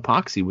lot of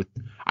epoxy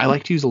I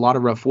like to use a lot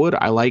of rough wood.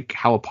 I like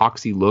how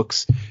epoxy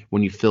looks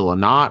when you fill a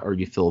knot or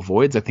you fill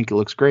voids. I think it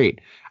looks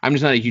great. I'm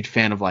just not a huge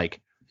fan of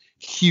like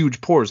huge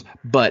pores,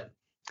 but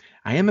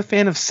I am a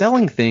fan of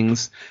selling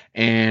things,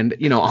 and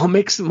I'll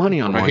make some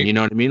money on one. You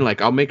know what I mean?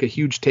 Like I'll make a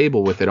huge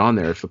table with it on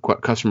there if a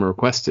customer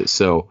requests it.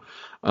 So,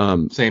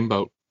 same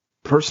boat.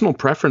 Personal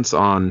preference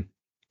on.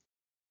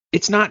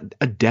 It's not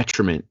a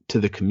detriment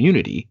to the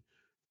community.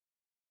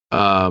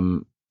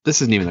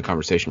 This isn't even the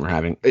conversation we're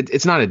having.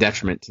 It's not a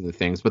detriment to the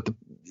things, but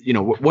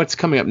what's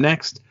coming up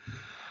next.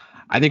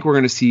 I think we're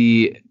going to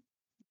see.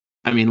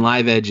 I mean,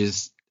 Live Edge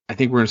is. I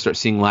think we're going to start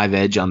seeing Live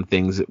Edge on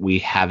things that we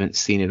haven't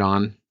seen it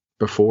on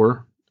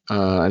before.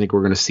 I think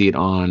we're going to see it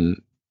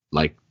on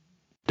like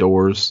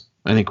doors.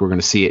 I think we're going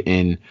to see it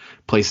in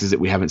places that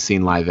we haven't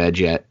seen Live Edge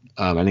yet.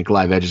 I think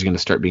Live Edge is going to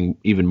start being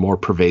even more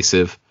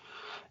pervasive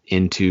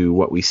into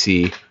what we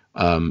see.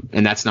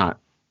 And that's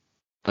not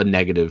a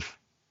negative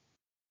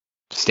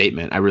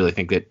statement. I really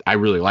think that I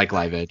really like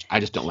Live Edge. I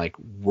just don't like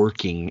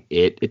working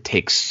it. It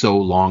takes so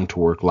long to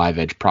work Live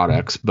Edge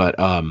products, but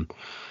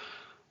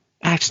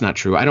that's not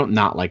true. I don't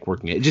not like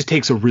working it. It just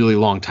takes a really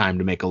long time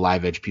to make a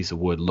Live Edge piece of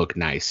wood look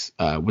nice.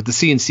 With the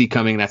CNC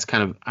coming, that's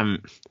kind of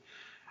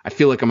I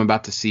feel like I'm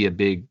about to see a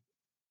big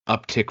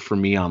uptick for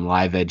me on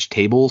Live Edge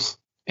tables,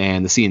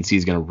 and the CNC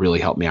is going to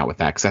really help me out with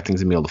that because that thing's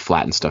going to be able to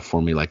flatten stuff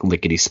for me like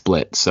lickety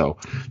split. So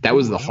that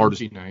was the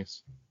hardest.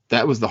 Nice.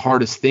 That was the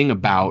hardest thing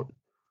about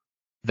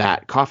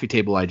that coffee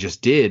table I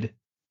just did.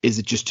 Is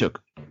it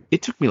took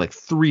me like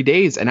 3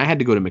 days, and I had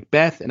to go to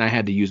Macbeth, and I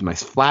had to use my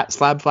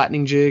slab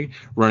flattening jig,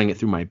 running it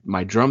through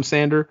my drum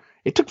sander.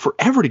 It took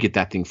forever to get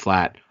that thing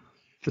flat.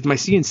 With my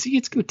CNC,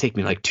 it's going to take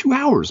me like 2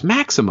 hours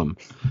maximum.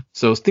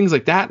 So things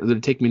like that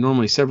take me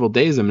normally several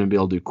days, I'm going to be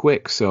able to do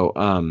quick. So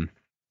I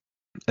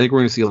think we're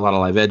going to see a lot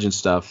of Live Edge and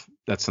stuff.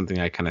 That's something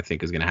I kind of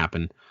think is going to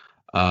happen.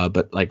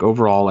 But like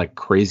overall, like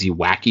crazy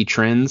wacky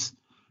trends,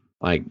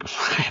 like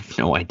I have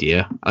no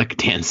idea. Like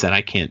Dan said,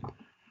 I can't.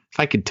 If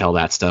I could tell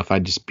that stuff,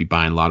 I'd just be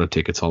buying lotto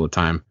tickets all the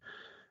time.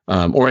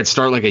 Or I'd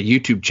start like a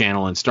YouTube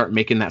channel and start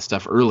making that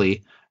stuff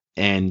early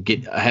and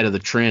get ahead of the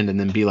trend and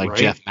then be like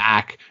Jeff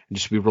Mack and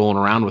just be rolling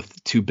around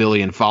with 2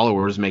 billion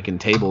followers making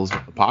tables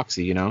with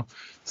epoxy,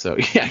 So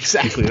yeah,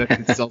 exactly.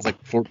 That sells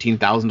like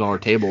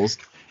 $14,000 tables.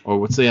 Or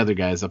what's the other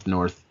guys up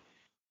north?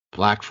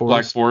 Black Forest.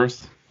 Black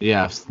Forest.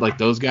 Yeah, like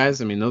those guys.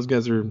 I mean, those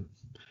guys are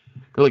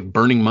they're like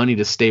burning money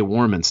to stay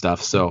warm and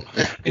stuff. So,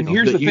 and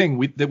here's the thing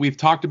that we've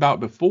talked about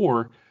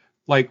before,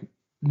 like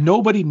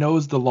nobody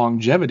knows the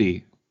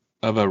longevity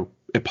of a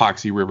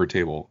epoxy river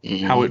table,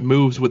 how it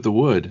moves with the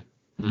wood.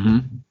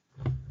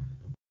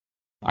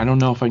 I don't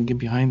know if I can get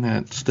behind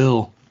that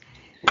still.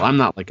 Well, I'm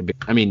not like a big,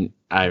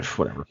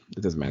 whatever.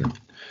 It doesn't matter.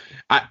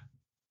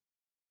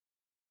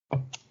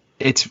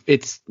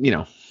 It's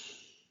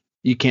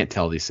you can't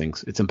tell these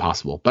things. It's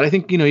impossible. But I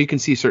think, you can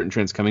see certain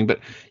trends coming. But,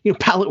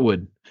 pallet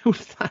wood.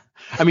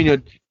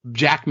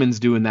 Jackman's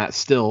doing that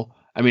still.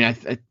 I'm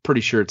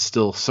pretty sure it's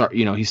still,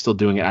 he's still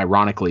doing it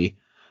ironically.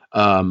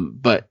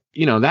 But,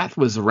 that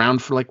was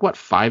around for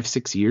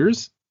 5-6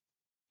 years.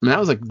 That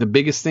was the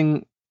biggest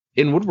thing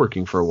in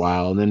woodworking for a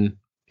while. And then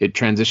it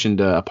transitioned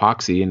to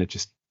epoxy and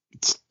it's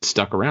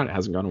stuck around. It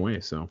hasn't gone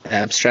away. So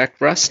abstract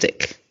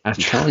rustic. I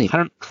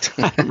don't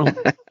know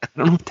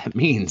what that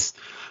means,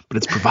 but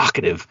it's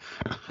provocative.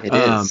 It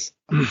is.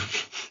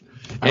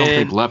 I don't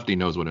think Lefty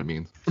knows what it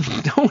means.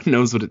 No one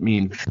knows what it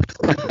means.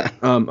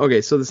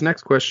 Okay, so this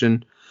next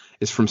question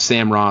is from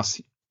Sam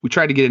Ross. We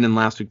tried to get it in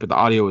last week, but the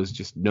audio was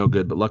just no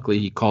good. But luckily,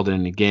 he called it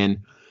in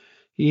again.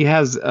 He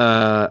has,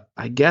 I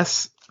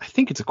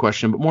think it's a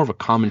question, but more of a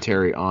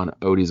commentary on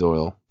Odie's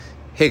oil.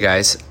 Hey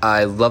guys,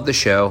 I love the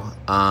show.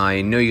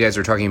 I know you guys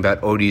were talking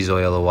about Odie's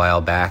oil a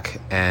while back,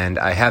 and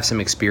I have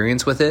some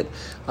experience with it.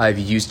 I've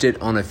used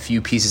it on a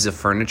few pieces of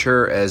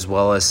furniture as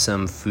well as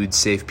some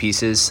food-safe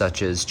pieces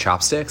such as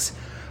chopsticks.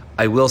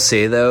 I will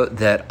say, though,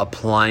 that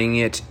applying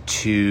it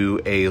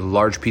to a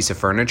large piece of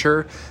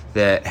furniture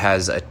that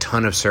has a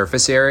ton of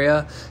surface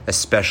area,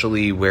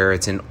 especially where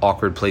it's in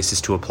awkward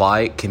places to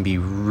apply, can be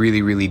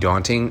really, really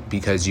daunting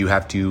because you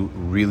have to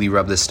really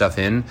rub this stuff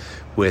in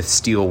with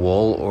steel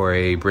wool or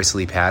a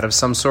bristly pad of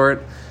some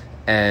sort.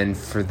 And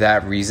for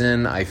that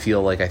reason, I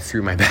feel like I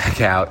threw my back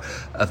out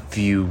a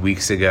few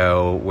weeks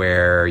ago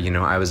where,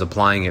 I was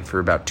applying it for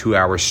about 2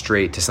 hours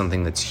straight to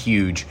something that's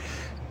huge.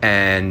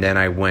 And then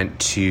I went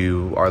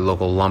to our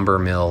local lumber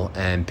mill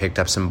and picked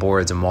up some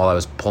boards. And while I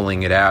was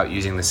pulling it out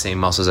using the same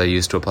muscles I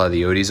used to apply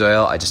the Odie's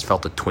oil, I just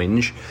felt a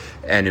twinge.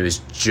 And it was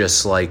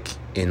just like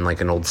in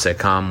an old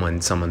sitcom when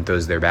someone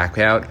throws their back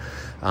out.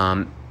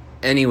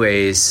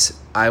 Anyways,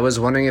 I was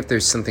wondering if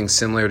there's something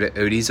similar to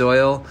Odie's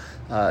oil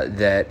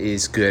that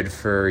is good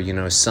for,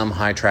 some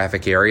high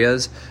traffic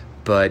areas,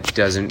 but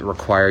doesn't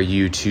require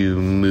you to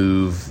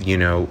move,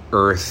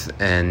 earth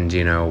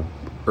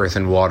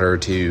and water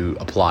to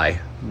apply.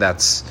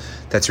 That's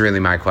really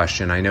my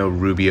question. I know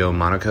Rubio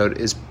Monocoat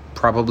is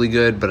probably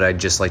good, but I'd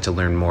just like to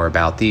learn more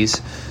about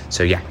these.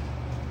 So yeah.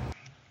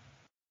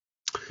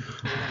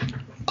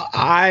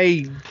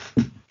 I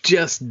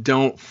just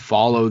don't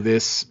follow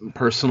this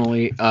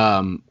personally.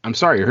 I'm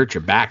sorry you hurt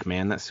your back,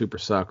 man. That super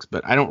sucks.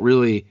 But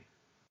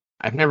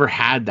I've never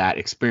had that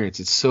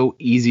experience. It's so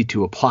easy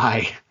to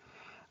apply.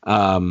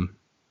 I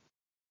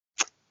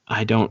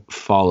don't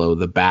follow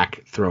the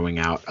back throwing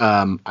out.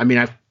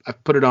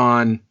 I've put it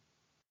on,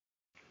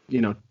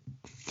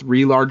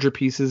 3 larger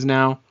pieces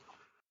now,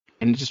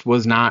 and it just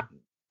was not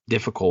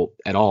difficult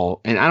at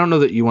all. And I don't know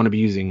that you want to be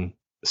using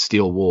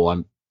steel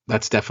wool.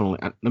 That's definitely,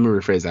 let me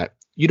rephrase that.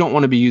 You don't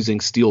want to be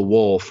using steel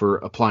wool for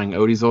applying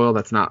Odie's oil.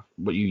 That's not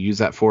what you use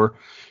that for.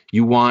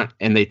 You want,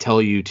 and they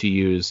tell you to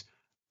use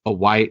a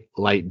white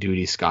light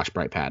duty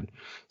Scotch-Brite pad.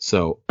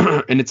 So,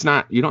 and it's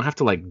not, you don't have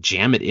to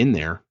jam it in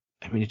there.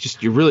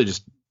 You're really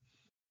just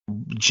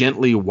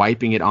gently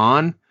wiping it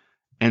on.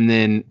 And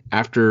then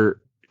after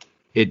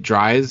it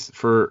dries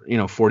for,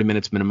 40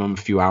 minutes minimum, a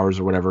few hours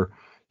or whatever,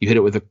 you hit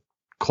it with a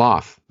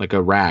cloth, like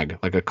a rag,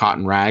 like a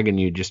cotton rag, and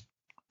you just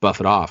buff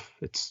it off.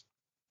 It's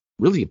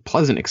really a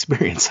pleasant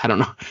experience. I don't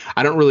know.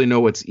 I don't really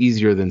know what's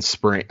easier than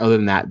spraying, other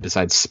than that,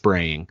 besides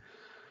spraying.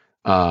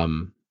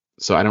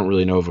 So I don't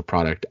really know of a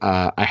product.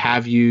 I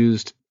have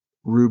used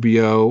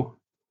Rubio,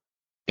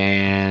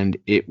 and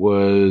it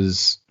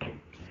was,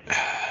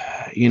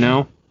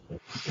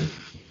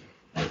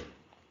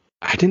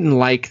 I didn't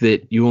like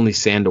that you only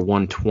sand to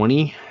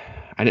 120.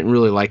 I didn't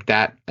really like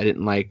that. I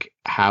didn't like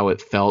how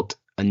it felt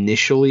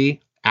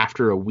initially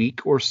after a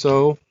week or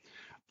so.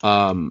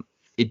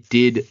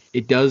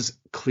 It does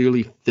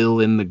clearly fill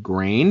in the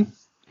grain,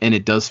 and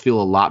it does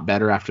feel a lot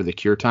better after the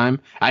cure time.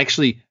 I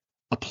actually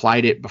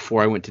applied it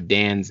before I went to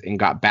Dan's and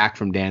got back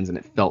from Dan's, and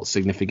it felt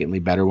significantly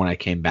better when I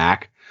came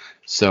back.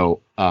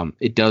 So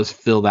it does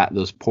fill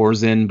those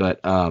pores in,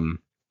 but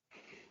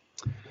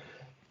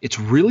it's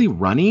really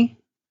runny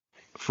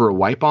for a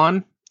wipe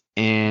on,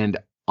 and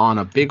on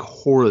a big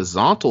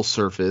horizontal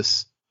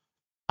surface,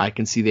 I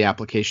can see the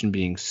application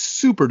being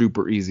super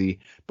duper easy.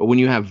 But when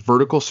you have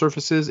vertical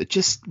surfaces, it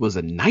just was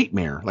a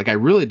nightmare. I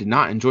really did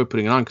not enjoy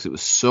putting it on because it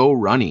was so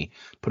runny.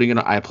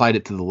 I applied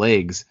it to the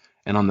legs,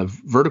 and on the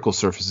vertical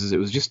surfaces, it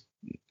was just,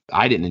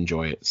 I didn't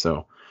enjoy it.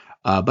 So,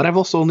 but I've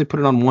also only put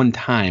it on one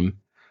time,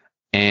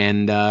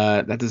 and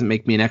that doesn't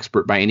make me an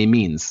expert by any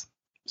means.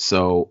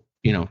 So,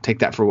 take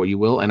that for what you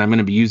will. And I'm going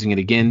to be using it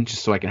again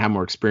just so I can have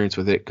more experience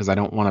with it, because I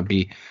don't want to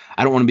be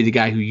the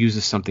guy who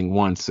uses something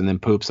once and then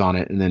poops on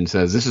it and then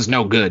says, this is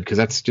no good, because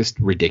that's just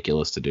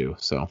ridiculous to do.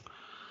 So,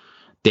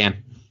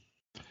 Dan.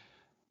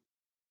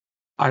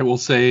 I will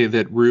say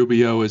that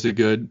Rubio is a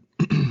good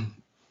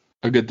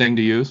thing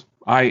to use.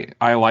 I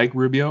like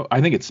Rubio. I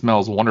think it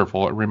smells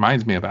wonderful. It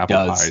reminds me of apple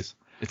pies.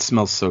 It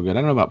smells so good. I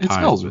don't know about pies. It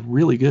smells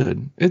really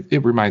good.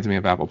 It reminds me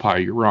of apple pie.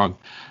 You're wrong.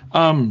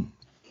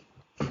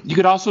 You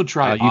could also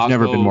try. You've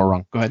never been more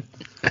wrong. Go ahead.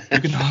 You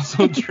can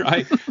also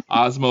try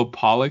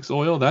Osmopollux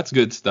oil. That's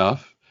good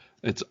stuff.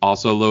 It's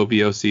also low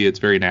VOC. It's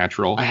very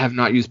natural. I have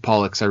not used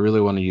Pollux. I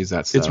really want to use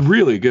that stuff. It's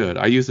really good.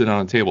 I used it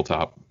on a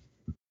tabletop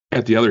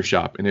at the other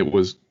shop, and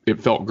it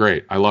felt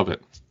great. I love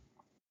it.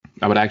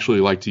 I would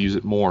actually like to use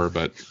it more,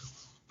 but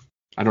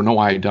I don't know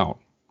why I don't.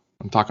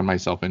 I'm talking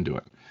myself into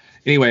it.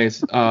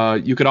 Anyways,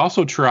 you could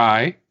also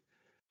try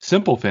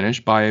Simple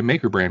Finish by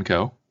Maker Brand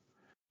Co.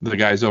 The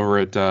guys over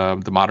at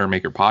the Modern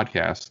Maker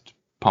Podcast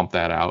pump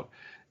that out,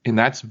 and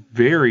that's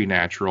very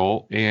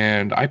natural.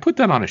 And I put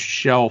that on a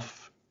shelf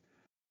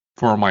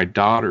for my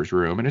daughter's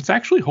room, and it's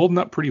actually holding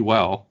up pretty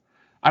well.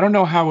 I don't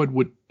know how it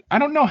would. I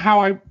don't know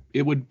how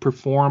it would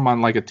perform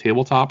on like a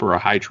tabletop or a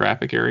high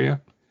traffic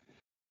area.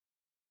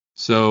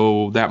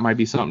 So that might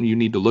be something you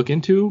need to look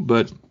into.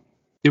 But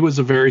it was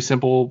a very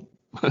simple.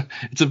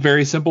 It's a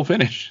very simple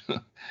finish.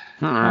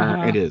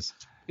 It is.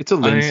 It's a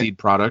linseed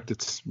product.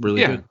 It's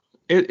really good.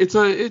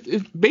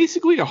 It's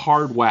basically a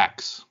hard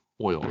wax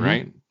oil,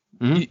 right?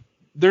 Mm-hmm.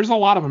 There's a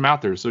lot of them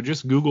out there, so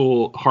just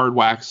Google hard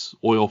wax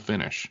oil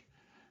finish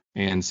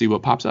and see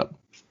what pops up.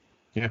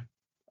 Yeah.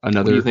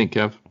 What do you think,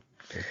 Kev?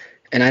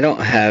 And I don't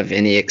have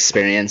any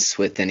experience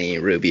with any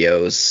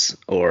Rubios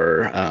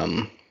or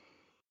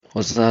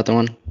what's the other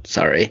one?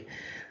 Sorry.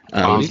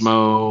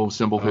 Osmo,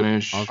 Simple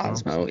Finish.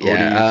 Osmo,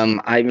 yeah.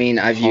 I mean,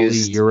 I've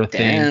used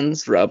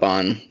Dan's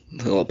rub-on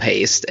little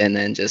paste and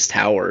then just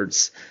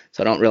Howard's.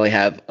 So I don't really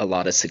have a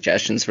lot of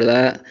suggestions for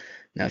that.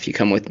 Now, if you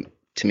come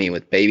to me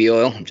with baby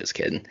oil, I'm just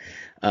kidding.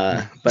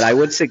 But I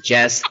would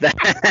suggest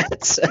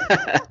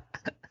that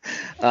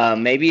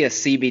maybe a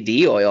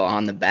CBD oil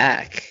on the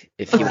back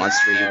if he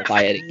wants to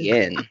reapply it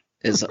again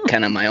is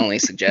kind of my only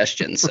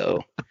suggestion.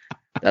 So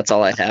that's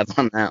all I have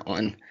on that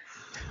one.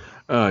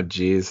 Oh,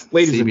 geez.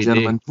 Ladies and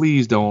gentlemen,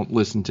 please don't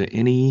listen to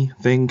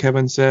anything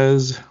Kevin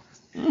says.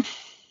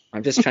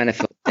 I'm just trying to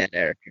fill dead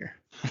air here.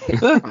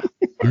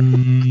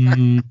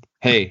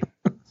 Hey,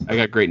 I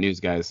got great news,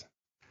 guys.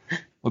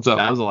 What's up?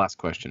 That was the last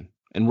question.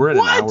 And we're at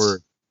an hour.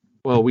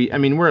 Well,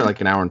 we're at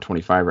like an hour and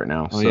 25 right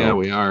now. Oh, yeah,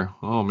 we are.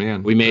 Oh,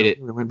 man. We made it.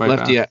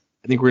 Lefty, I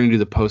think we're going to do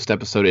the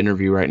post-episode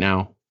interview right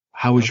now.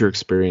 How was your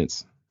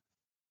experience?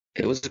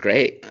 It was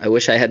great. I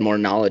wish I had more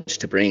knowledge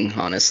to bring,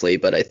 honestly,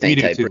 but I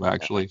think I do too,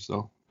 actually,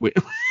 so.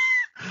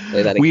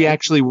 We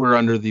actually were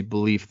under the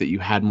belief that you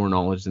had more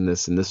knowledge than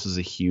this, and this was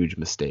a huge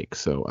mistake.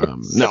 So,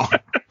 no,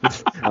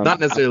 not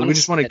necessarily. We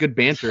just wanted good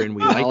banter, and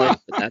we like it.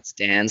 But that's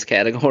Dan's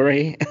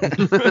category.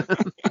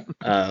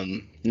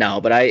 No,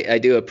 but I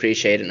do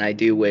appreciate it, and I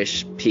do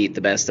wish Pete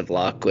the best of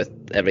luck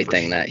with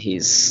everything that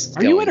he's.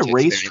 Are you at a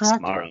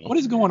racetrack? What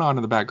is going on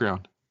in the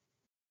background?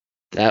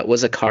 That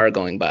was a car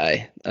going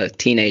by, a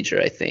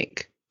teenager, I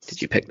think.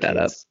 Did you pick that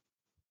up?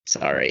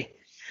 Sorry,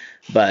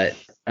 but.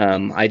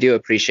 I do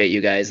appreciate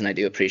you guys, and I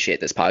do appreciate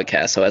this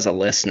podcast. So as a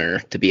listener,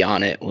 to be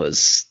on it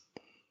was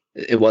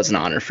an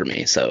honor for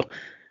me. So,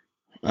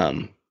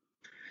 no,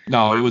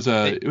 it was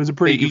a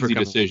pretty easy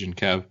decision,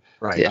 Kev.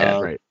 Right. Yeah.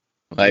 Right.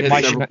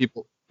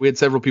 We had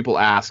several people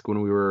ask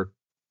when we were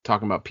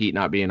talking about Pete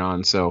not being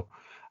on. So,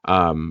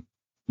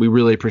 we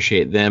really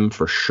appreciate them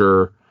for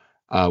sure.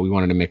 We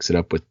wanted to mix it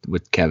up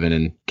with Kevin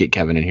and get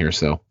Kevin in here.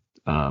 So,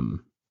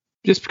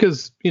 just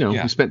because,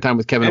 we spent time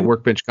with Kevin at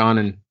Workbench Con,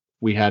 and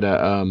we had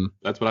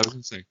that's what I was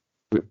going to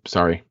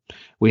say.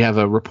 We have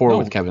a rapport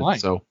with Kevin,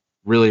 so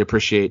really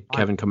appreciate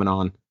Kevin coming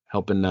on,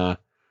 helping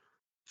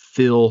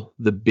fill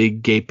the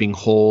big gaping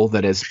hole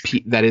that is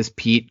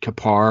Pete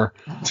Kapar.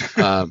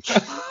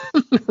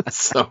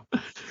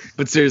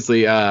 But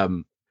seriously,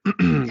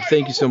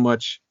 thank you so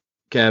much,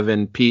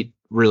 Kevin. Pete,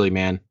 really,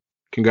 man,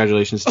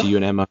 congratulations to you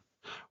and Emma.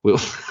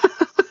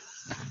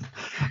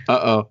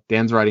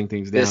 Dan's writing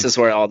things down. This is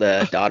where all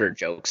the daughter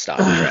jokes stop,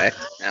 right?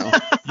 Now.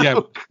 Yeah,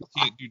 we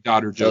can't do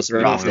daughter jokes.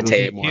 Those are off the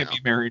table. Can't be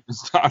married to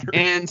his daughter.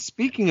 And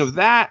speaking of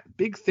that,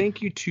 big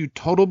thank you to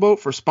Total Boat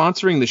for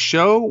sponsoring the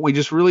show. We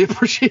just really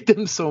appreciate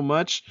them so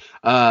much.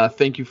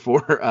 Thank you for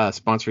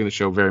sponsoring the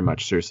show very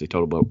much. Seriously,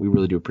 Total Boat, we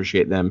really do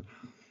appreciate them.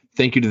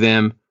 Thank you to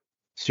them.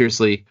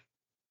 Seriously,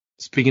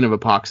 speaking of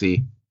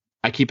epoxy,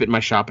 I keep it in my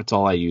shop. It's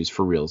all I use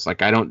for reals.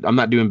 Like I'm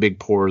not doing big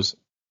pours.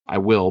 I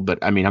will, but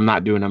I mean, I'm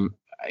not doing them.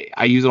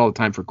 I use it all the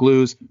time for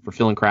glues, for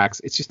filling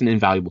cracks. It's just an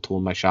invaluable tool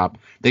in my shop.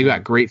 They've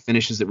got great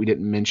finishes that we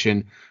didn't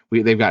mention.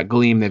 They've got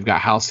Gleam. They've got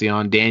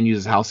Halcyon. Dan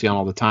uses Halcyon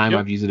all the time. Yep.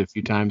 I've used it a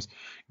few times.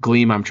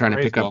 Gleam I'm trying to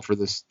pick up for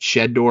this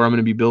shed door I'm going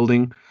to be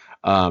building.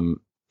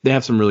 They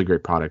have some really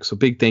great products. So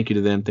big thank you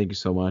to them. Thank you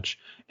so much.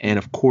 And,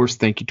 of course,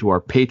 thank you to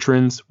our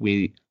patrons.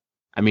 We're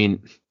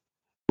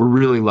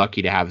really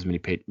lucky to have as many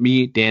patrons.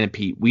 Me, Dan, and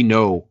Pete, we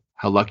know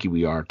how lucky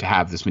we are to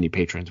have this many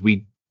patrons.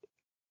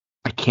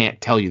 I can't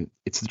tell you,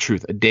 it's the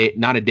truth.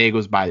 Not a day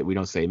goes by that we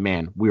don't say,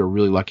 man, we are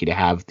really lucky to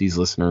have these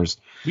listeners.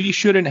 We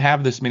shouldn't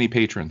have this many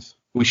patrons.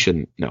 We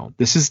shouldn't. No,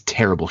 this is a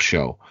terrible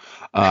show.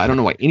 I don't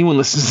know why anyone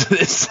listens to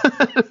this.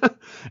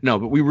 No,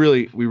 but we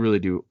really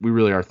do. We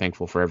really are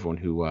thankful for everyone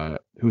who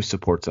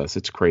supports us.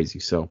 It's crazy.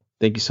 So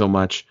thank you so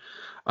much.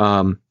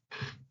 5-star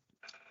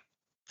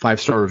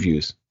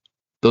reviews.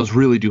 Those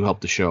really do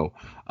help the show.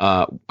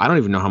 I don't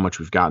even know how much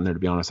we've gotten there, to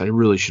be honest. I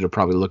really should have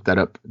probably looked that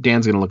up.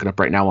 Dan's going to look it up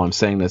right now while I'm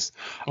saying this.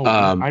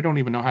 I don't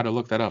even know how to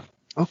look that up.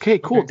 Okay,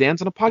 cool. Okay.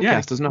 Dan's on a podcast.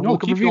 Yeah, doesn't know how to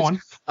look up keep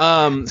reviews.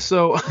 Going.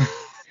 So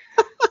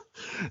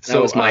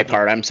that was my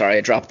part. I'm sorry.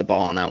 I dropped the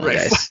ball on that one,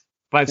 guys.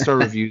 5-star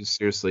reviews,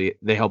 seriously,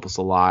 they help us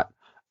a lot.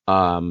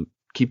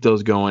 Keep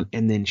those going.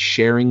 And then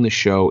sharing the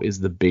show is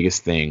the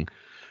biggest thing.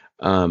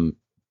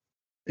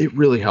 It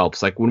really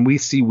helps. Like when we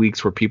see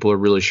weeks where people are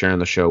really sharing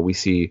the show, we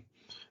see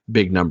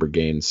big number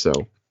gains. So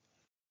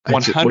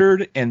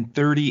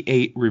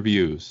 138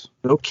 reviews.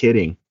 No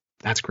kidding.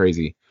 That's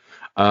crazy.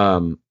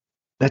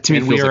 That to me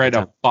and feels we are like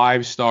at a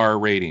 5-star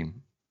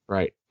rating.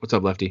 Right. What's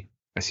up, Lefty?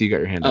 I see you got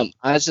your hand up.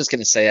 I was just going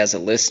to say, as a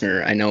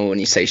listener, I know when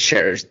you say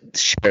share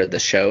the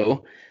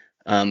show,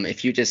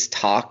 if you just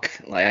talk,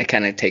 like I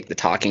kind of take the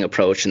talking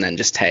approach and then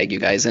just tag you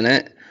guys in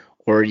it,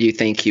 or you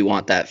think you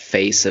want that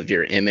face of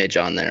your image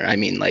on there? I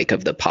mean, like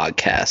of the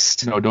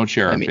podcast. No, don't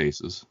share our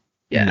faces.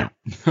 Yeah.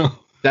 No.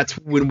 That's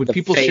when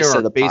people share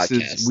our faces,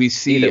 podcast, we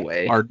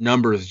see our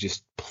numbers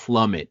just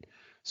plummet.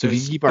 So if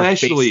you keep our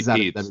faces out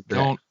of them,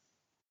 don't.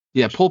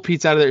 Yeah, pull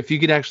Pete's out of there. If you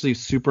could actually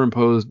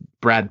superimpose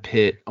Brad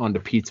Pitt onto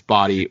Pete's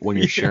body when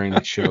you're sharing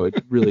the show,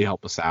 it'd really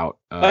help us out.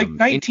 Like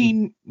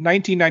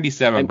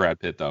 1997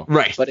 Brad Pitt, though.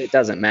 Right. But it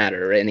doesn't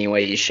matter. Any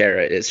way you share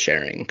it is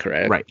sharing,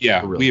 correct? Right.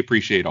 Yeah, we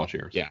appreciate all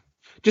shares. Yeah.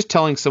 Just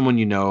telling someone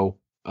you know,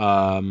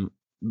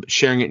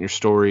 sharing it in your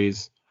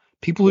stories.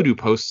 People who do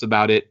posts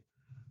about it,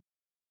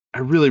 I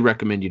really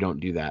recommend you don't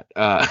do that.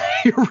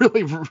 You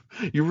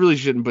really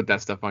shouldn't put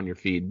that stuff on your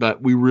feed, but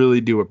we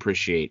really do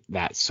appreciate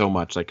that so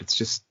much. Like it's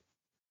just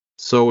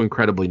so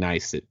incredibly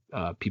nice that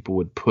people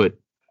would put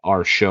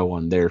our show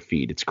on their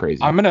feed. It's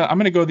crazy. I'm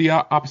gonna go the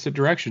opposite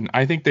direction.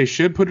 I think they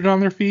should put it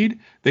on their feed.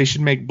 They should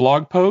make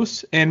blog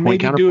posts and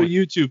maybe do a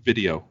YouTube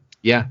video.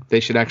 Yeah, they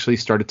should actually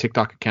start a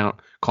TikTok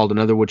account called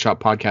Another Woodshop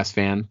Podcast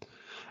Fan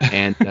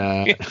and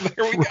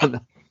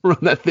run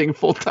that thing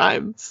full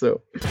time.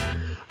 So,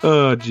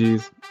 oh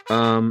geez,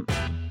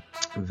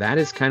 that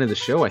is kind of the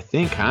show, I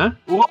think, huh?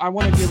 Well, I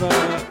want to give a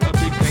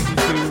big thank you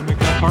to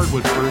McDuff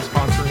Hardwood for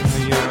sponsoring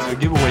the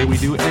giveaway we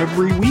do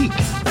every week.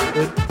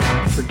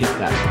 Forget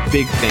that.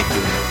 Big thank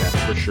you,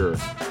 McDuff, for sure.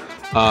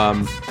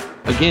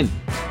 Again,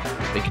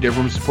 thank you to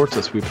everyone who supports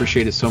us. We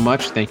appreciate it so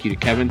much. Thank you to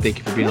Kevin. Thank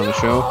you for being on the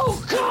show.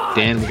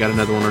 Dan, we got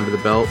another one under the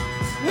belt.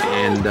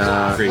 And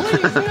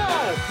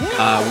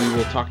we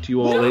will talk to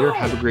you all later.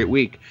 Have a great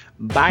week.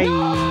 Bye.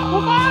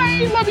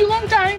 Bye. Love you long time.